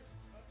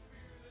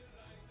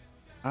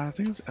 I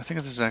think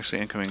this is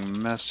actually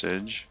incoming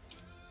message.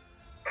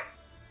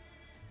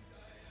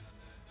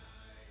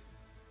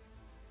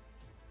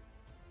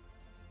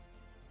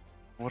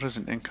 What does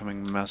an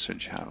incoming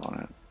message have on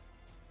it?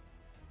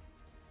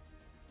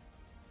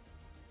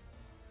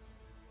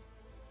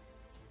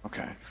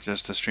 Okay,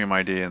 just a stream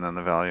ID and then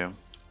the value.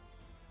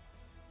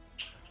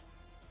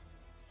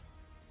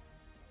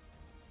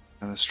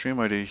 And the stream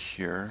ID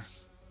here,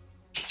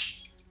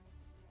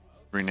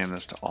 rename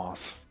this to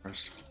auth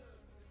first.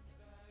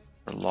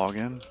 For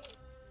login.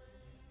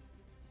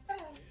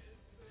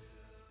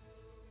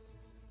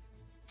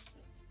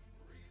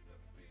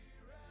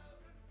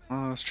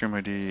 Stream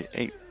ID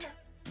 8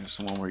 is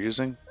the one we're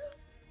using.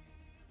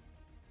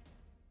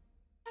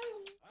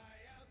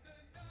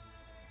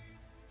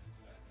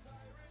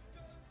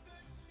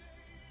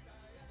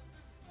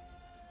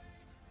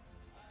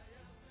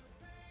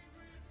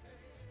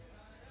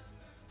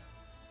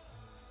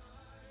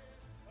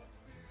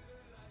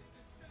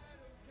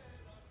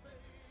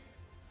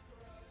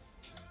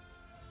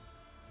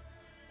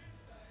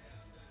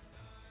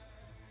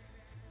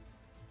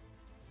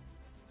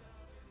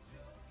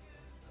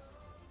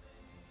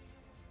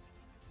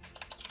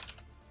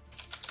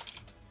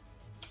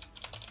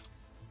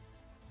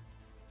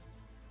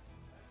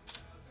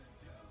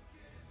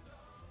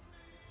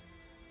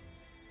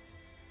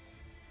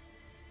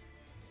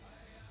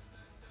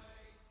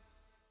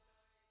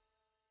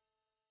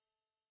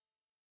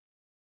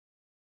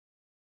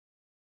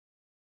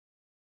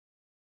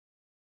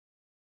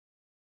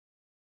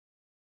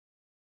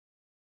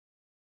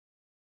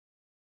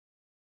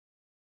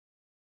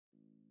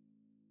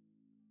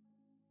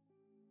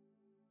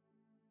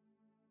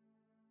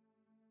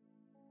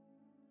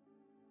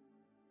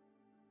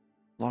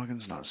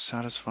 Login's not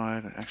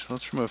satisfied. Actually,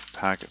 let's remove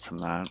packet from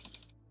that.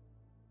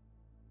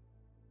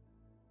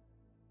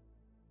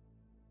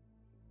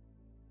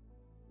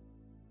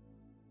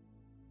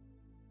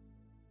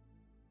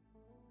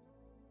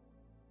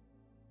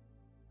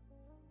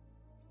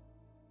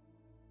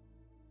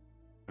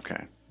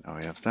 Okay, now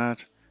we have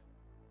that.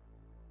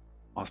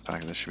 Auth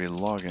packet, this should be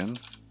login.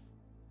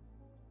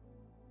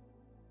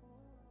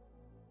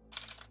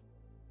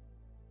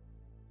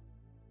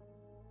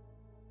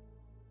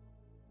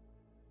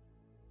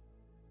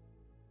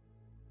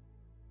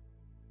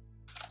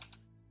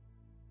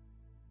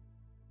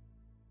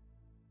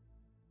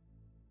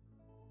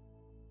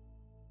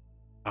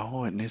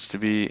 Oh, it needs to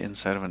be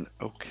inside of an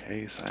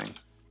OK thing.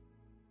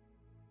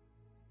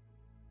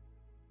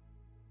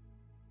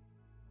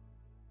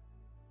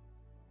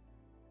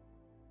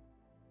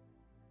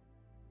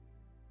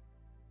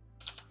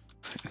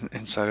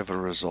 Inside of a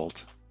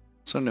result,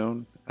 also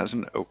known as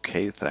an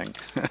OK thing.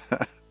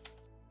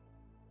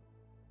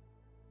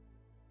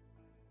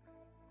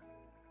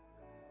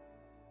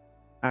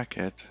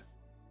 Packet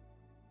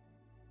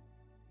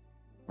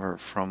or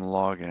from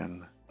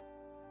login.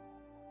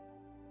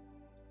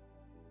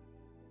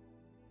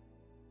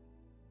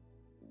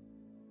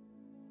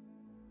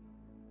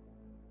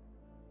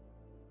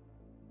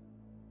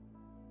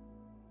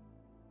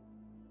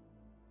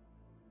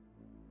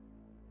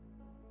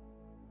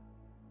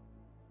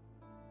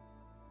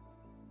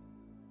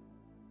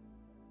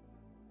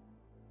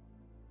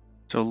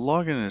 So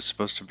login is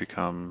supposed to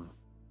become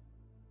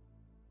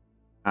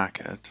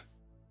packet,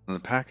 and the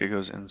packet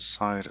goes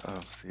inside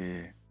of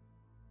the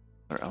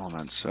other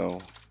element. So I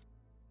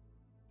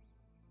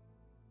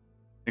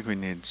think we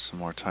need some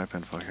more type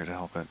info here to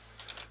help it.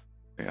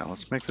 Yeah,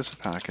 let's make this a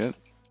packet.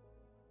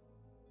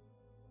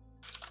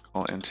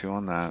 Call into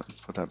on that,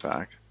 put that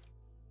back.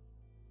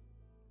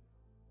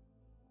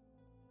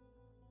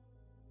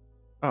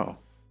 Oh,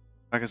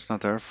 packet's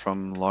not there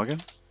from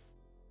login?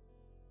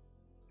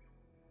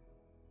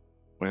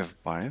 We have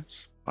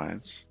bytes,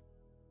 bytes.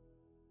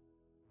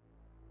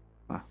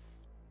 Huh.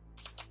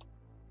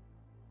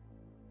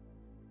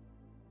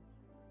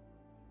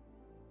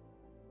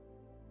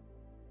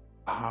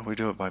 We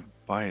do it by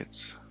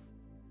bytes.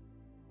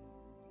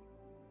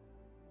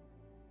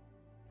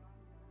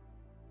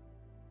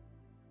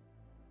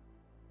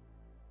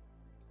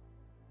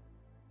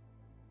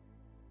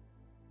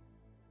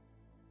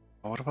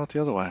 Oh, what about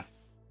the other way?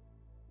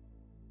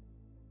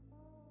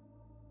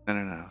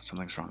 No,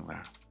 something's wrong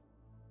there.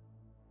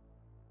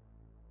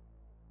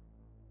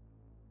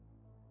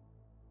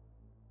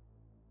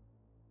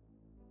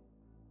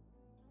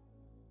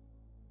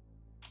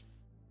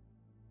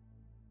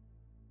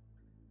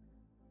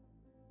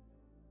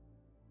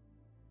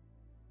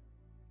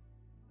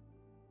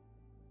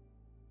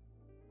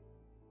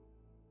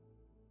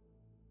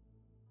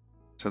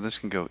 So this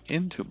can go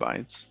into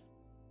bytes.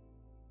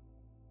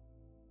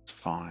 It's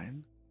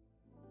fine.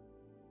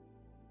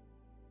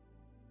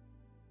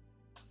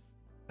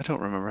 I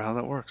don't remember how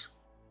that works.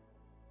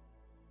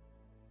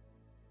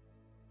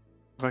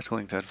 Go back to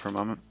LinkedIn for a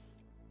moment.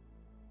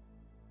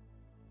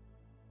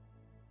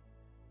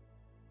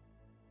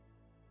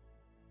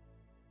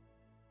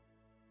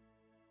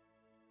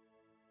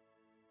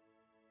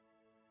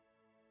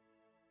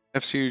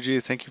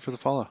 FCUG, thank you for the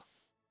follow.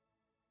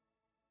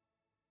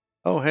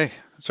 Oh, hey,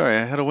 sorry,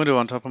 I had a window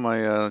on top of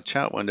my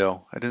chat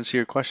window. I didn't see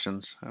your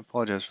questions. I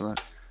apologize for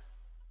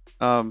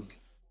that.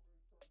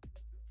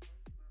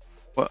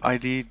 What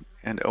ID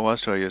and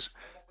OS do I use?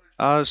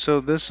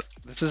 So this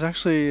is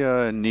actually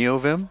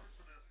NeoVim.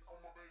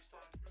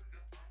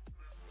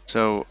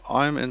 So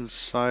I'm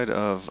inside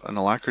of an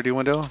Alacrity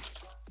window,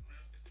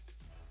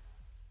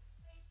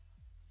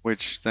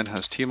 which then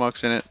has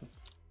tmux in it,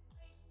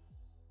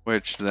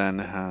 which then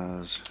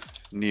has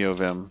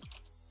NeoVim.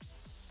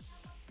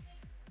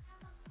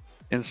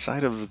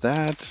 Inside of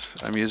that,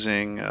 I'm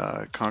using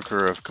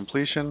Conqueror of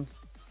Completion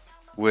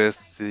with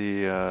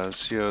the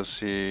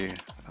COC,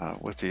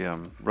 with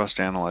the Rust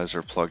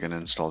Analyzer plugin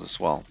installed as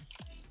well.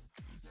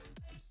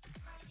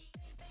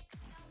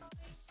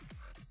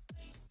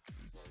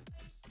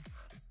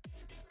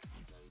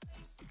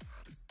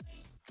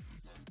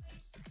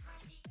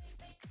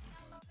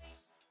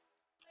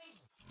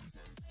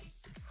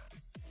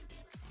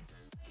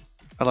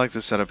 I like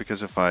this setup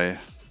because if I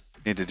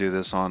need to do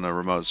this on a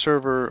remote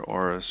server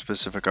or a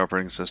specific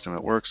operating system,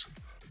 it works.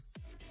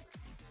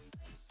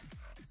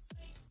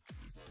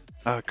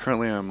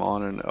 Currently I'm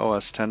on an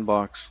OS 10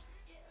 box,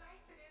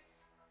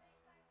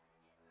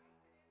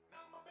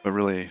 but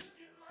really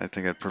I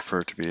think I'd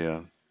prefer to be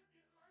a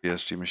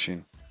BSD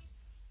machine.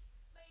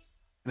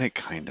 And it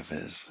kind of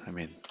is. I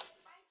mean,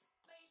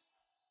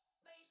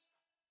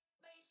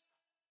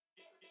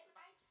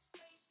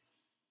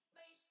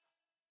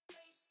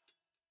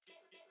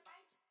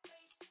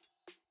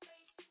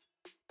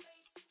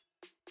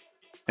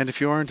 and if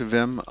you are into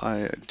Vim,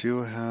 I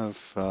do have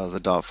the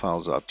dot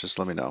files up. Just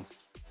let me know.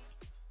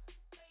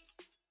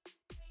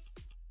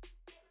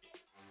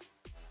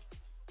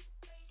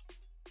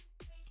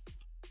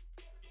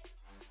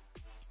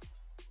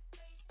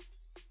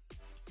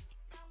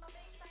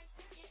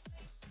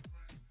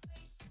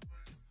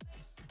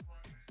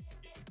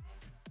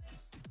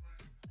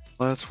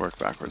 Let's work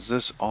backwards.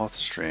 This auth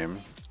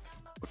stream,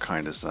 what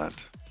kind is that?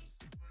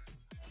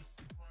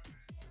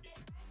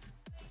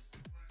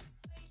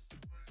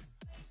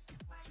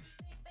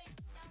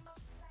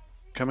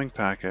 Coming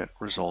packet,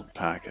 result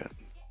packet.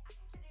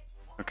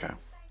 Okay. Is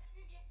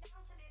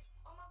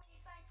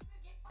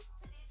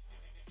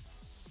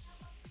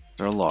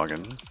there a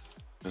login?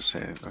 Just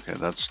say, okay,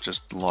 that's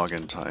just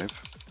login type.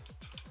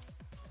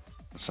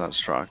 That's that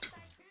struct.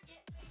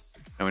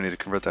 And we need to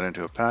convert that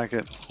into a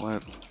packet.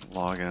 Let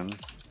login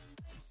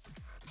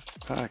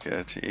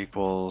packet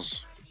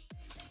equals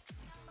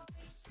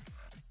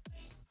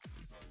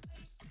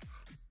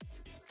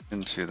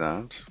into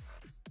that.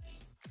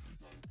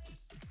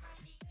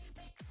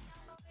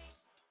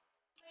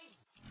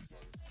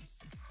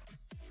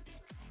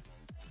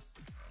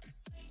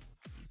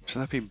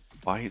 Should that be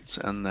bytes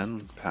and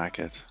then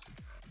packet?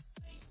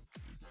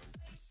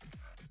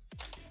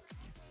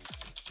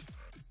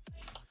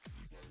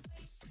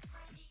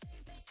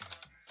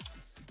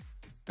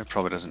 It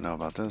probably doesn't know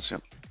about this,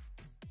 yep.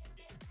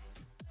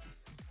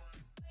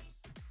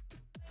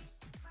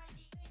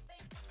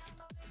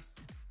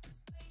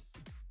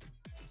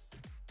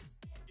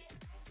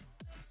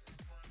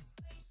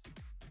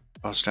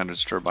 Oh, standard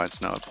stir bytes.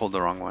 No, I pulled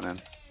the wrong one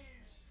in.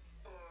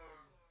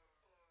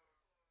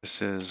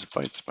 This is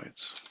bytes.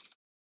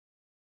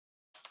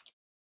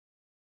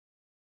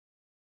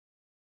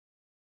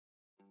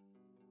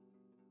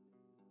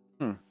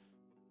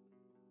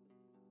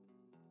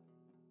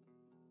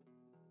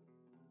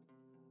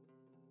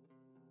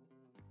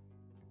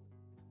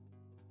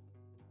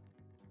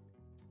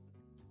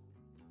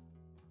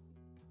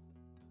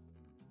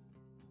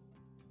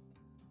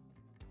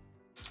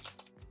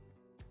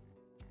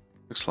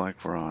 Looks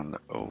like we're on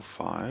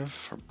 05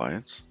 for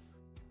bytes.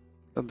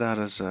 Add that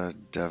as a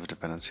dev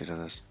dependency to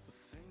this.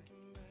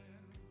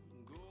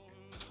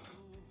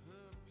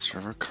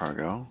 Server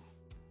cargo,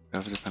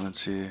 dev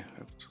dependency,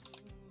 oops.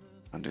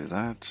 Undo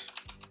that.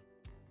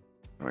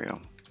 There we go.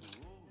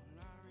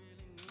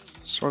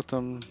 Sort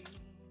them.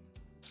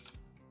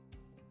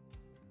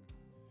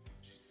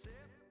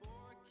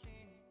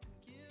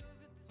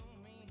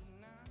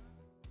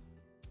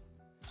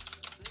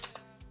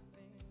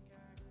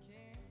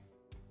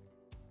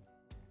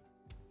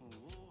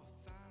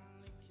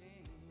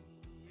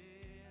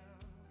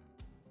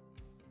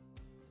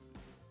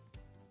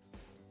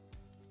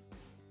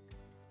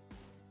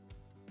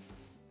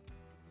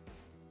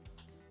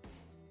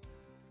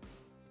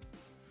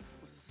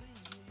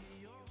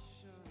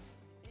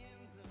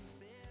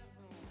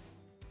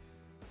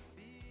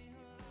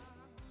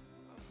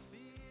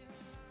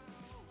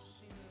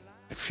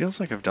 feels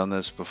like I've done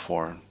this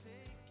before.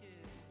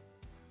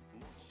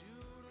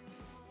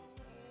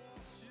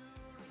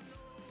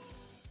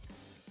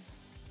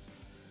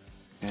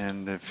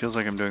 And it feels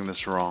like I'm doing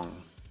this wrong.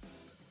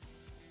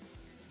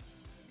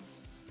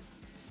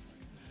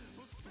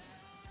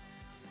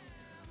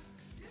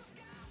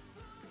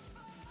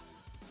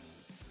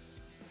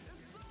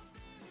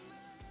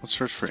 Let's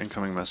search for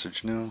incoming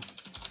message new.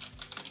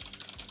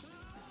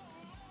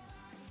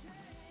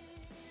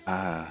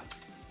 Ah.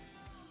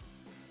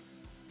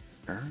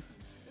 Here.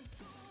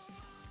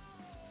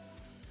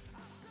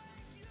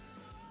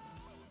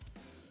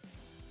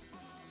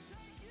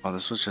 Oh,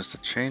 this was just a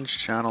change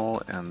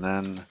channel and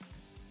then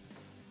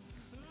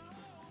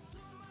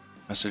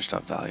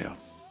message.value.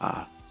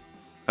 Ah.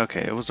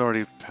 Okay, it was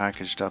already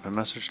packaged up, and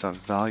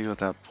message.value at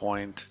that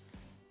point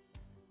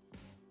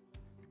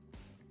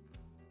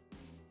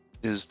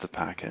is the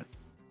packet.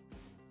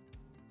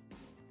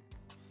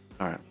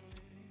 All right.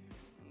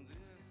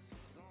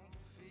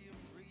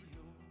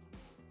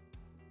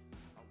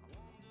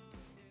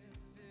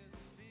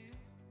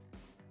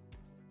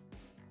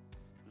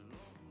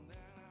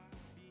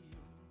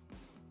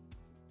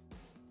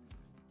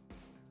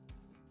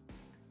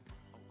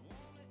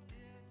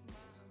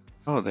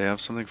 Oh, they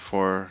have something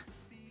for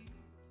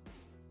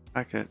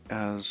packet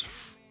as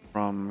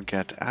from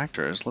get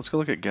actors. Let's go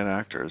look at get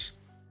actors.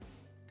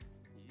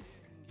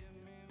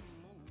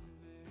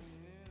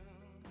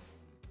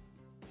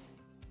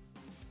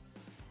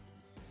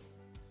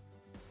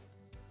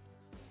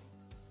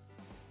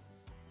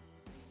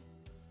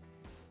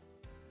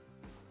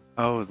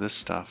 Oh, this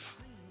stuff.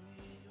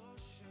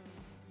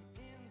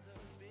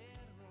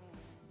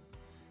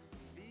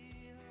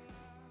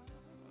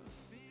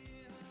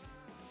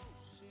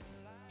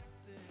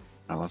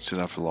 Now let's do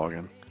that for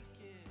login.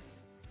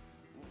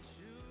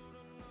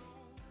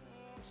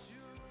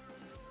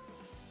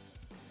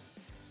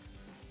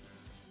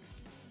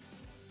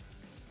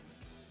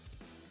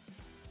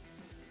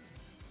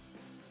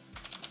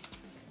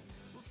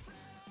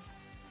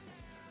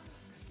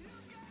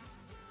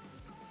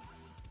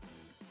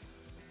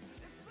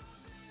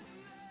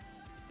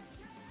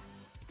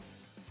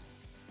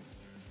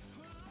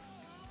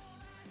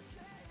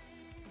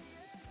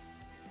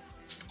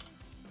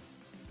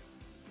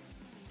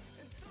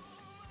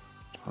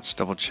 Let's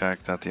double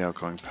check that the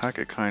outgoing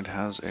packet kind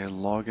has a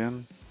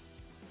login.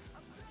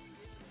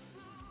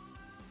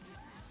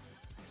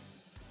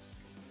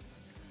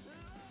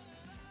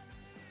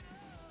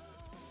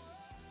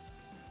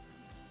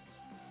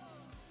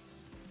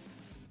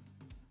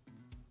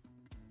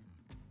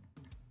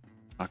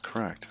 Not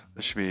correct.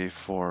 This should be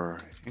for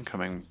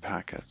incoming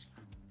packets.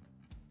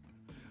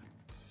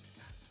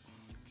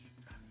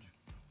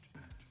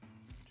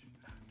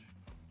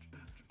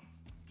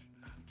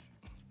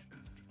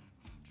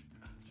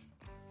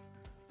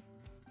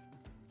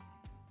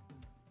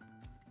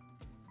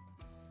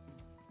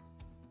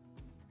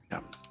 Yeah.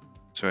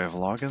 So we have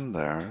login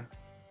there.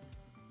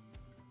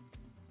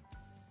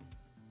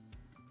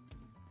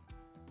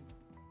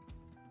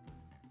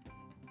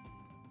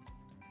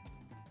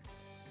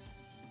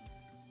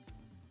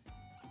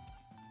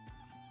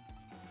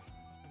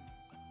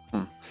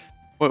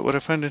 What I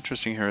find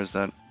interesting here is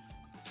that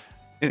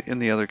in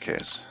the other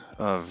case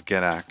of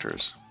get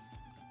actors,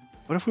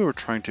 what if we were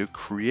trying to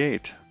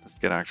create this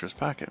get actors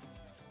packet?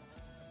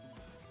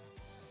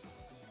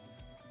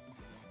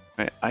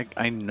 Right?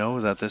 I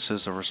know that this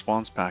is a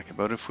response packet,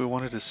 but if we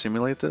wanted to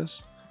simulate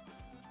this,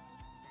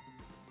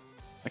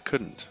 I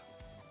couldn't.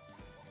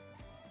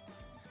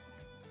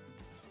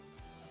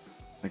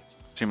 Like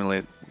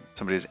simulate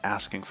somebody's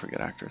asking for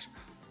get actors.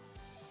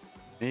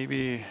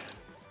 Maybe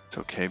it's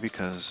okay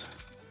because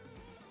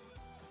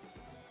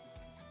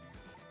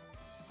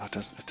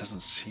it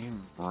doesn't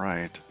seem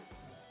right.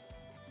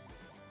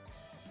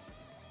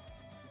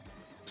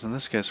 So in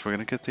this case, we're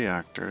going to get the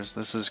actors.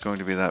 This is going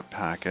to be that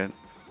packet.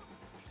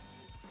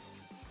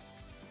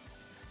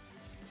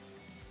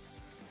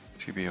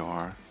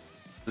 TBR.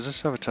 Does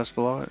this have a test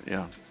below it?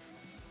 Yeah.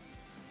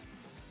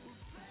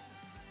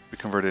 We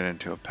convert it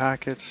into a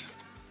packet.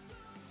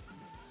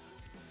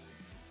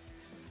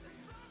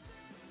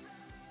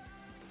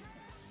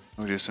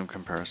 We do some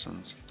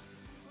comparisons.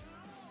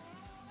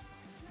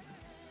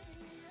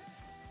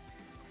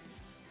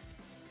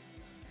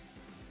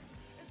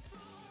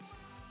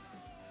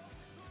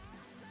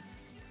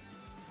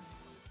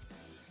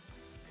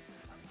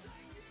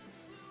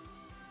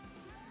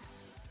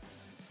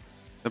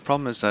 The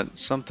problem is that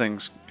some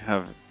things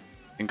have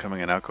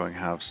incoming and outgoing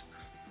halves.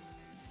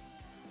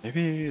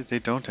 Maybe they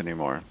don't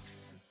anymore.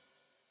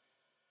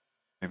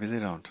 Maybe they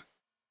don't.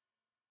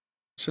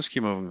 Let's just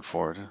keep moving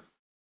forward.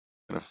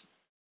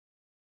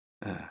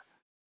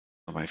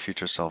 My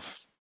future self,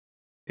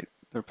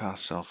 their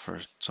past self for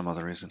some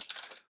other reason.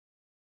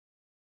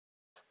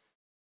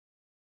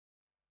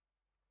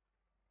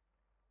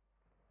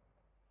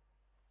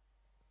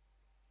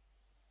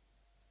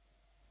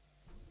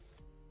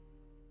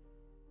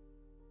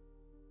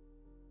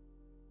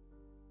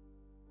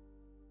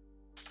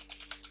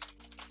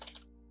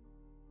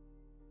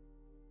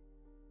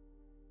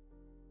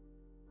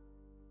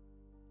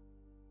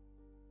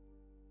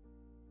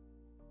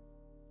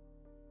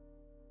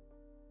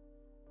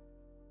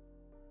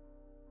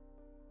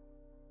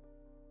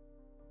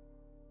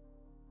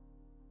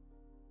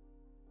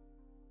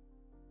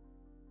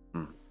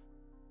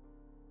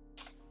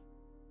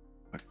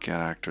 get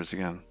actors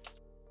again.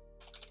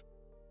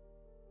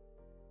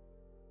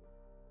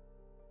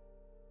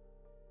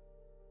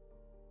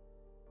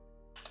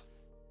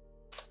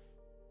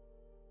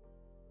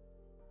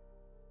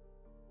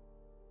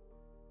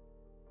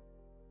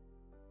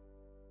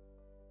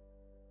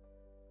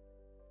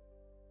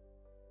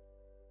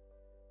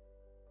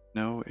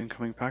 No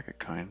incoming packet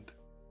kind.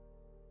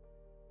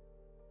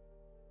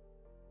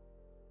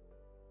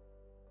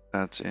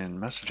 That's in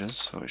messages,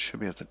 so it should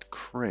be at the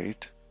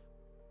crate.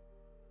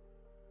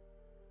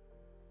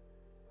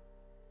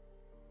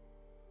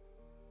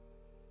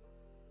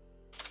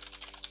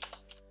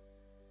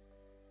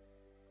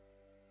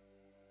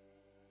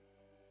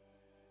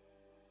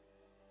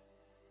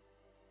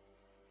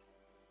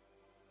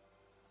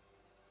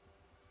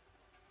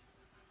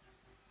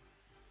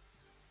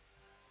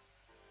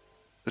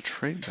 The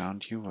trait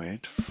bound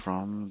U8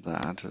 from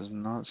that is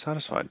not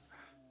satisfied.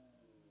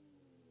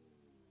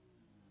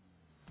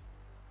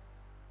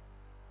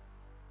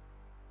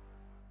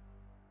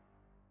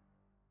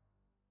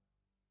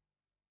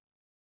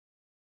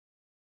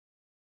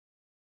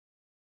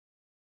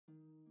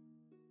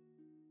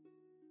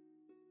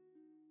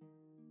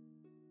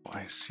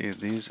 I see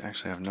these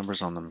actually have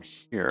numbers on them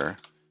here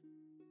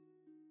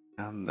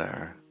and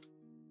there.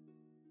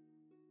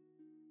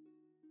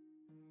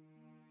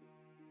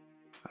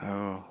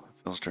 Oh,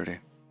 it feels dirty.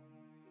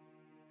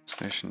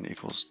 Destination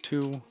equals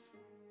 2.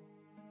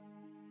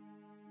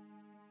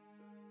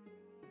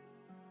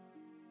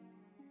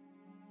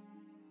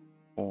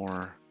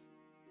 Or,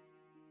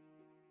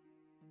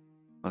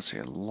 let's see,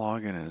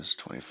 login is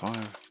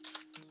 25.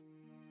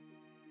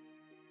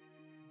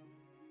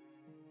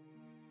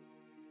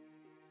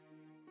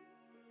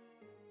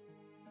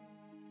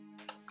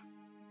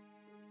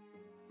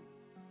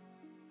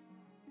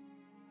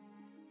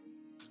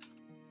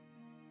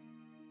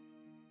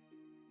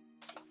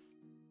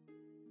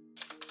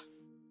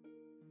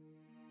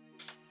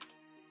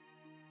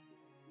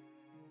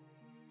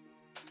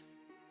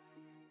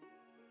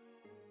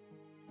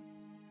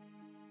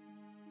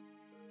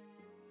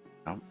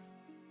 Nope.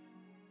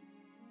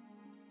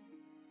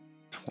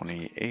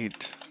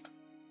 28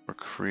 for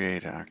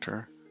create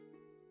actor.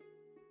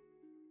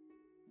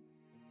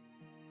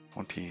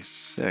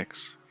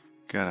 26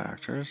 get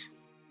actors.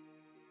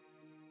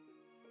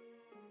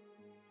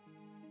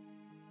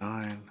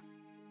 9.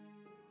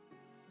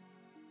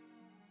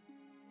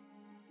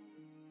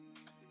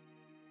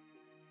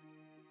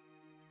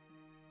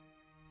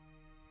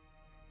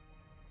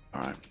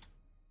 Alright.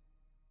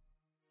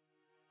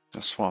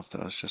 Let's swap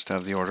those just to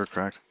have the order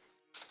correct.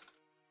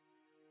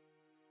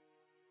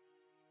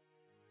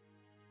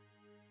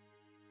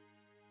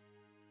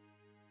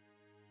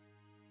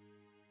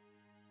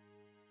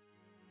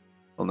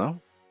 Well,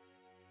 no.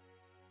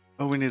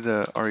 Oh, we need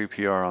the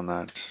REPR on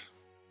that.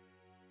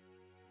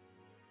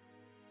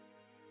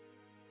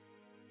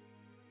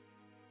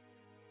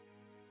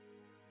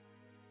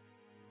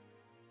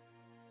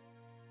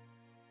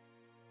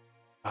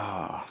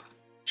 Ah,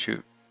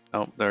 shoot.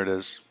 Oh, there it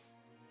is.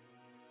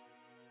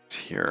 It's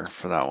here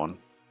for that one.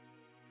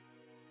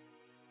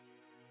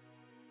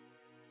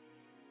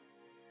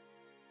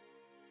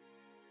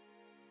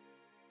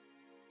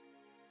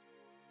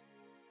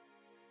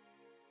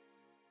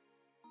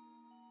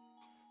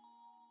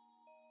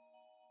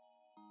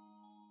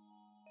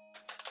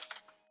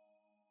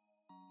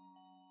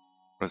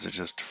 Or is it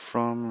just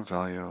from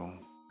value?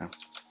 Yeah.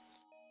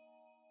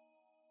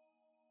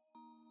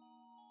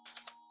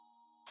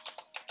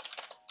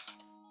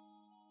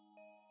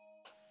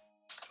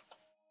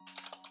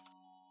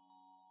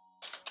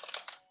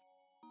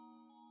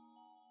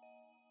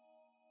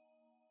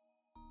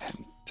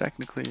 And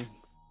technically,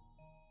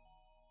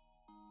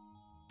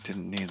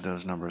 didn't need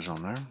those numbers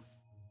on there.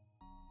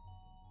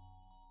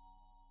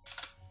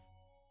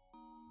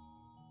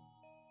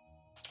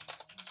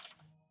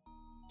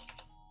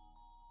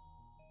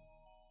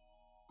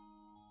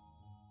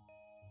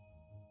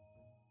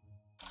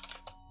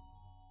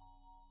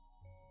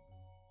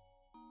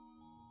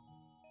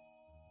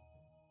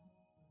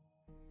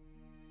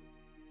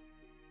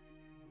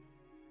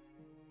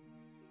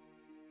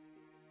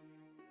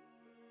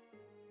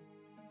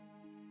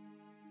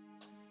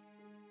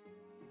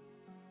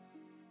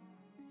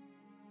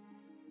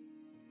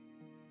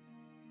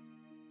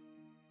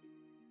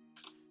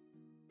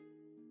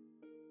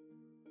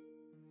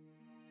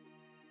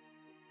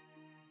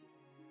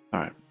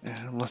 Alright,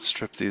 and let's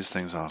strip these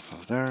things off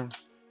of there.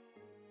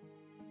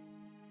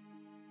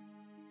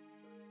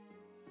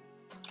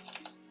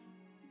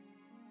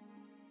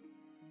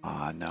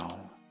 Ah,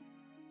 no.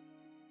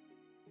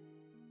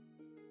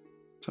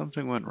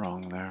 Something went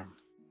wrong there.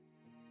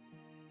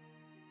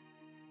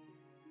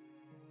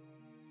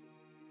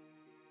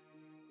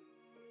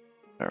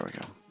 There we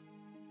go.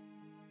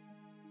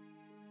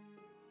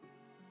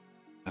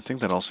 I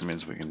think that also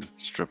means we can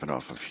strip it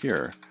off of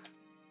here.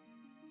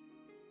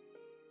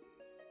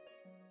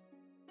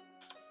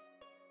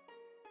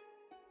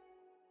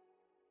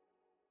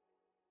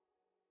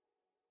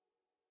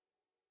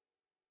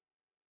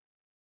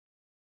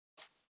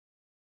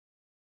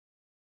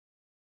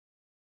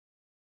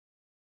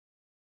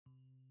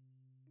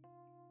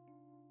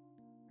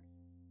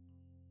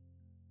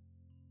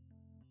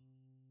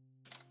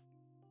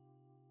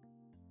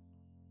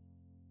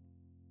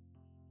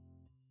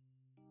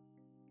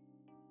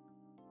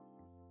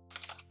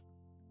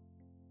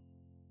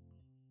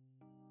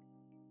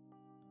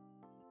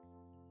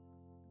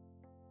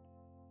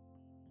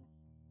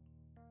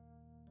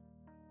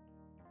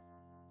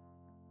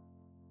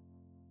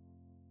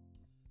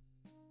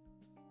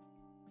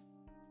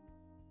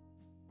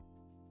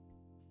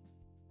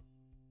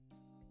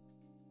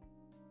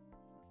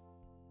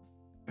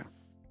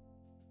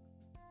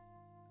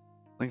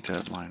 linked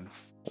at line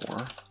 4.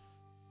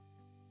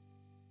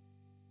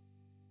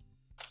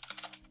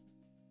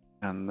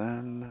 And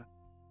then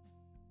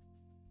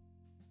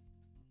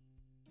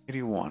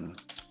 81.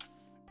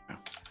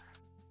 Okay.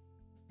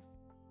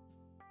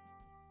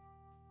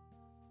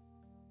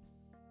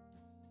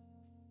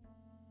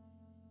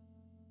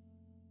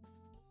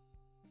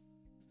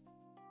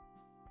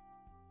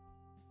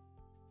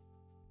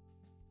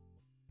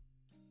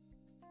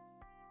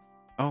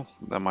 Oh,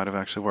 that might have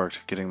actually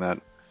worked, getting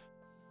that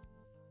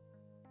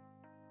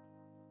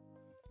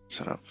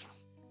set up.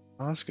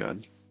 Oh, that's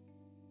good.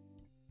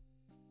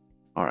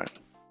 All right.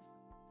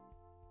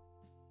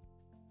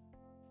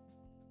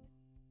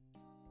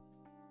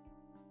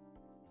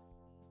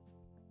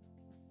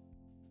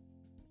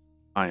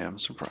 I am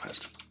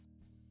surprised.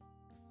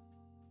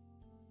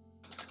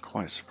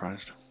 Quite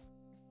surprised.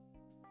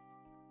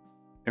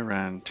 It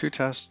ran 2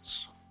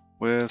 tests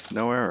with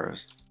no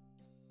errors.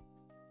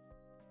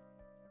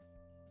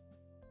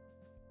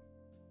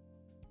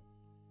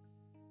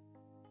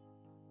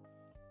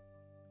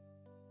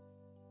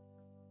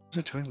 Is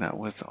it doing that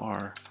with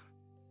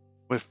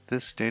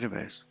this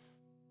database?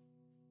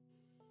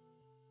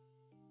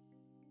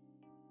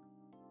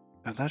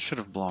 And that should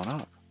have blown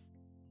up.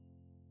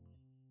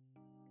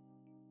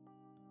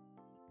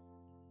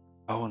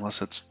 Oh,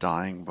 unless it's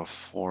dying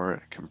before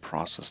it can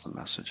process the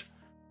message.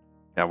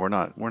 Yeah, we're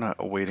not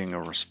awaiting a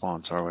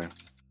response, are we?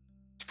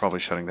 It's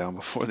probably shutting down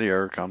before the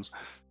error comes.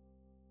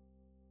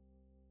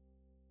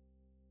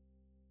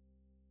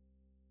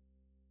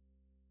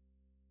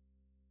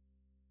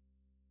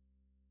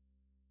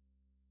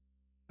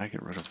 I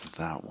get rid of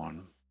that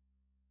one.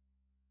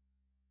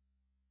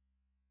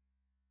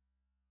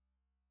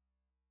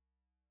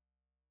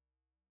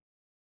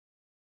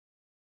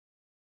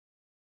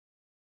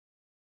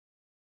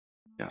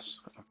 Yes,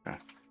 okay.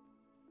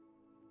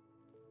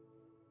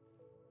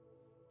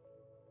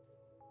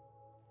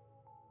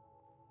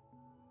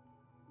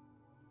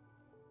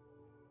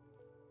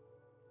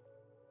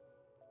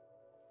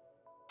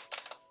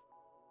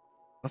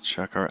 Let's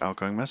check our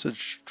outgoing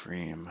message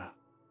stream.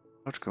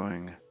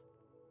 Outgoing.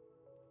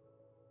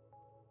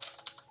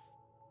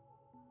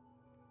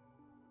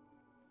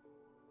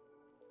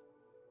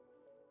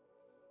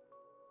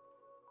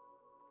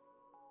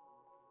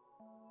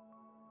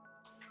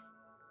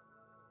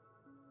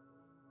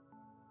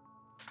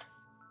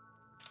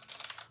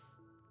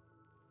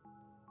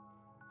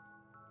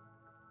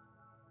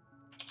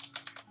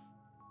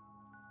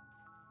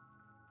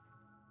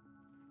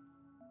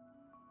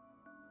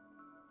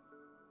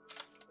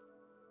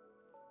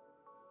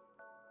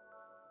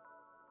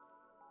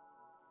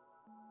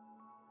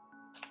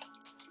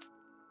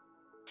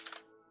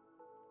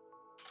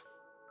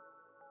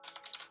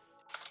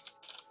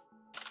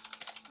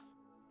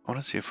 I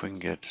want to see if we can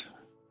get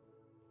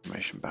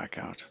information back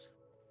out.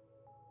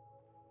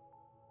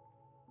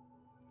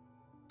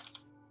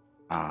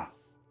 Ah.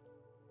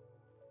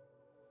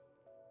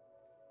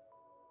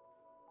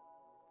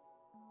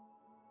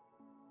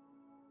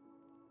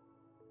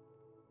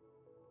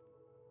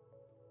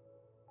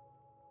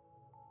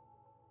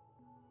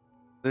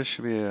 This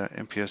should be an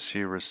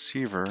MPSC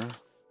receiver.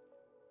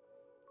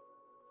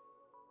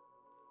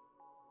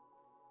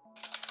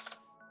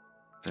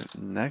 Is it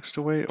next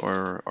await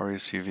or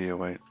RECV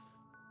await?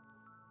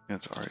 Yeah,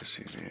 it's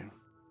RECV.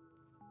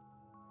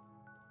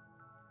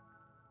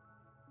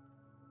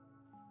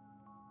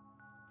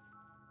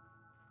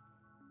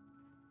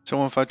 So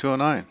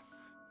 15209.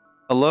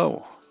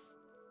 Hello.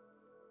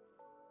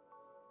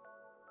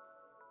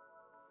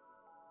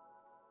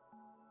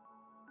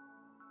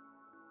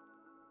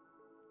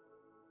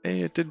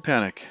 Hey, it did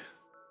panic.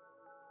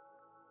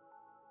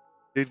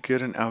 Did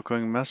get an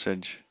outgoing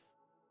message.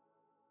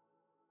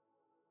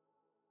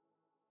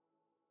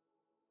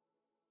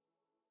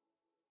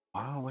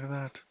 Wow, look at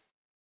that.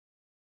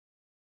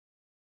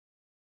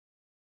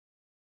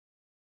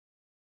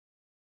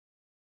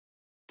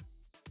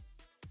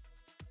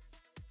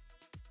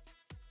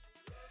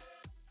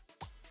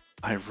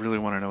 I really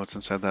want to know what's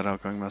inside that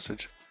outgoing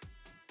message.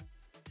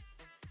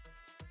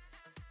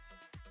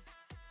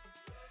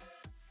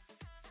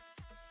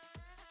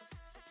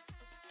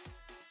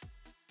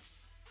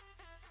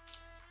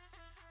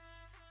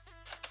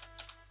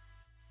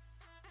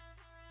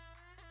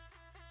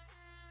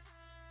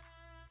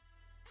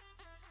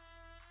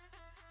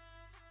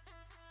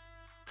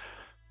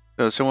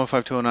 So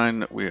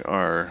 15209, we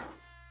are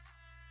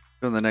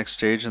doing the next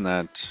stage in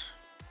that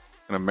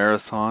kind of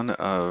marathon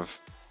of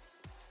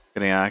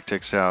getting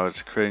Actix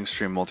out, creating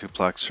stream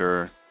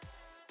multiplexer,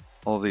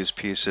 all of these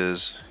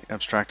pieces,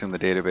 abstracting the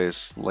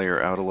database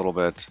layer out a little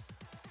bit,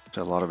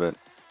 a lot of it.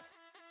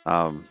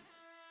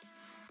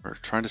 We're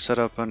trying to set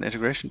up an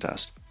integration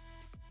test.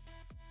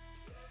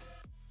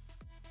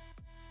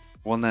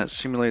 One that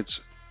simulates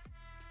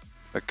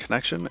a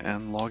connection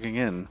and logging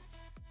in,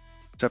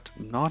 except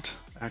not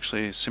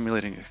actually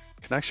simulating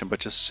a connection, but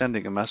just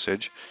sending a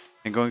message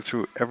and going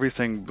through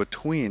everything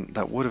between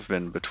that would have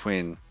been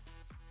between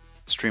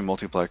stream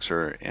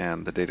multiplexer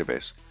and the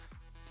database.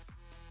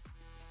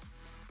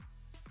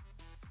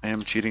 I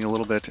am cheating a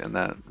little bit in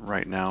that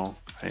right now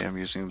I am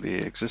using the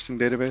existing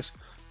database,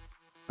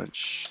 but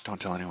shh, don't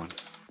tell anyone.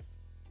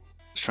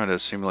 Just trying to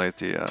simulate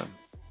the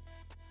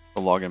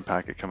login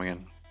packet coming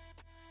in.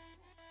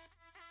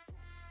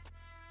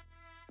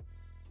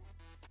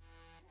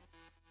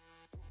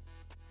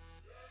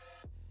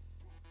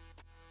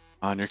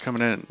 And you're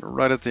coming in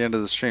right at the end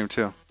of the stream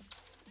too.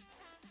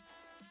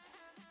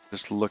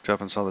 Just looked up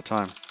and saw the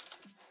time.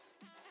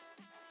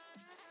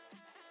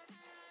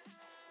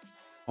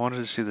 I wanted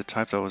to see the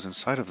type that was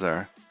inside of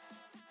there.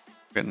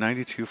 Got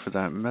 92 for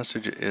that.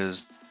 Message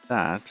is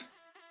that.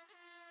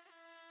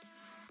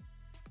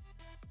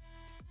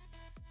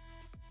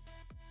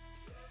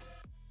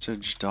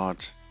 Message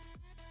dot.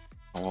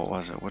 Oh, what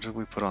was it? What did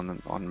we put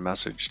on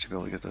message to be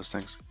able to get those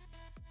things?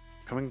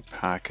 Coming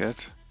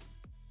packet.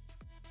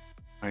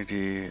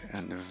 ID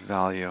and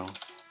value.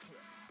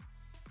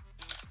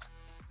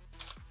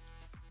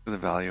 Get the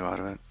value out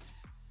of it.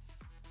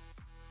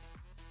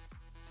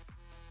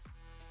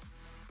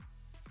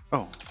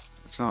 Oh,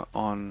 it's not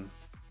on.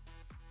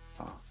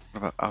 What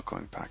about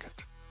outgoing packet?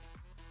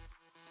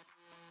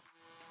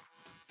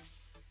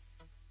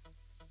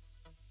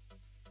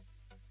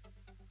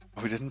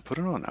 Oh, we didn't put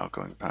it on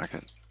outgoing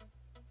packet.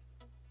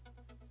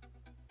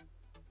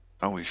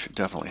 Oh, we should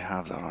definitely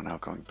have that on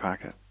outgoing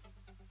packet.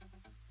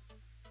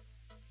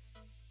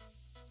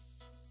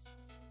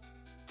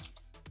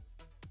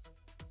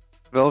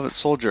 Velvet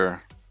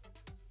Soldier.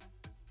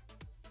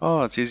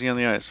 Oh, it's easy on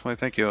the ice. Why,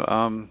 thank you.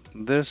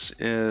 This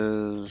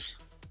is.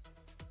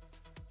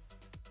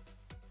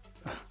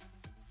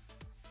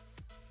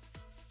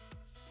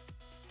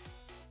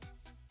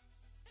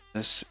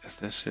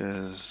 This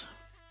is.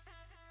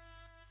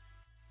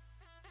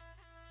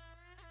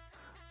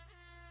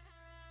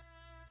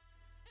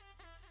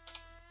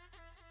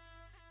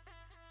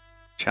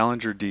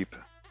 Challenger Deep.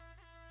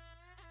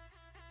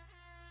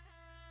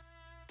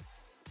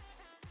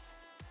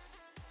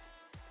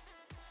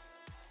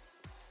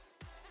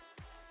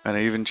 And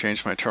I even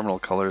changed my terminal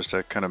colors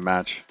to kind of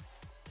match.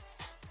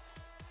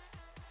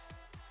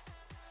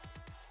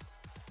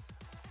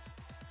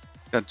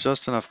 Got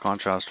just enough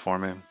contrast for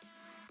me.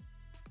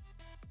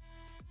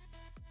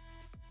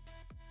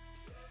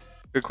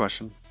 Good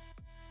question.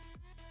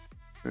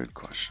 Good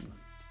question.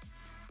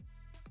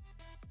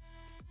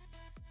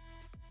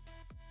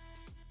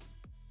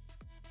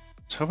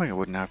 I was hoping I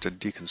wouldn't have to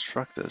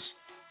deconstruct this.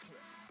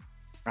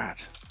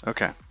 Right.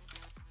 Okay.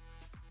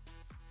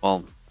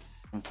 Well,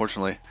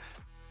 unfortunately,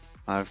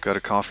 I've got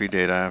a coffee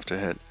date I have to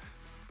hit.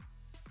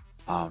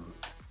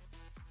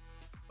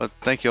 But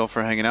thank you all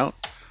for hanging out.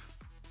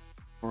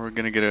 We're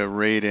gonna get a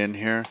raid in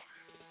here.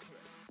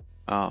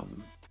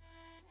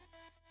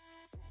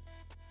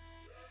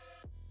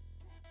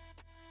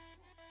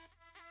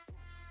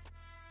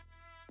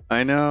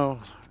 I know.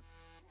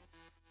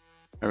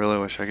 I really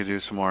wish I could do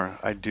some more.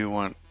 I do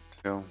want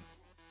to.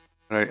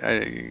 But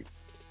I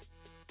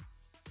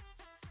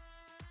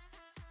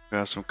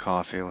have some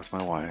coffee with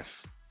my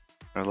wife.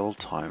 A little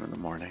time in the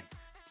morning.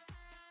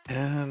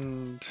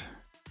 And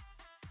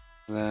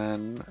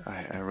then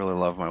I really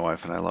love my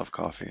wife and I love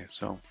coffee,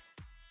 so.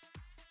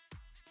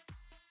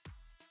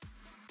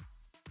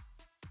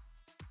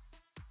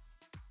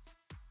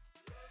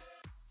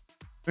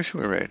 Who should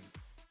we raid?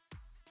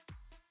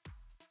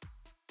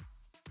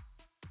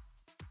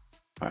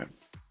 Alright.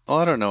 Well,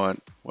 I don't know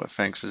what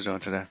Fanks is doing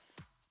today.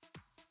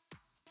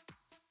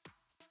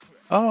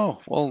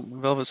 Oh, well,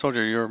 Velvet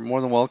Soldier, you're more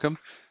than welcome.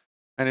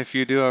 And if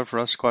you do have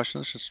Rust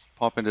questions, just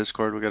pop in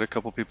Discord. We got a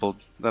couple people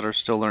that are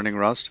still learning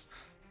Rust.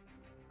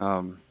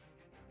 All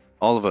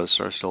of us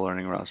are still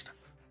learning Rust.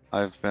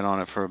 I've been on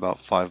it for about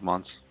 5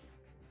 months.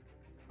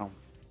 So,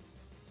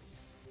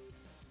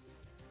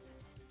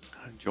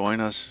 join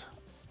us.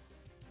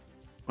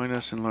 Join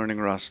us in learning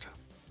Rust.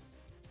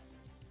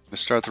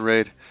 Let's start the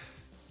raid.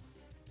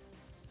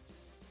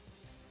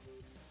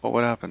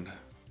 What happened?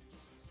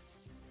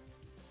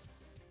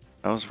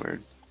 That was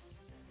weird.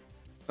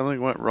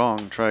 Something went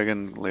wrong. Try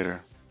again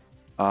later.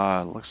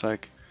 Looks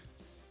like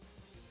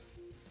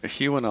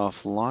he went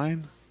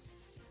offline.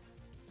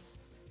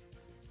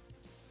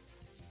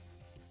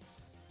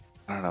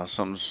 I don't know,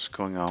 something's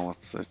going on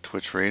with the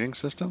Twitch rating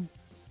system.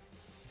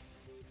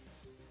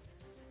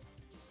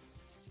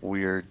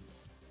 Weird.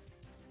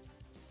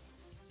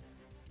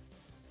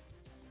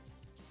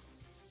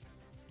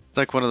 It's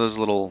like one of those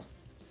little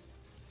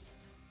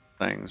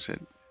things.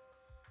 It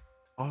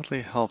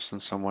oddly helps in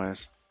some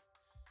ways.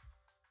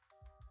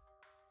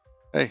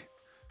 Hey.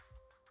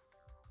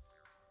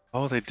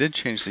 Oh, they did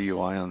change the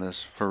UI on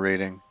this for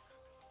rating.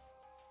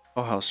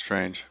 Oh, how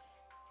strange.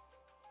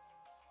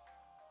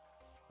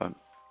 But,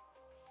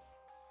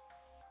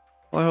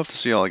 well, I hope to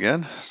see you all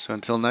again. So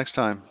until next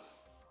time.